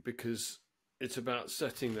help you because it's about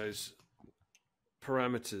setting those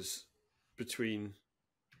parameters between,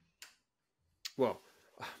 well,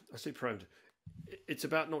 I say parameter. It's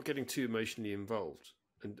about not getting too emotionally involved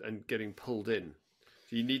and getting pulled in.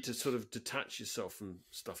 So you need to sort of detach yourself from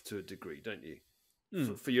stuff to a degree, don't you?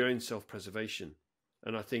 For your own self-preservation.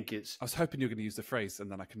 And I think it's... I was hoping you were going to use the phrase,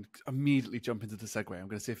 and then I can immediately jump into the segue. I'm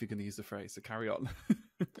going to see if you're going to use the phrase, so carry on.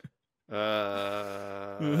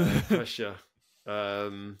 Pressure.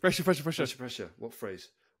 Pressure. What phrase?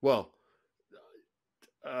 Well,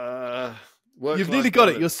 you've nearly got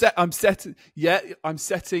it. You're set. I'm setting. Yeah, I'm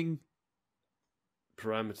setting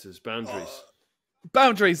parameters, boundaries.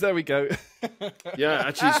 Boundaries. There we go. Yeah,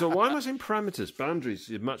 actually. So why am I saying parameters? Boundaries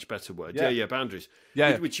is a much better word. Yeah, boundaries.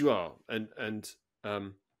 Yeah, which you are, and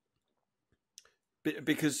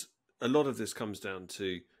because a lot of this comes down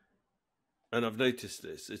to, and I've noticed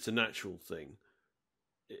this. It's a natural thing.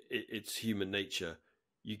 It's human nature.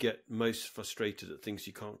 You get most frustrated at things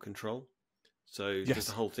you can't control. So there's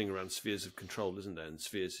the whole thing around spheres of control, isn't there? And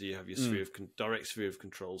spheres, so you have your sphere of direct sphere of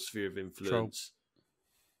control, sphere of influence.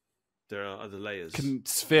 There are other layers.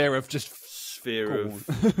 Sphere of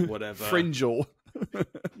whatever. Fringeal.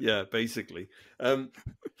 Yeah, basically.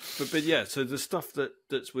 But yeah, so the stuff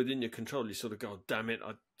that's within your control, you sort of go, oh, damn it,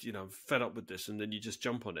 I'm fed up with this, and then you just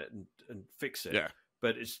jump on it and fix it. Yeah.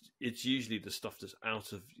 But it's usually the stuff that's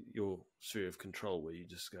out of your sphere of control where you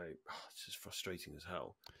just go, oh, it's just frustrating as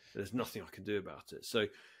hell. There's nothing I can do about it. So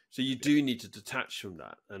you do need to detach from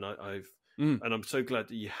that, and and I'm so glad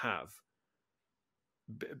that you have,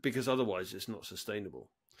 because otherwise it's not sustainable.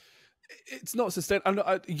 It's not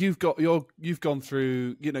sustainable. You've gone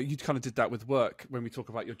through. You kind of did that with work when we talk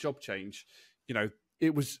about your job change.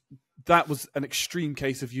 That was an extreme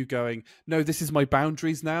case of you going, no, this is my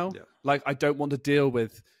boundaries now. Yeah. Like, I don't want to deal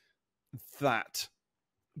with that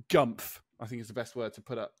gumph, I think is the best word to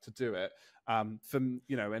put up to do it. And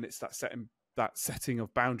it's that setting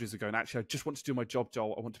of boundaries of going, actually, I just want to do my job,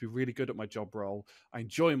 Joel. I want to be really good at my job role. I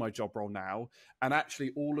enjoy my job role now. And actually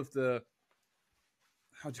all of the,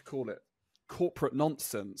 how do you call it? Corporate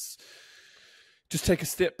nonsense. Just take a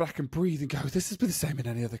step back and breathe and go, this has been the same in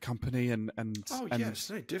any other company. And it's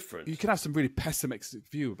no different. You can have some really pessimistic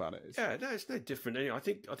view about it. It's no different. Anyway, I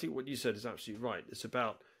think what you said is absolutely right.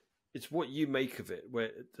 It's what you make of it, where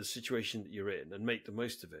the situation that you're in, and make the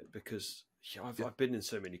most of it. Because I've been in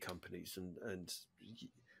so many companies, and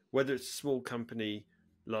whether it's a small company,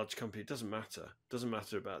 large company, it doesn't matter. It doesn't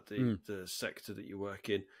matter about the sector that you work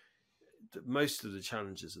in. Most of the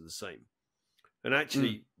challenges are the same. And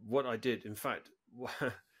actually, what I did, in fact,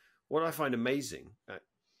 what I find amazing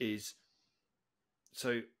is,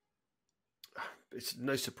 so it's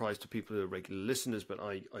no surprise to people who are regular listeners, but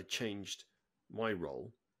I changed my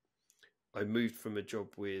role. I moved from a job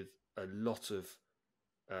with a lot of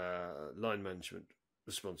line management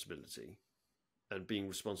responsibility and being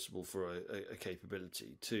responsible for a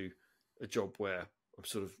capability to a job where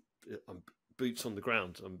I'm boots on the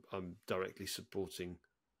ground. I'm directly supporting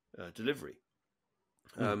delivery.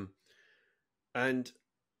 And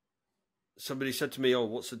somebody said to me, "Oh,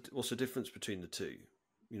 what's the difference between the two?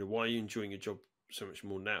 Why are you enjoying your job so much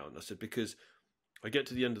more now?" And I said, "Because I get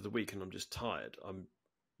to the end of the week and I'm just tired.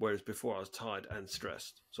 Whereas before I was tired and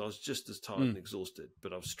stressed. So I was just as tired and exhausted,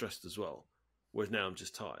 but I was stressed as well. Whereas now I'm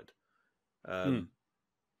just tired, and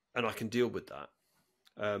I can deal with that.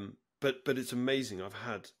 But it's amazing. I've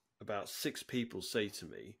had about 6 people say to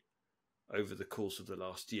me over the course of the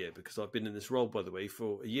last year, because I've been in this role, by the way,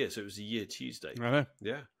 for a year. So it was a year Tuesday. I know.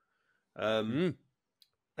 Yeah. And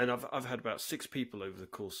I've had about 6 people over the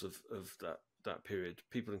course of that period,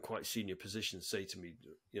 people in quite senior positions, say to me,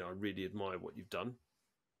 I really admire what you've done.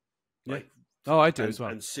 Yeah. Like, I do as well.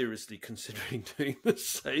 And seriously considering doing the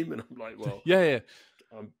same. And I'm like, well, yeah.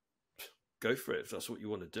 Go for it if that's what you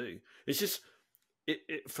want to do. It's just,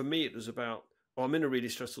 for me, it was about, I'm in a really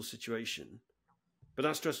stressful situation, but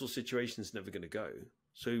that stressful situation is never going to go.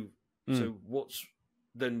 So what's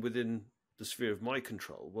then within the sphere of my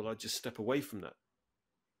control? Well, I just step away from that.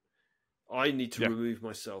 I need to remove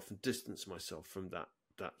myself and distance myself from that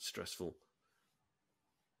stressful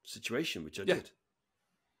situation, which I did.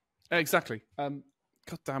 Exactly.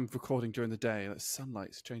 Goddamn recording during the day. That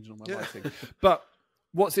sunlight's changing all my lighting. But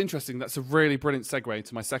what's interesting, that's a really brilliant segue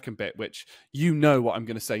into my second bit, which what I'm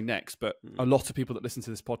going to say next, but a lot of people that listen to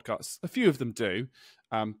this podcast, a few of them do,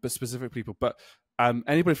 but specific people. But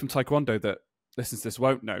anybody from Taekwondo that listens to this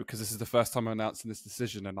won't know, because this is the first time I'm announcing this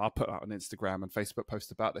decision, and I'll put out an Instagram and Facebook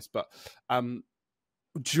post about this. But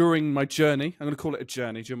during my journey, I'm going to call it a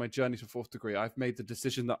journey, during my journey to 4th degree, I've made the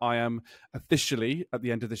decision that I am officially, at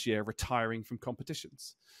the end of this year, retiring from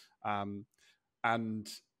competitions. It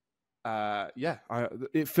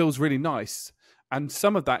feels really nice. And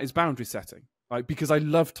some of that is boundary setting, like, because I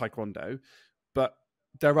love Taekwondo, but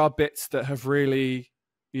there are bits that have really,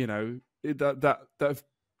 that have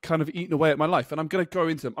kind of eaten away at my life. And I'm going to go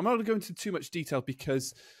into them. I'm not going to go into too much detail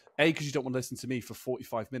because you don't want to listen to me for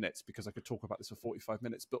 45 minutes, because I could talk about this for 45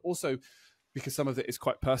 minutes, but also because some of it is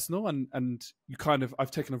quite personal, and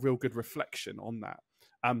I've taken a real good reflection on that.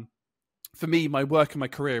 For me, my work and my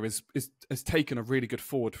career has taken a really good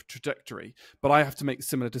forward trajectory, but I have to make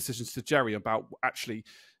similar decisions to Jerry about, actually,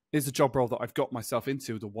 is the job role that I've got myself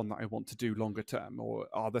into the one that I want to do longer term, or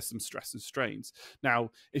are there some stress and strains?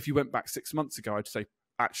 Now, if you went back 6 months ago, I'd say,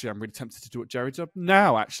 actually, I'm really tempted to do what Jerry did.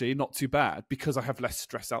 Now, actually, not too bad, because I have less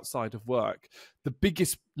stress outside of work. The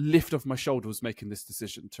biggest lift off my shoulder was making this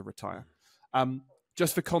decision to retire.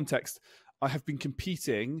 Just for context, I have been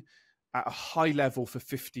competing at a high level for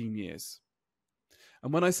 15 years.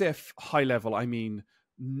 And when I say a high level, I mean,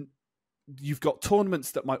 you've got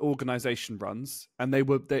tournaments that my organization runs, and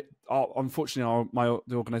unfortunately,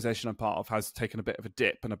 the organization I'm part of has taken a bit of a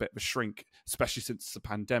dip and a bit of a shrink, especially since the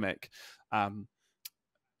pandemic. And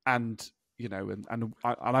I'm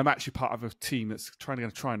actually part of a team that's trying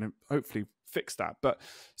to hopefully fix that. But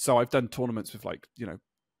so I've done tournaments with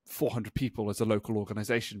 400 people as a local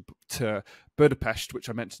organization, to Budapest, which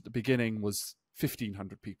I mentioned at the beginning, was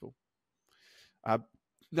 1,500 people.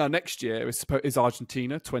 Now, next year is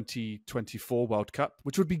Argentina 2024 World Cup,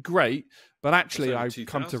 which would be great. But actually, I've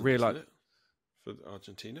come to realize, for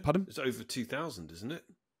Argentina, pardon? It's over 2,000, isn't it,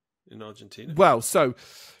 in Argentina? Well, so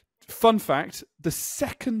fun fact: the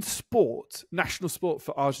second national sport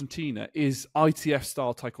for Argentina is ITF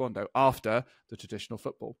style Taekwondo, after the traditional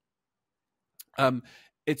football. I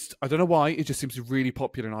don't know why, it just seems to be really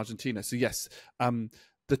popular in Argentina. So yes,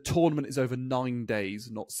 the tournament is over 9 days,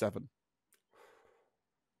 not 7.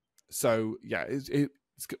 So yeah,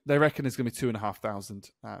 they reckon it's going to be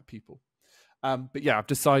 2,500 people. But yeah, I've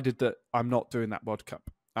decided that I'm not doing that World Cup.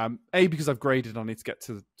 Because I've graded, I need to get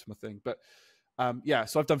to my thing. But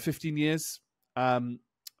so I've done 15 years. And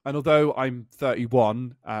although I'm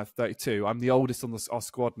 32, I'm the oldest on our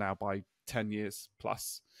squad now by 10 years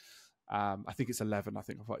plus. I think it's 11, I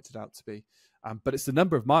think I've worked it out to be. But it's the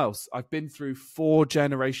number of miles. I've been through 4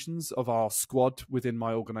 generations of our squad within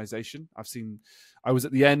my organization. I was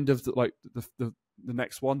at the end of the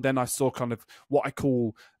next one. Then I saw kind of what I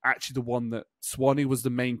call actually the one that Swanee was the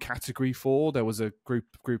main category for. There was a group,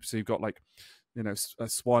 so you've got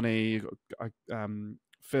Swanee,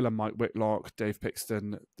 Phil and Mike Whitlock, Dave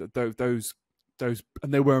Pixton, those,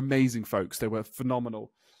 and they were amazing folks. They were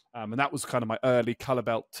phenomenal. And that was kind of my early colour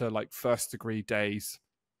belt to 1st degree days,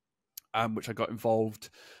 which I got involved.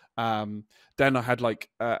 Then I had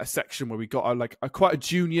a section where we got quite a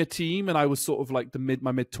junior team, and I was sort of my mid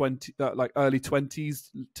 20s, early 20s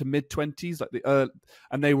to mid 20s,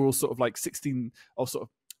 and they were all sort of 16 or sort of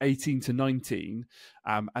 18 to 19.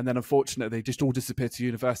 And then unfortunately they just all disappeared to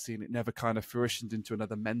university, and it never kind of fruitioned into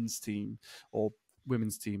another men's team or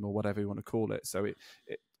women's team or whatever you want to call it. So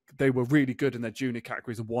they were really good in their junior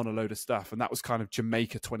categories and won a load of stuff. And that was kind of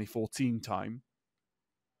Jamaica 2014 time.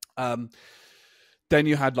 Then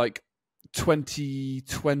you had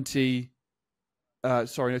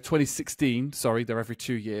 2016, they're every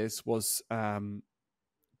 2 years, was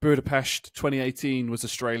Budapest. 2018 was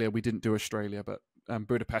Australia. We didn't do Australia, but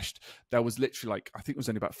Budapest, there was literally I think it was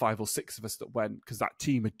only about 5 or 6 of us that went, because that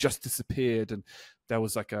team had just disappeared, and there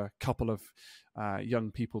was a couple of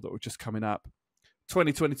young people that were just coming up.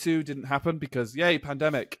 2022 didn't happen because yay,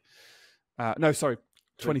 pandemic.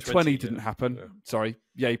 2020 didn't happen. Yeah. Sorry,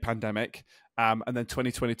 yay, pandemic. And then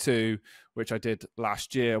 2022, which I did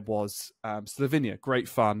last year, was Slovenia. Great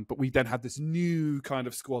fun. But we then had this new kind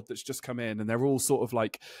of squad that's just come in, and they're all sort of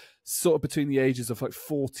between the ages of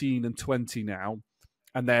 14 and 20 now,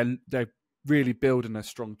 and they're really building a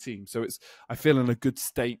strong team. So I feel in a good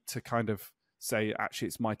state to kind of say, actually,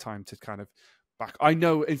 it's my time to kind of back. I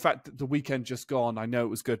know, in fact, the weekend just gone, I know it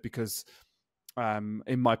was good because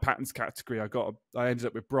in my patterns category, I ended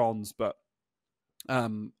up with bronze, but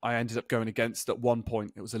I ended up going against, at one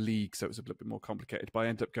point, it was a league, so it was a little bit more complicated, but I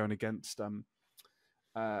ended up going against one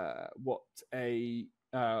of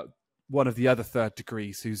the other 3rd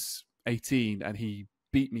degrees who's 18, and he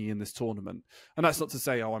beat me in this tournament. And that's not to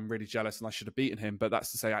say, I'm really jealous and I should have beaten him, but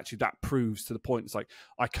that's to say, actually, that proves to the point, it's I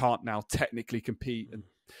can't now technically compete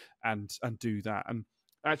and do that. And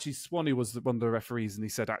Actually, Swanee was one of the referees, and he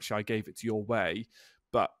said, actually, I gave it to your way,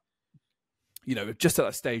 but just at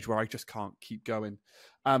that stage where I just can't keep going.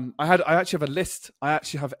 I actually have a list. I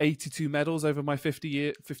actually have 82 medals over my 15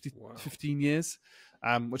 years,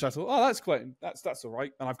 which I thought, that's all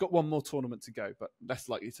right. And I've got one more tournament to go, but less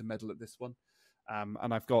likely to medal at this one.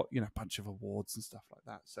 And I've got a bunch of awards and stuff like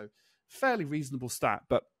that. So fairly reasonable stat.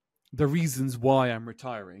 But the reasons why I'm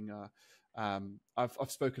retiring, I've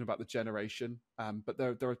spoken about the generation, but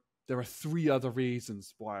there are 3 other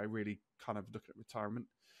reasons why I really kind of look at retirement.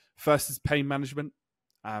 First is pain management.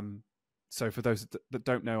 So for those that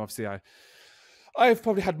don't know, obviously I've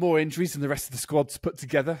probably had more injuries than the rest of the squads put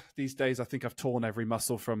together these days. I think I've torn every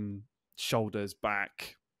muscle from shoulders,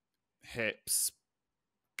 back, hips,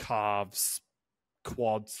 calves,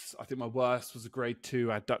 quads. I think my worst was a grade 2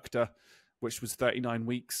 adductor, which was 39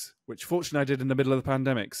 weeks, which fortunately I did in the middle of the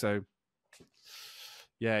pandemic. So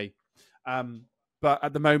yay. But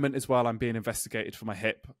at the moment as well, I'm being investigated for my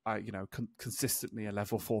hip. Consistently a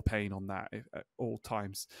level 4 pain on that at all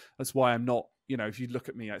times. That's why I'm not, if you look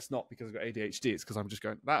at me, it's not because I've got ADHD. It's because I'm just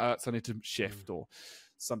going, that hurts, I need to shift or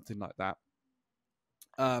something like that.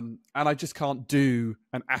 And I just can't do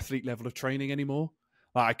an athlete level of training anymore.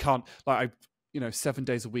 I can't, 7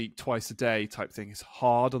 days a week, twice a day type thing is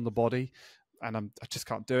hard on the body. And I just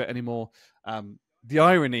can't do it anymore. The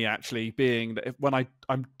irony actually being that when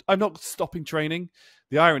I'm not stopping training,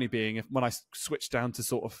 the irony being when I switch down to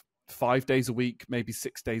sort of 5 days a week, maybe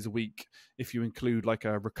 6 days a week, if you include like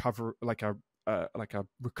a recovery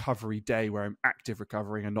day where I'm active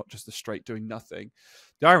recovering and not just a straight doing nothing.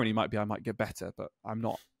 The irony might be I might get better, but I'm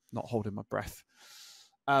not holding my breath.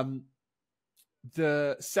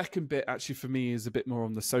 The second bit actually for me is a bit more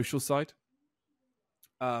on the social side.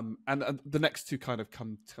 And the next two kind of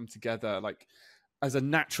come together. Like, as a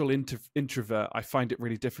natural introvert, I find it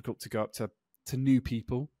really difficult to go up to new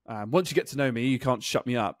people. Once you get to know me, you can't shut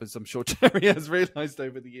me up, as I'm sure Jerry has realised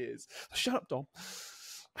over the years. Shut up, Dom.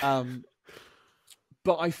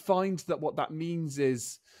 But I find that what that means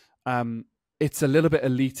is it's a little bit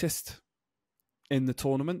elitist in the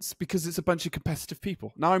tournaments because it's a bunch of competitive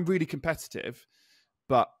people. Now, I'm really competitive,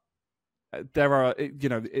 but there are,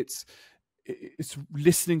 it's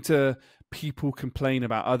listening to people complain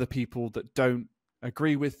about other people that don't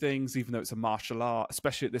agree with things, even though it's a martial art,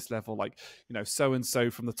 especially at this level. Like,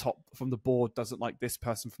 so-and-so from the board doesn't like this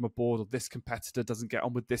person from a board, or this competitor doesn't get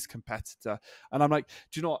on with this competitor. And I'm like,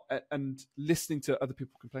 do you know what? And listening to other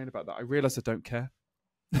people complain about that, I realized I don't care.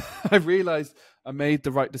 I realized I made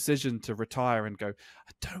the right decision to retire and go,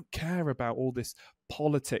 I don't care about all this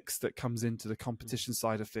politics that comes into the competition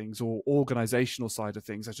side of things or organizational side of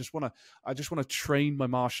things. I just want to train my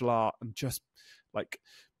martial art and just like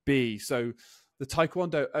be. So the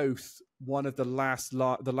Taekwondo oath, one of the last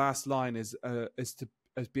line is to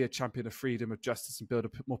be a champion of freedom, of justice, and build a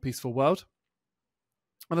more peaceful world.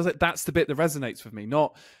 And I was like, that's the bit that resonates with me.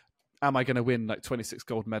 Not, am I going to win like 26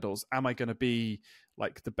 gold medals? Am I going to be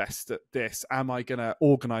like the best at this? Am I going to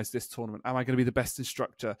organize this tournament? Am I going to be the best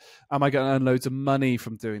instructor? Am I going to earn loads of money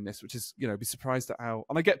from doing this? Which is, be surprised at how,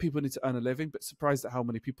 and I get people need to earn a living, but surprised at how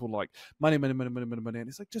many people like money. And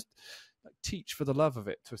it's like, just like teach for the love of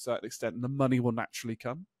it to a certain extent, and the money will naturally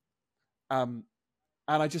come. And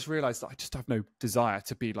I just realized that I just have no desire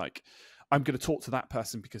to be like, I'm going to talk to that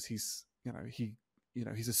person because he's,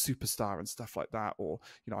 he's a superstar and stuff like that. Or,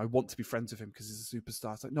 I want to be friends with him because he's a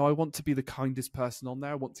superstar. It's like, no, I want to be the kindest person on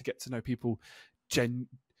there. I want to get to know people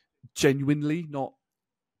genuinely, not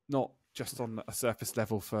just on a surface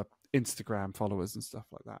level for Instagram followers and stuff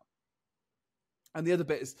like that. And the other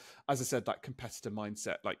bit is, as I said, that competitor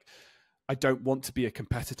mindset. Like, I don't want to be a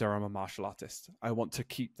competitor. I'm a martial artist. I want to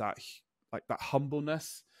keep that, like, that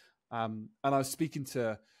humbleness. And I was speaking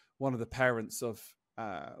to one of the parents of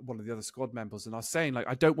one of the other squad members, and I was saying, like,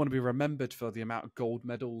 I don't want to be remembered for the amount of gold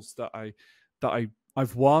medals that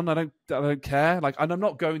I've won. I don't care. Like, and I'm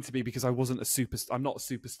not going to be, because I'm not a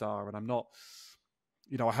superstar, and I'm not,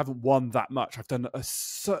 I haven't won that much. I've done a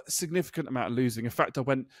significant amount of losing. In fact, I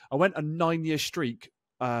went a 9-year streak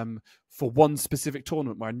for one specific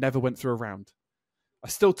tournament where I never went through a round. I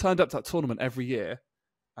still turned up to that tournament every year.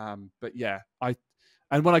 But yeah,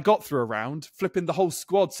 and when I got through a round, flipping, the whole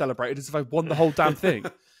squad celebrated as if I won the whole damn thing.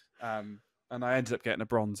 And I ended up getting a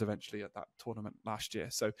bronze eventually at that tournament last year.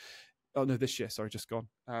 So, this year, sorry, just gone.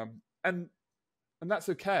 And that's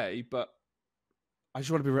okay, but I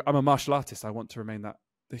just want to be, I'm a martial artist. I want to remain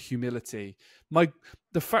the humility. The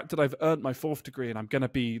fact that I've earned my 4th degree and I'm going to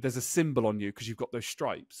be, there's a symbol on you because you've got those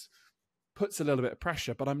stripes, puts a little bit of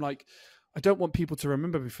pressure. But I'm like, I don't want people to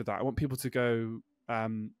remember me for that. I want people to go,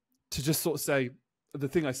 to just sort of say, the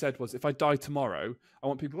thing I said was, if I die tomorrow, I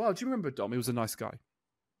want people, oh, do you remember Dom? He was a nice guy.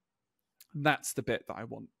 And that's the bit that I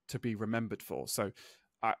want to be remembered for. So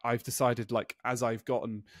I've decided, like, as I've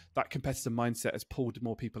gotten that competitive mindset has pulled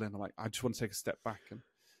more people in, I'm like, I just want to take a step back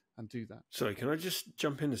and do that. Sorry, can I just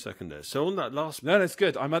jump in a second there? So on that last... No, that's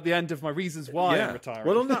good. I'm at the end of my reasons why I'm retiring.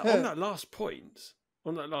 Well, on that last point,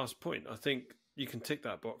 I think you can tick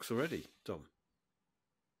that box already, Dom.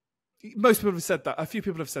 Most people have said that. A few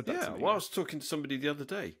people have said that to me. Well, I was talking to somebody the other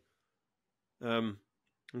day and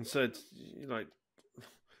said, like,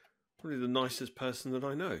 probably the nicest person that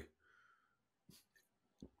I know.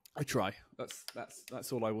 I try.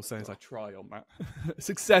 That's all I will say is I try on that.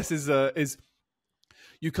 Success is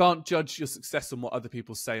you can't judge your success on what other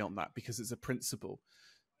people say on that, because it's a principle.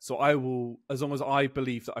 So I will, as long as I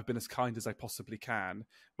believe that I've been as kind as I possibly can,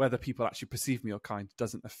 whether people actually perceive me or kind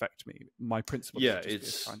doesn't affect me. My principle is just be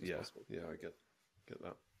as kind as possible. Yeah, I get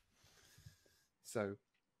that. So,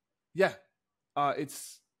 yeah,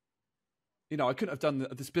 it's, I couldn't have done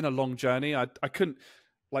that. It's been a long journey. I couldn't,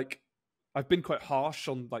 like, I've been quite harsh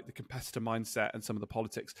on, like, the competitor mindset and some of the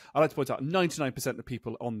politics. I like to point out 99% of the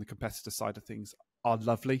people on the competitor side of things are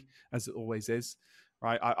lovely, as it always is,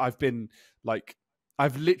 right? I've been, like,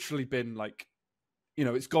 I've literally been, like,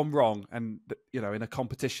 it's gone wrong and, in a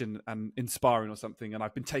competition and inspiring or something, and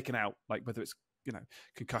I've been taken out, like, whether it's,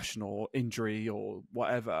 concussion or injury or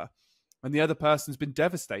whatever. And the other person's been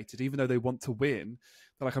devastated, even though they want to win.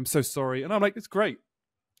 They're like, I'm so sorry. And I'm like, it's great.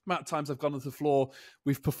 Amount of times I've gone onto the floor,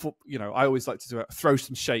 we've performed, I always like to do it, throw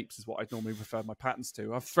some shapes is what I'd normally refer my patterns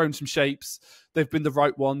to. I've thrown some shapes. They've been the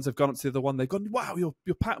right ones. I've gone up to the other one. They've gone, wow, your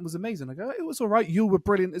pattern was amazing. I go, it was all right. You were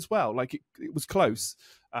brilliant as well. Like, it was close.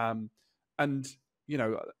 And,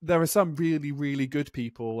 there are some really, really good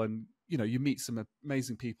people, and, you meet some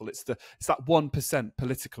amazing people. It's that 1%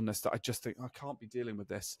 politicalness that I just think, I can't be dealing with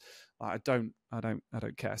this. I don't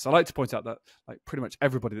care. So I like to point out that, like, pretty much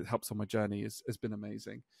everybody that helps on my journey has been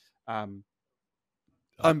amazing. I'm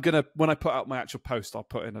gonna, when I put out my actual post, I'll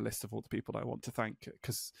put in a list of all the people that I want to thank,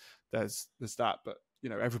 because there's that. But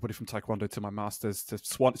everybody from Taekwondo to my masters to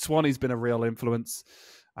Swanee's been a real influence.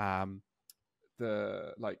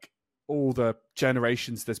 All the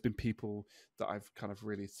generations, there's been people that I've kind of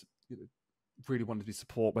really really wanted to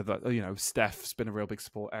support, whether, Steph's been a real big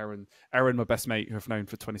support. Aaron, my best mate, who I've known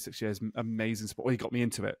for 26 years, amazing support. Well, he got me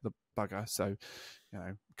into it, the bugger. So,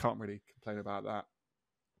 can't really complain about that.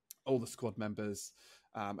 All the squad members,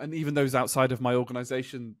 and even those outside of my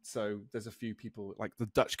organization. So there's a few people, like the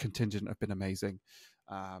Dutch contingent have been amazing.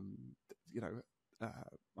 I've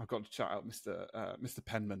got to shout out Mr.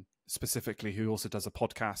 Penman specifically, who also does a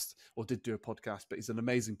podcast, or did do a podcast, but he's an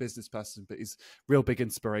amazing business person, but he's real big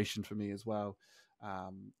inspiration for me as well.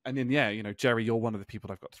 And then, Jerry, you're one of the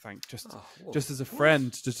people I've got to thank just as a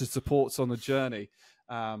friend, just to support us on the journey.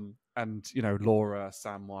 And Laura,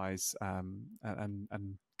 Samwise,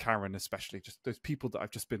 and Karen, especially, just those people that I've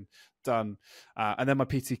just been done. And then my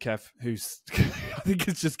PT Kev, who's I think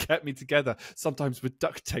has just kept me together, sometimes with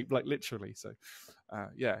duct tape, like literally. So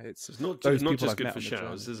it's not those not people just I've good met for on the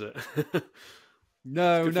showers, journey. is it?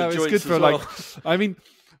 No, it's good for well. I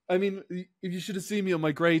mean, if you should have seen me on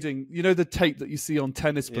my grading, the tape that you see on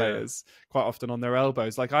tennis players quite often on their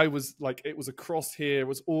elbows. Like, I was like, it was across here, it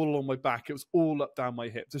was all on my back, it was all up down my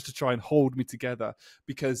hip, just to try and hold me together,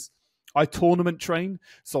 because I tournament train,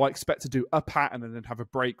 so I expect to do a pattern and then have a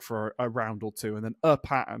break for a round or two, and then a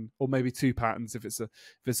pattern, or maybe two patterns if it's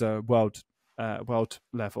a world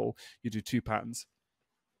level. You do two patterns,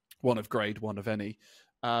 one of grade, one of any.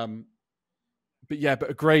 But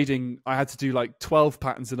a grading, I had to do like 12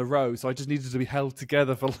 patterns in a row, so I just needed to be held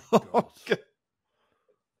together for longer.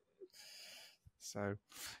 So,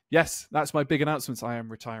 yes, that's my big announcements. I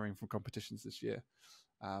am retiring from competitions this year.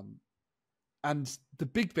 And the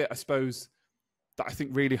big bit, I suppose, that I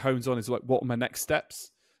think really hones on is, like, what are my next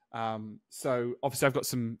steps? So obviously I've got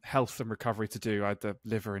some health and recovery to do. I had the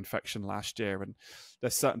liver infection last year, and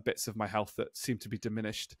there's certain bits of my health that seem to be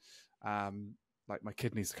diminished. Like, my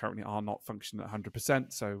kidneys currently are not functioning at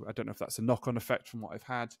 100%. So I don't know if that's a knock-on effect from what I've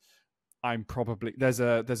had. I'm probably, there's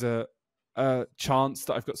a chance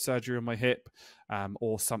that I've got surgery on my hip,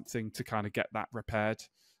 or something to kind of get that repaired.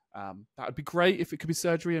 That would be great if it could be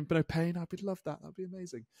surgery and no pain. I'd love that. That'd be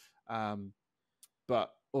amazing.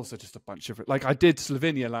 But also just a bunch of it. Like, I did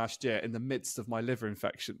Slovenia last year in the midst of my liver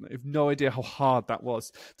infection. I have no idea how hard that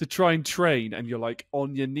was to try and train, and you're like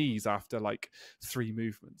on your knees after like 3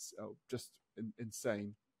 movements. Oh, just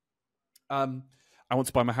insane. And I want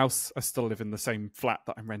to buy my house. I still live in the same flat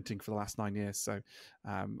that I'm renting for the last 9 years. So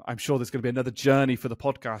I'm sure there's going to be another journey for the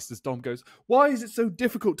podcast as Dom goes, why is it so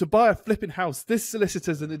difficult to buy a flipping house? This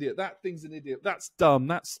solicitor's an idiot. That thing's an idiot. That's dumb.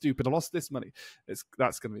 That's stupid. I lost this money.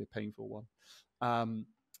 That's going to be a painful one.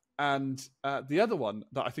 And the other one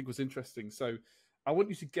that I think was interesting. So I want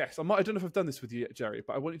you to guess. I don't know if I've done this with you yet, Jerry,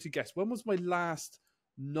 but I want you to guess. When was my last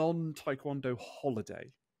non-Taekwondo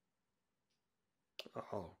holiday?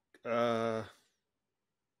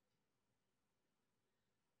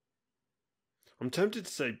 I'm tempted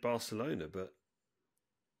to say Barcelona, but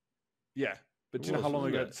yeah. But do you know how long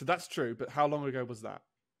ago? So that's true. But how long ago was that?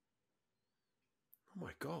 Oh my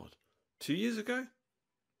God, 2 years ago.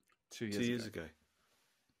 2 years. 2 years ago.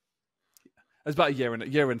 It's about a year and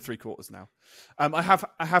 3/4 now. I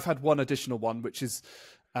have had one additional one, which was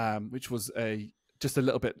just a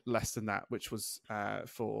little bit less than that, which was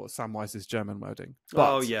for Samwise's German wedding.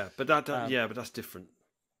 But, but that's different.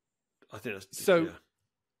 I think that's so. Yeah.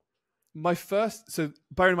 My first, so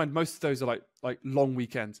bear in mind, most of those are like long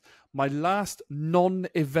weekends. My last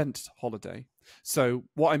non-event holiday. So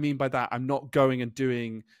what I mean by that, I'm not going and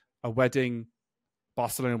doing a wedding.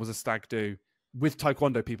 Barcelona was a stag do with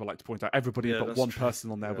Taekwondo. People like to point out everybody but one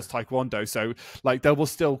person on there was Taekwondo. So like there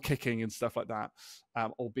was still kicking and stuff like that,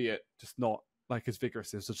 albeit just not like as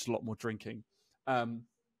vigorous. There's just a lot more drinking. My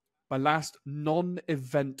last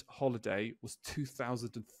non-event holiday was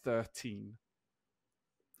 2013.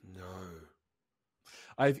 No,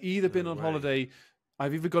 I've either been on holiday.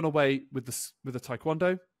 I've either gone away with a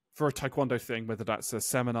Taekwondo for a Taekwondo thing, whether that's a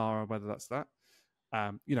seminar or whether that's that.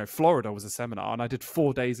 Florida was a seminar, and I did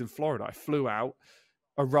 4 days in Florida. I flew out,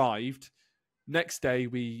 arrived. Next day,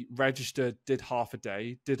 we registered, did half a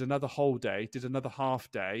day, did another whole day, did another half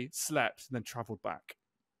day, slept, and then traveled back.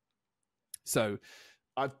 So,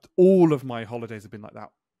 all of my holidays have been like that,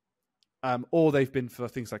 or they've been for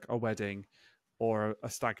things like a wedding or a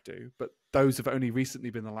stag do, but those have only recently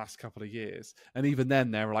been the last couple of years. And even then,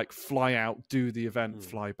 they're like fly out, do the event,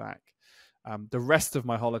 fly back. The rest of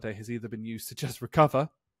my holiday has either been used to just recover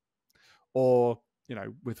or,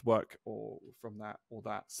 with work or from that or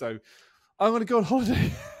that. So I'm going to go on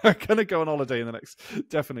holiday. I'm going to go on holiday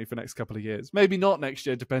definitely for the next couple of years. Maybe not next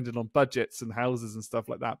year, depending on budgets and houses and stuff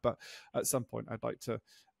like that. But at some point, I'd like to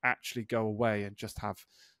actually go away and just have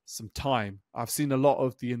some time. I've seen a lot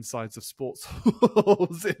of the insides of sports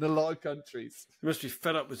halls in a lot of countries. You must be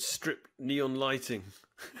fed up with strip neon lighting.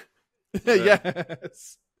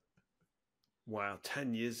 Yes. Wow,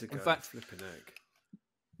 10 years ago. In fact, flipping egg.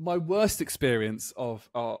 My worst experience of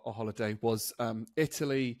a holiday was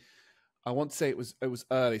Italy. I want to say it was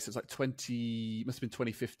early, so it's like must have been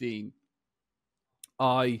 2015.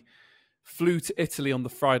 I flew to Italy on the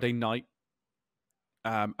Friday night,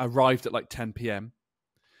 arrived at like 10 p.m.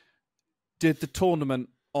 Did the tournament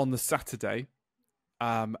on the Saturday,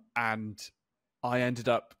 and I ended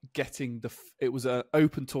up getting it was an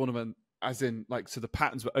open tournament, as in like, so the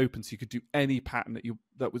patterns were open, so you could do any pattern it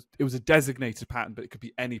was a designated pattern, but it could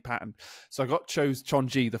be any pattern. So I chose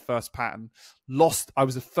Chonji, the first pattern, lost. I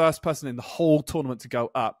was the first person in the whole tournament to go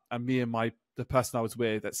up, and me and the person I was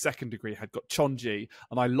with at second degree had got Chonji,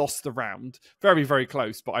 and I lost the round. Very, very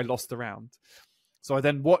close, but I lost the round. So I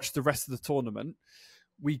then watched the rest of the tournament.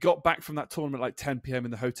 We got back from that tournament like 10 p.m.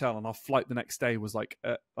 in the hotel, and our flight the next day was like,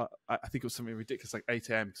 I think it was something ridiculous, like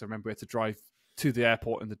 8 a.m. because I remember we had to drive to the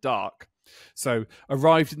airport in the dark. So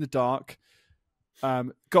arrived in the dark,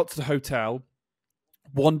 got to the hotel,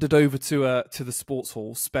 wandered over to the sports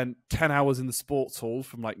hall, spent 10 hours in the sports hall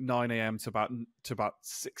from like 9 a.m. to about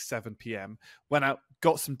 6, 7 p.m. Went out,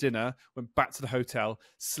 got some dinner, went back to the hotel,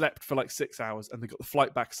 slept for like 6 hours, and then got the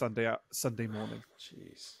flight back Sunday morning.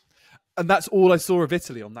 Jeez. And that's all I saw of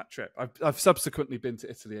Italy on that trip. I've subsequently been to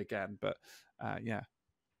Italy again, but yeah.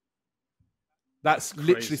 That's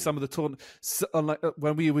literally some of the tournaments.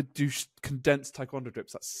 When we would do condensed Taekwondo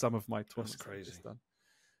trips, that's some of my tournaments. That's crazy. Done.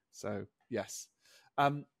 So yes,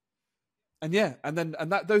 and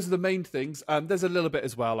those are the main things. There's a little bit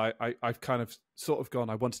as well. I've kind of sort of gone.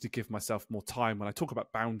 I wanted to give myself more time. When I talk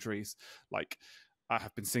about boundaries, like I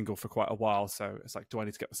have been single for quite a while, so it's like, do I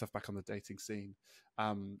need to get myself back on the dating scene?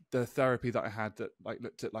 The therapy that I had that like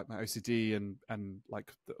looked at like my OCD and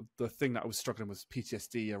like the thing that I was struggling with was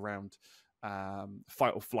PTSD around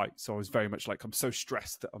fight or flight. So I was very much like, I'm so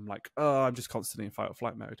stressed that I'm like, oh, I'm just constantly in fight or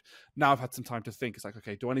flight mode. Now I've had some time to think. It's like,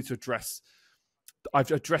 okay, do I need to I've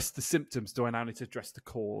addressed the symptoms. Do I now need to address the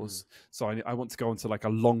cause? So I want to go into like a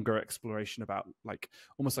longer exploration about like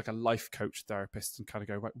almost like a life coach therapist and kind of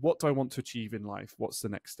go, right, what do I want to achieve in life? What's the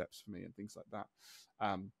next steps for me and things like that.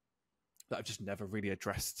 that I've just never really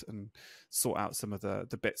addressed and sort out some of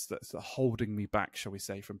the bits that are holding me back, shall we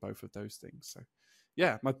say, from both of those things. So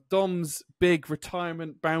yeah, my Dom's big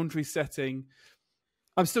retirement boundary setting.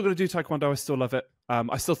 I'm still going to do Taekwondo. I still love it.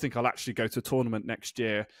 I still think I'll actually go to a tournament next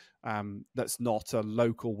year. That's not a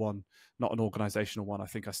local one, not an organisational one. I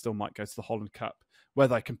think I still might go to the Holland Cup.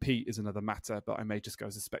 Whether I compete is another matter, but I may just go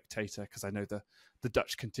as a spectator because I know the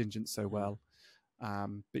Dutch contingent so well.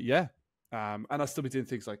 But yeah, and I'll still be doing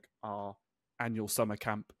things like our annual summer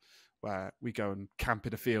camp where we go and camp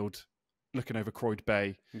in a field looking over Croyd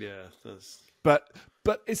Bay. Yeah, that's... But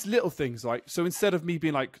it's little things, like, so instead of me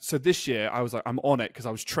being like, so this year I was like, I'm on it because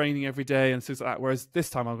I was training every day and things like that. Whereas this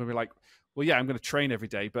time I'm going to be like, well, yeah, I'm going to train every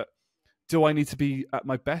day, but do I need to be at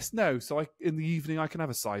my best? No. So in the evening I can have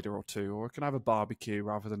a cider or two, or I can have a barbecue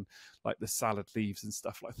rather than like the salad leaves and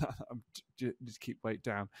stuff like that. I'm just keep weight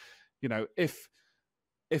down. You know, if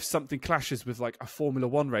something clashes with like a Formula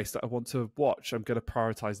One race that I want to watch, I'm going to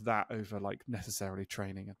prioritize that over like necessarily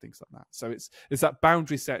training and things like that. So it's that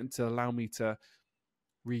boundary setting to allow me to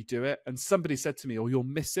redo it. And somebody said to me, "Oh, you'll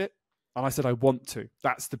miss it." And I said, I want to.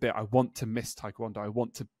 That's the bit. I want to miss Taekwondo. I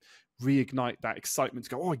want to reignite that excitement to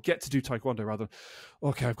go, oh, I get to do Taekwondo rather than,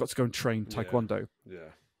 okay, I've got to go and train Taekwondo. Yeah.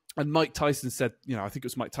 And Mike Tyson said, you know, I think it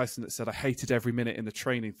was Mike Tyson that said, I hated every minute in the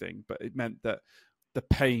training thing, but it meant that the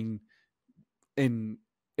pain in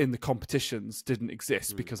the competitions didn't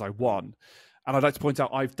exist because I won. And I'd like to point out,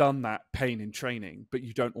 I've done that pain in training, but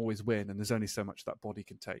you don't always win. And there's only so much that body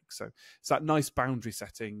can take. So it's that nice boundary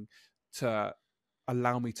setting to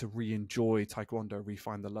allow me to re-enjoy Taekwondo,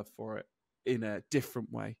 re-find the love for it in a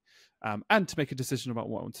different way, and to make a decision about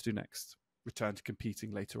what I want to do next. Return to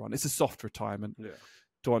competing later on. It's a soft retirement. Yeah.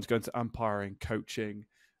 Do I want to go into umpiring, coaching?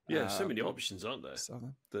 Yeah, so many options, aren't there?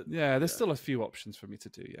 There's still a few options for me to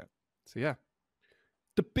do, yeah. So yeah.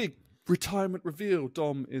 The big retirement reveal,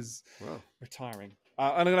 Dom is retiring. And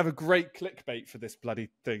I'm going to have a great clickbait for this bloody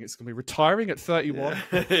thing. It's going to be retiring at 31.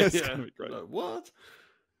 Yeah. It's going to be great. Like, what?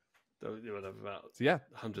 You would have about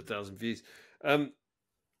 100,000 views.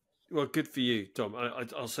 Well, good for you, Tom.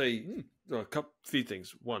 I'll say a few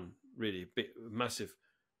things. One, really massive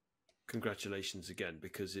congratulations again,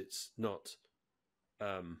 because it's not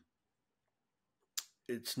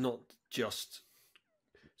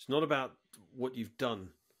about what you've done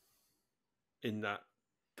in that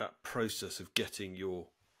process of getting your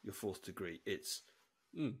fourth degree. It's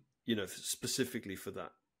you know, specifically for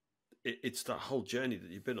that, it's that whole journey that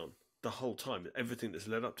you've been on the whole time, everything that's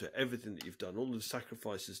led up to it, everything that you've done, all the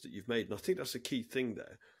sacrifices that you've made. And I think that's a key thing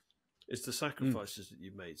there, is the sacrifices that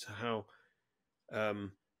you've made. So how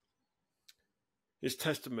it's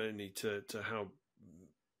testimony to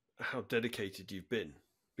how dedicated you've been,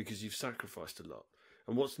 because you've sacrificed a lot.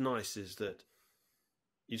 And what's nice is that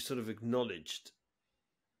you've sort of acknowledged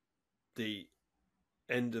the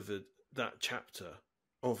end of that chapter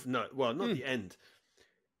of not the end.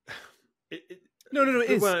 No, it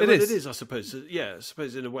is. Well, it is, I suppose. Yeah, I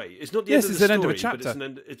suppose in a way. It's not the end of the story, end of a chapter.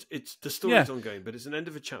 But it's the story is ongoing, but it's an end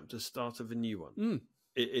of a chapter, start of a new one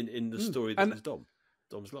in the story that is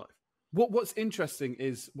Dom's life. What's interesting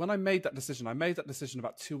is when I made that decision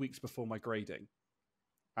about 2 weeks before my grading.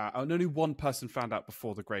 And only one person found out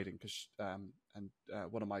before the grading, because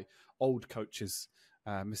one of my old coaches,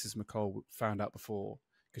 Mrs. McCall, found out before,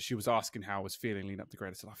 because she was asking how I was feeling leading up to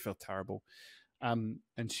grade. I said, I feel terrible. And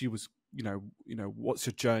she was, you know, what's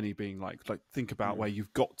your journey being like? Like, think about where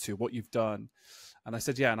you've got to, what you've done. And I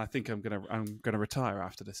said, yeah, and I think I'm gonna retire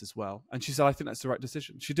after this as well. And she said, I think that's the right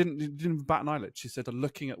decision. She didn't bat an eyelid. She said,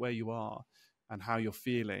 looking at where you are and how you're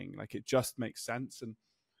feeling, like, it just makes sense.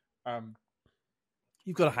 And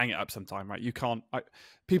you've got to hang it up sometime, right? You can't.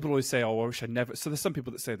 People always say, "Oh, I wish I never." So there's some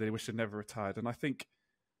people that say they wish they never retired, and I think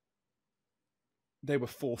they were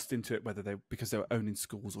forced into it, because they were owning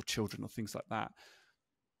schools or children or things like that.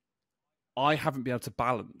 I haven't been able to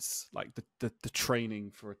balance like the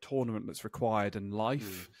training for a tournament that's required and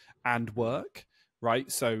life and work,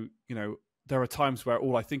 right? So, you know, there are times where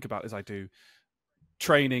all I think about is I do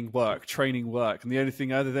training, work, and the other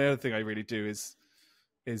thing I really do is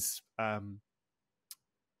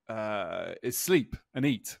sleep and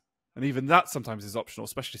eat, and even that sometimes is optional,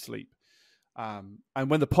 especially sleep. And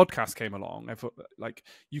when the podcast came along, I thought, like,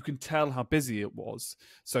 you can tell how busy it was.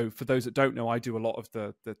 So for those that don't know, I do a lot of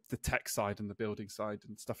the tech side and the building side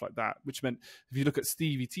and stuff like that, which meant if you look at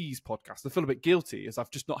Stevie T's podcast, I feel a bit guilty, as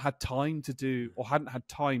I've just not had time to do, or hadn't had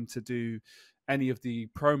time to do, any of the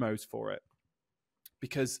promos for it.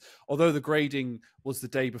 Because although the grading was the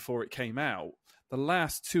day before it came out, the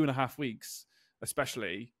last 2.5 weeks,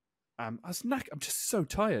 especially, I was I'm just so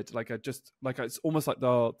tired. It's almost like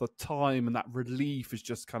the time and that relief is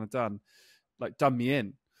just kind of done me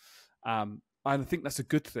in. And I think that's a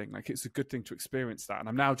good thing. Like, it's a good thing to experience that. And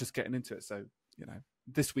I'm now just getting into it. So,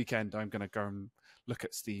 this weekend I'm going to go and look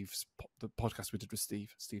at the podcast we did with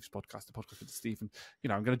Steve's podcast, the podcast with Steve. And,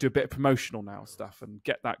 I'm going to do a bit of promotional now stuff and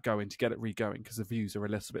get that going, to get it re-going, because the views are a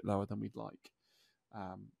little bit lower than we'd like.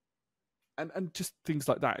 And just things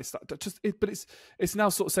like that. But it's now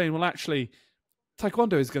sort of saying, well, actually,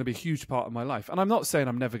 Taekwondo is going to be a huge part of my life. And I'm not saying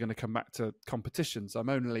I'm never going to come back to competitions. I'm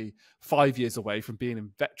only 5 years away from being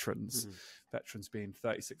in veterans, veterans being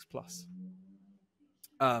 36 plus.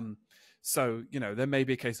 So, there may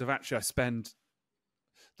be a case of actually I spend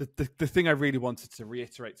the thing I really wanted to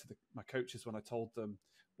reiterate to my coaches when I told them,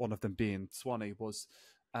 one of them being Swanee, was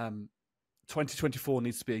 2024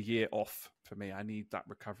 needs to be a year off for me. I need that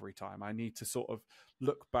recovery time. I need to sort of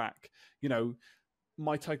look back.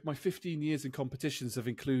 My 15 years in competitions have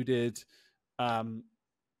included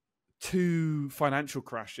 2 financial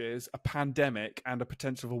crashes, a pandemic, and a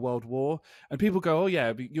potential of a world war. And people go, "Oh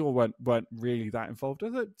yeah, but you weren't really that involved."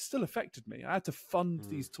 It still affected me. I had to fund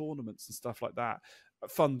these tournaments and stuff like that,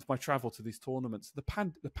 fund my travel to these tournaments. The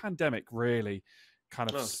pandemic really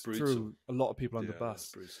kind of threw a lot of people under the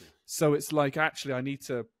bus. So it's like, actually, I need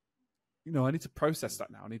to process that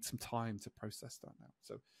now. I need some time to process that now.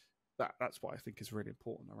 So that's what I think is really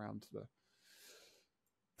important around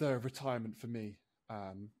the retirement for me.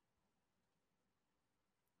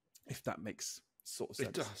 If that makes sort of sense.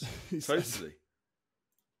 It does. Totally.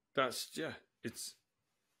 It's,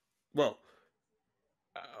 well,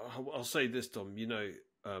 I'll say this, Dom,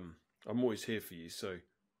 I'm always here for you. So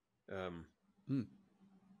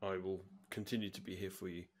I will continue to be here for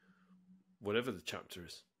you, whatever the chapter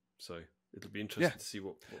is. So it'll be interesting to see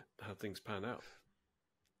how things pan out.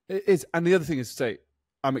 It is. And the other thing is to say,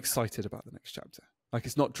 I'm excited about the next chapter. Like,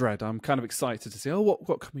 it's not dread. I'm kind of excited to see,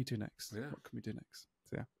 what can we do next? Yeah. What can we do next?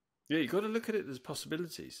 So, yeah. Yeah, you've got to look at it as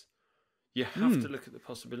possibilities. You have to look at the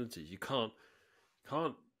possibilities. You can't.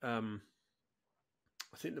 I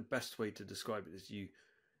think the best way to describe it is you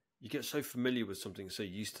get so familiar with something, so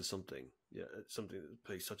used to something, something that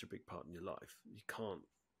plays such a big part in your life. You can't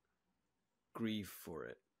grieve for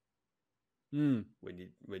it when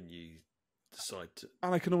you decide to.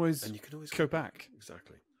 And you can always go back.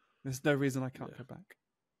 Exactly. There's no reason I can't go back.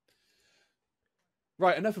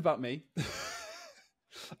 Right, enough about me.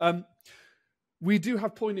 We do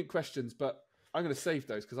have poignant questions, but I'm going to save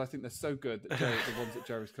those because I think they're so good that the ones that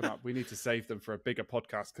Jerry's come up, we need to save them for a bigger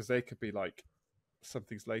podcast because they could be like some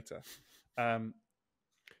things later.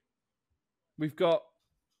 We've got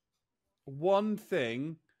one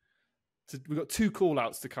thing. We've got 2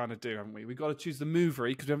 call-outs to kind of do, haven't we? We've got to choose the movie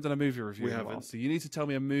because we haven't done a movie review in a while. So you need to tell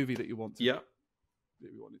me a movie that you want to that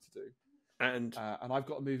we wanted to do. And I've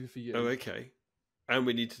got a movie for you. Oh, okay. And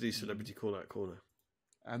we need to do Celebrity Call-Out Corner.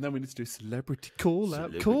 And then we need to do Celebrity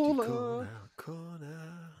Call-Out Corner.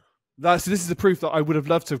 Corner. So this is the proof that I would have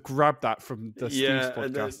loved to have grabbed that from the Steve's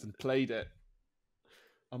podcast and played it.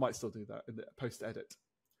 I might still do that in the post-edit.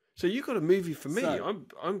 So you got a movie for me. So,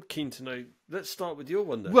 I'm keen to know. Let's start with your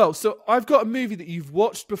one then. Well, so I've got a movie that you've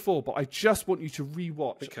watched before, but I just want you to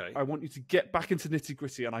rewatch. Okay. I want you to get back into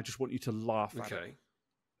nitty-gritty, and I just want you to laugh at it.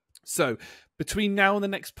 So between now and the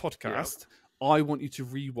next podcast, I want you to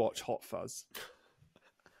rewatch Hot Fuzz.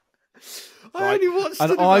 I only watched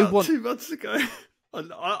it about 2 months ago.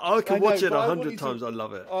 I can watch it 100 times. I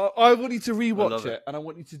love it. I want you to rewatch it, and I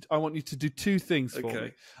want you to do 2 things for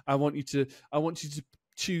me. I want you to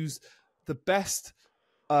choose the best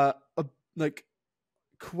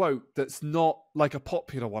quote that's not like a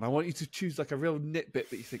popular one. I want you to choose like a real nitbit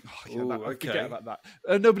that you think, forget about that.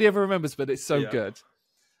 Nobody ever remembers, but it's so good.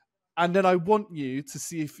 And then I want you to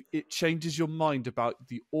see if it changes your mind about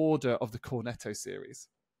the order of the Cornetto series.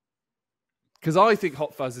 Because I think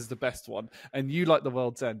Hot Fuzz is the best one, and you like The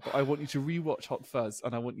World's End, but I want you to rewatch Hot Fuzz,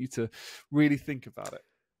 and I want you to really think about it.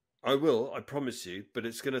 I will, I promise you, but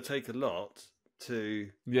it's going to take a lot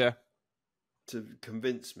to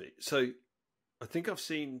convince me. So I think I've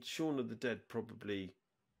seen Shaun of the Dead probably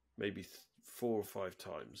maybe 4 or 5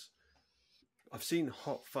 times. I've seen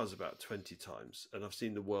Hot Fuzz about 20 times, and I've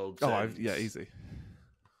seen The World's End easy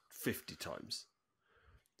 50 times.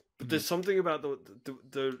 But there's something about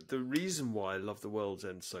the reason why I love The World's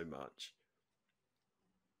End so much,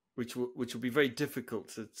 which will be very difficult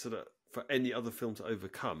to sort of for any other film to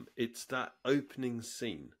overcome. It's that opening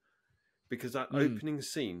scene, because that opening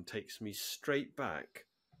scene takes me straight back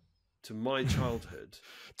to my childhood,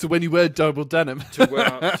 to when you wear double denim, to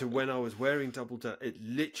when I was wearing double denim. It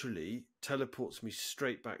literally teleports me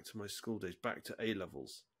straight back to my school days, back to A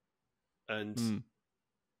levels. and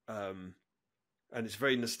it's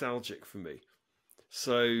very nostalgic for me.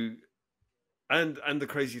 So, and the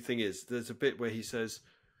crazy thing is, there's a bit where he says,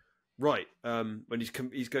 right, when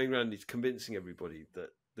he's going around, he's convincing everybody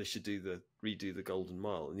that they should redo the Golden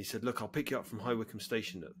Mile, and he said, "Look, I'll pick you up from High Wycombe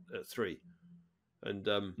Station at 3, and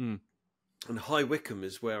High Wycombe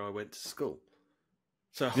is where I went to school."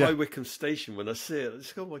 So High Wycombe Station, when I see it, I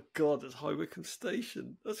just go, "Oh my god, that's High Wycombe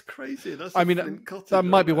Station! That's crazy." That's I mean, that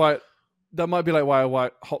might be why. That might be like why I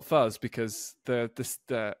like Hot Fuzz, because the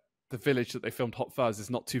village that they filmed Hot Fuzz is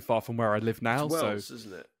not too far from where I live now. It's Wells,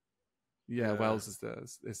 isn't it? Yeah, Wells is the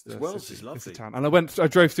Wells city, is lovely. it's the town, and I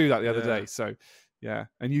drove through that the other day. So yeah,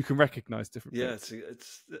 and you can recognise different. It's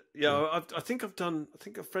I think a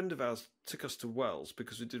friend of ours took us to Wells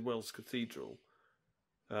because we did Wells Cathedral,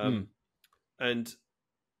 and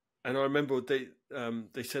I remember they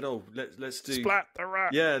said, "Oh, let's do Splat the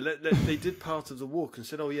Rat." Yeah, they did part of the walk and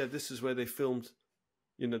said, "Oh yeah, this is where they filmed,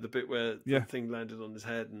 the bit where the thing landed on his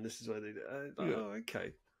head, and this is where they." Oh,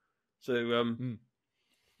 okay. So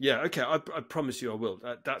yeah, okay. I promise you, I will.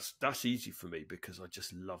 That's easy for me because I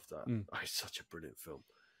just love that. It's such a brilliant film.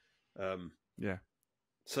 Yeah.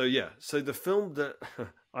 So the film that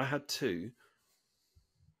I had two.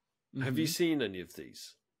 Have you seen any of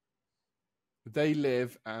these? They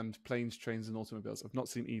Live and Planes, Trains and Automobiles. I've not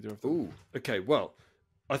seen either of them. Ooh, okay. Well,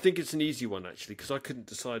 I think it's an easy one actually because I couldn't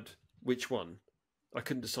decide which one. I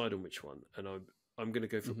couldn't decide on which one, and I'm going to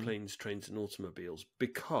go for Planes, Trains and Automobiles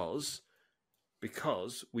because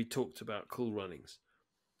we talked about Cool Runnings.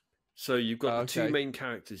 So you've got the two main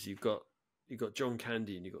characters. You've got John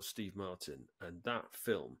Candy and you've got Steve Martin, and that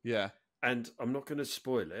film. Yeah. And I'm not going to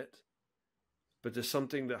spoil it, but there's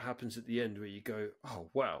something that happens at the end where you go,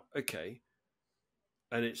 "Oh wow, okay."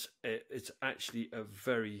 And it's actually a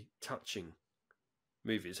very touching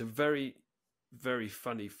movie. It's a very, very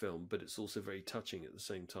funny film, but it's also very touching at the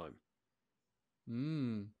same time.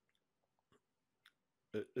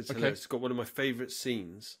 It's got one of my favourite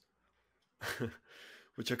scenes,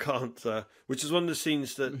 which I can't. Which is one of the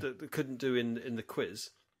scenes that they couldn't do in the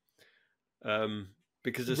quiz,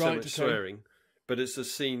 because there's so much swearing. But it's a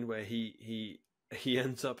scene where he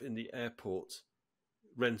ends up in the airport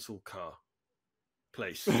rental car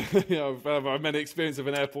place. I've had many experience of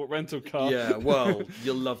an airport rental car. Yeah, well,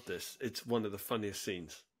 you'll love this. It's one of the funniest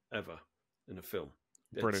scenes ever in a film.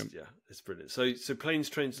 Brilliant. It's brilliant. So Planes,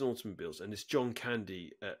 Trains and Automobiles, and it's John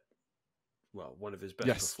Candy at one of his best.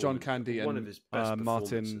 Yes, John Candy and one of his best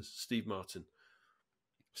Martin. Steve Martin.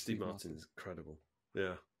 Steve Martin's incredible.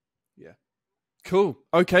 Yeah. Cool.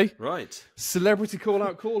 Okay. Right. Celebrity call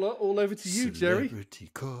out caller. All over to you, Jerry. Celebrity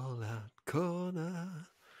call out corner.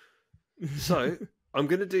 So I'm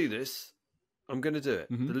going to do this. I'm going to do it.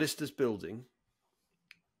 The list is building.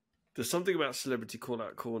 There's something about Celebrity Call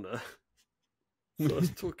Out Corner. So I was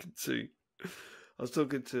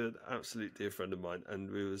talking to an absolute dear friend of mine, and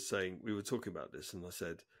we were talking about this, and I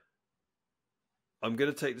said, "I'm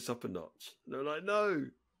going to take this up a notch." And they're like, "No,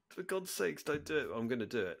 for God's sakes, don't do it." I'm going to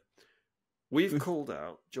do it. We've called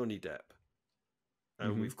out Johnny Depp,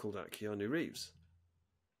 and we've called out Keanu Reeves.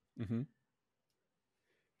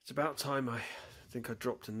 It's about time I think I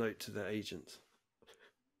dropped a note to their agent.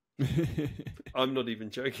 I'm not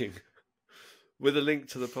even joking. With a link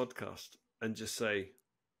to the podcast, and just say,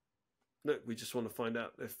 "Look, we just want to find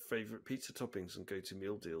out their favourite pizza toppings and go-to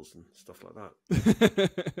meal deals and stuff like that."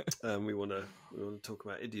 We want to talk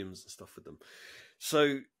about idioms and stuff with them.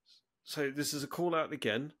 So this is a call out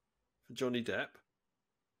again for Johnny Depp.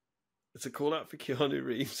 It's a call out for Keanu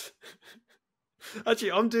Reeves.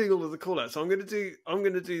 Actually, I'm doing all of the call outs. So I'm going to do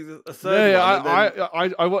a third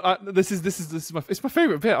one. This is my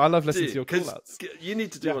favourite bit. I love listening to your call outs. You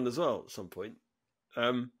need to do one as well at some point.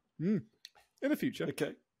 In the future.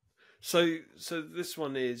 Okay. So this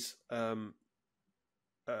one is a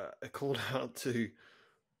call out to.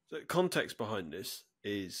 The context behind this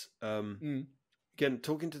is again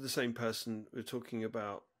talking to the same person. We're talking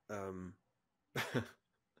about.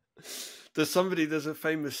 There's a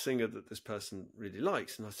famous singer that this person really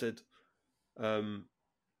likes, and I said, "Oh,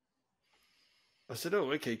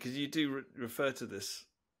 okay, because you do refer to this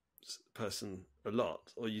person a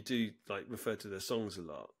lot, or you do refer to their songs a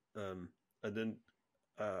lot." And then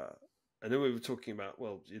we were talking about,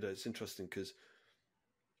 well, it's interesting because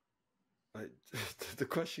the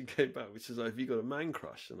question came back, which is, "Have you got a man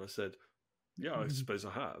crush?" And I said, "Yeah, I suppose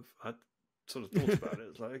I have." I sort of thought about it.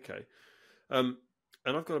 It's like, okay.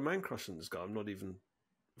 And I've got a man crush on this guy. I'm not even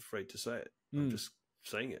afraid to say it. I'm just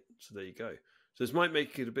saying it. So there you go. So this might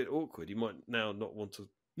make it a bit awkward. You might now not want to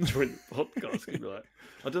join the podcast. You'd be like,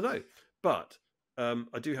 I don't know. But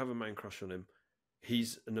I do have a man crush on him.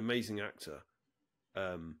 he's an amazing actor.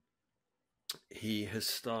 He has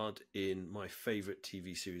starred in my favorite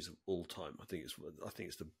TV series of all time. I think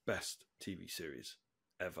it's the best TV series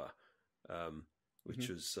ever, which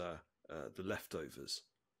was The Leftovers,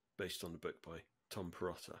 based on the book by Tom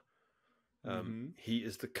Perrotta. He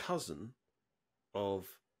is the cousin of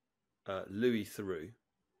Louis Theroux,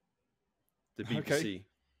 the BBC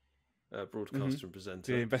broadcaster and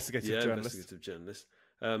presenter, the investigative journalist.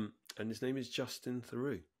 And his name is Justin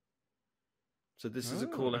Theroux. So this is a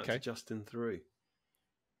call out to Justin Theroux.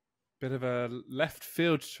 Bit of a left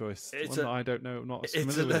field choice. I don't know. Not as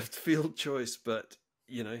it's a left field choice, but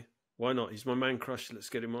why not? He's my man crush. Let's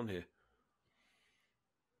get him on here.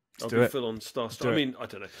 I'll be full on starstruck. I mean, I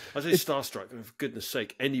don't know. I say starstruck. For goodness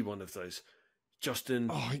sake, any one of those. Justin.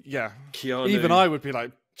 Oh yeah. Keanu. Even I would be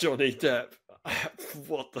like Johnny Depp.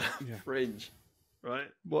 What the fringe, right?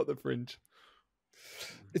 What the fringe.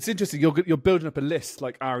 It's interesting. You're building up a list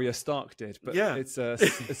like Arya Stark did, but it's a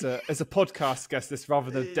podcast guest list rather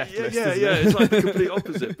than a death list. Yeah. It's like the complete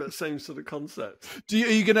opposite, but same sort of concept. Are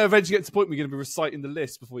you going to eventually get to the point where you're going to be reciting the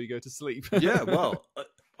list before you go to sleep? Yeah. Well,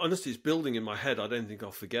 honestly, it's building in my head. I don't think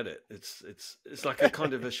I'll forget it. It's like a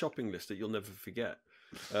kind of a shopping list that you'll never forget.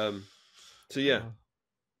 So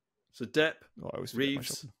Depp,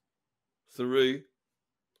 Reeves, Theroux,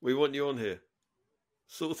 we want you on here.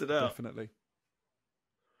 Sort it out. Definitely.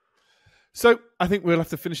 So I think we'll have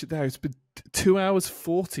to finish it there. It's been 2 hours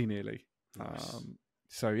 40 nearly. Nice.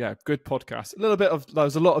 Good podcast. There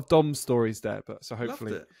was a lot of Dom stories there, but so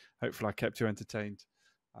hopefully I kept you entertained.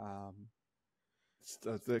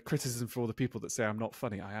 The criticism for all the people that say I'm not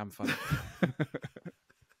funny. I am funny.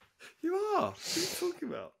 You are. What are you talking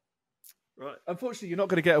about? Right. Unfortunately, you're not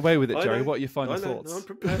going to get away with it, Jerry. What are your final thoughts? No, I'm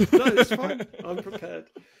prepared. No, it's fine. I'm prepared.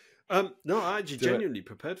 No, I actually genuinely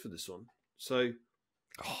prepared for this one. So,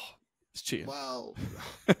 it's cheating. Well,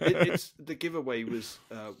 it's the giveaway was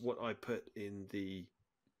what I put in the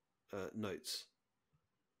notes,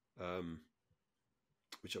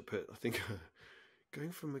 which I put. I think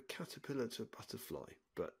going from a caterpillar to a butterfly,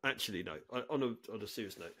 but actually no. On a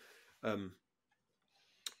serious note,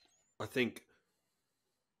 I think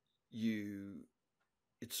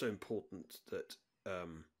it's so important that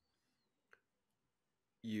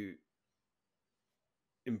you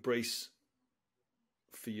embrace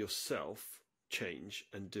for yourself change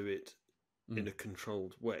and do it in a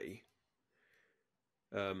controlled way,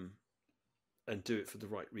 and do it for the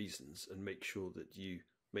right reasons, and make sure that you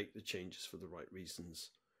make the changes for the right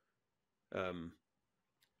reasons, and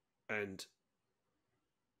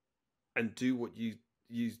do what you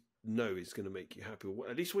know is going to make you happy, or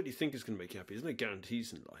at least what you think is going to make you happy. There's no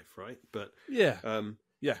guarantees in life, right? But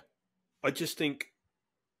I just think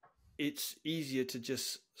it's easier to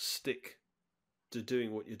just stick to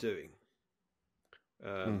doing what you're doing.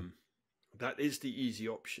 That is the easy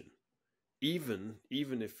option, even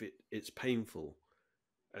if it's painful,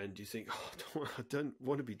 and you think, I don't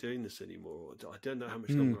want to be doing this anymore. I don't know how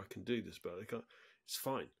much longer I can do this, but it's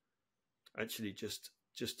fine. Actually, just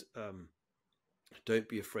don't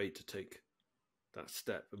be afraid to take that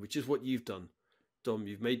step, which is what you've done, Dom.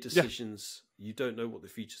 You've made decisions. You don't know what the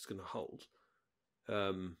future's going to hold,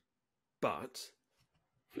 but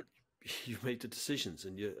you've made the decisions,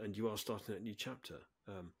 and you are starting that new chapter,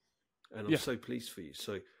 and I'm so pleased for you.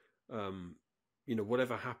 So,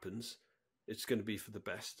 whatever happens, it's going to be for the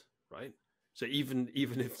best, right? So even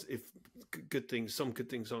if some good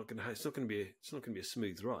things aren't going to happen, it's not going to be a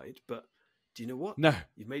smooth ride. But do you know what? No,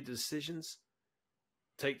 you've made the decisions.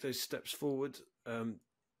 Take those steps forward.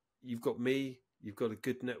 You've got me. You've got a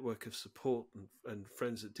good network of support and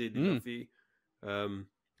friends that dearly love you.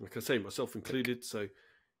 Like I say, myself included. So,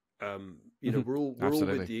 we're all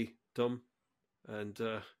with you, Dom. And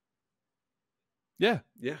go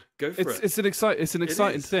for it. It's an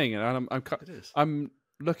exciting thing, and I'm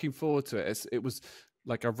looking forward to it. It was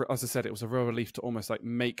like, as I said, it was a real relief to almost like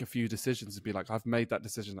make a few decisions and be like, I've made that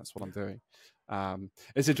decision. That's what I'm doing.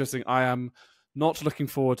 It's interesting. I am not looking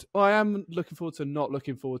forward. Well, I am looking forward to not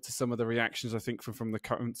looking forward to some of the reactions, I think, from the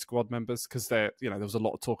current squad members, because there was a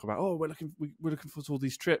lot of talk about, we're looking forward to all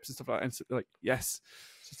these trips and stuff like that. And so, like, yes,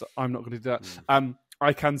 it's just, I'm not going to do that.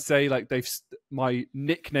 I can say, like, my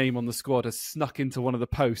nickname on the squad has snuck into one of the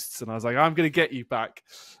posts, and I was like, I'm going to get you back.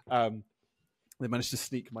 They managed to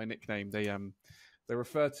sneak my nickname. They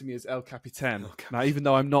refer to me as El Capitan. Now, even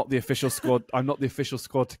though I'm not the official squad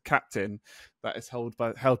captain. That is held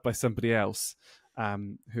by somebody else,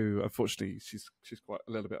 who unfortunately she's quite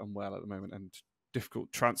a little bit unwell at the moment, and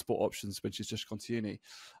difficult transport options when she's just gone to uni.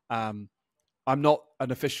 I'm not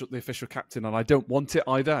the official captain, and I don't want it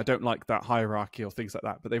either. I don't like that hierarchy or things like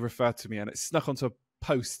that. But they refer to me, and it snuck onto a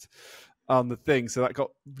post on the thing, so that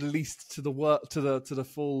got released to the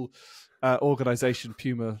full organization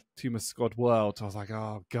Puma Squad world. I was like,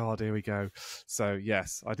 oh god, here we go. So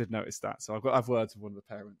yes, I did notice that. So I've words with one of the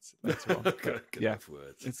parents later on. Yeah,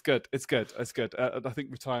 words. It's good. I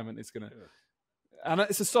think retirement is gonna. Yeah. And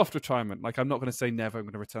it's a soft retirement. Like, I'm not going to say never I'm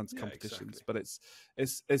going to return to competitions, but it's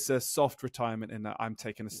a soft retirement in that I'm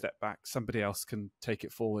taking a step back. Somebody else can take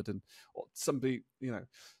it forward, and or somebody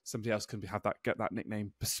else can get that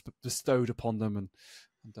nickname bestowed upon them. And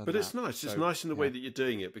but it's nice. So, it's nice in the way that you're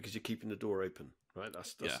doing it, because you're keeping the door open, right?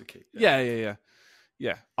 That's the key. Yeah.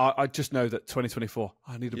 I just know that 2024,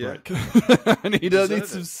 I need a break. I need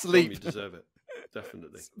some sleep. You deserve it.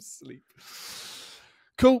 Definitely. Some sleep.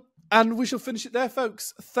 Cool. And we shall finish it there,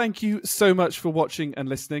 folks. Thank you so much for watching and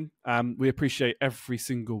listening. We appreciate every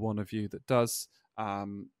single one of you that does.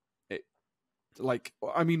 We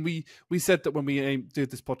said that when we did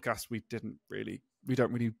this podcast, we don't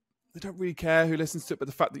really care who listens to it, but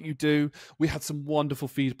the fact that you do, we had some wonderful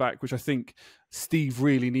feedback, which I think Steve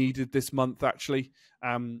really needed this month. Actually,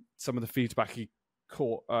 some of the feedback he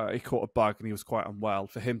caught a bug and he was quite unwell.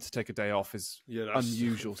 For him to take a day off is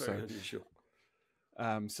unusual. Unusual.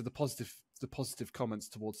 So the positive comments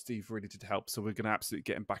towards Steve really did help. So we're going to absolutely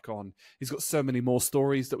get him back on. He's got so many more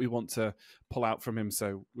stories that we want to pull out from him.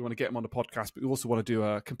 So we want to get him on the podcast, but we also want to do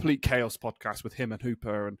a complete chaos podcast with him and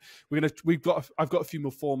Hooper. And I've got a few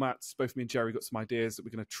more formats. Both me and Jerry got some ideas that we're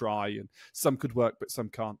going to try, and some could work, but some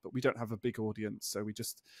can't. But we don't have a big audience, so we're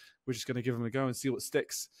just going to give them a go and see what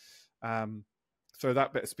sticks. Throw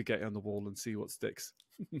that bit of spaghetti on the wall and see what sticks.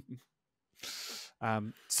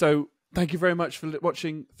 So. Thank you very much for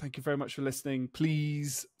watching. Thank you very much for listening.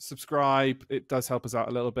 Please subscribe. It does help us out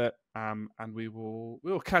a little bit. And we will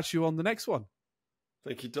catch you on the next one.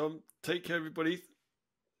 Thank you, Dom. Take care, everybody.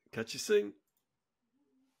 Catch you soon.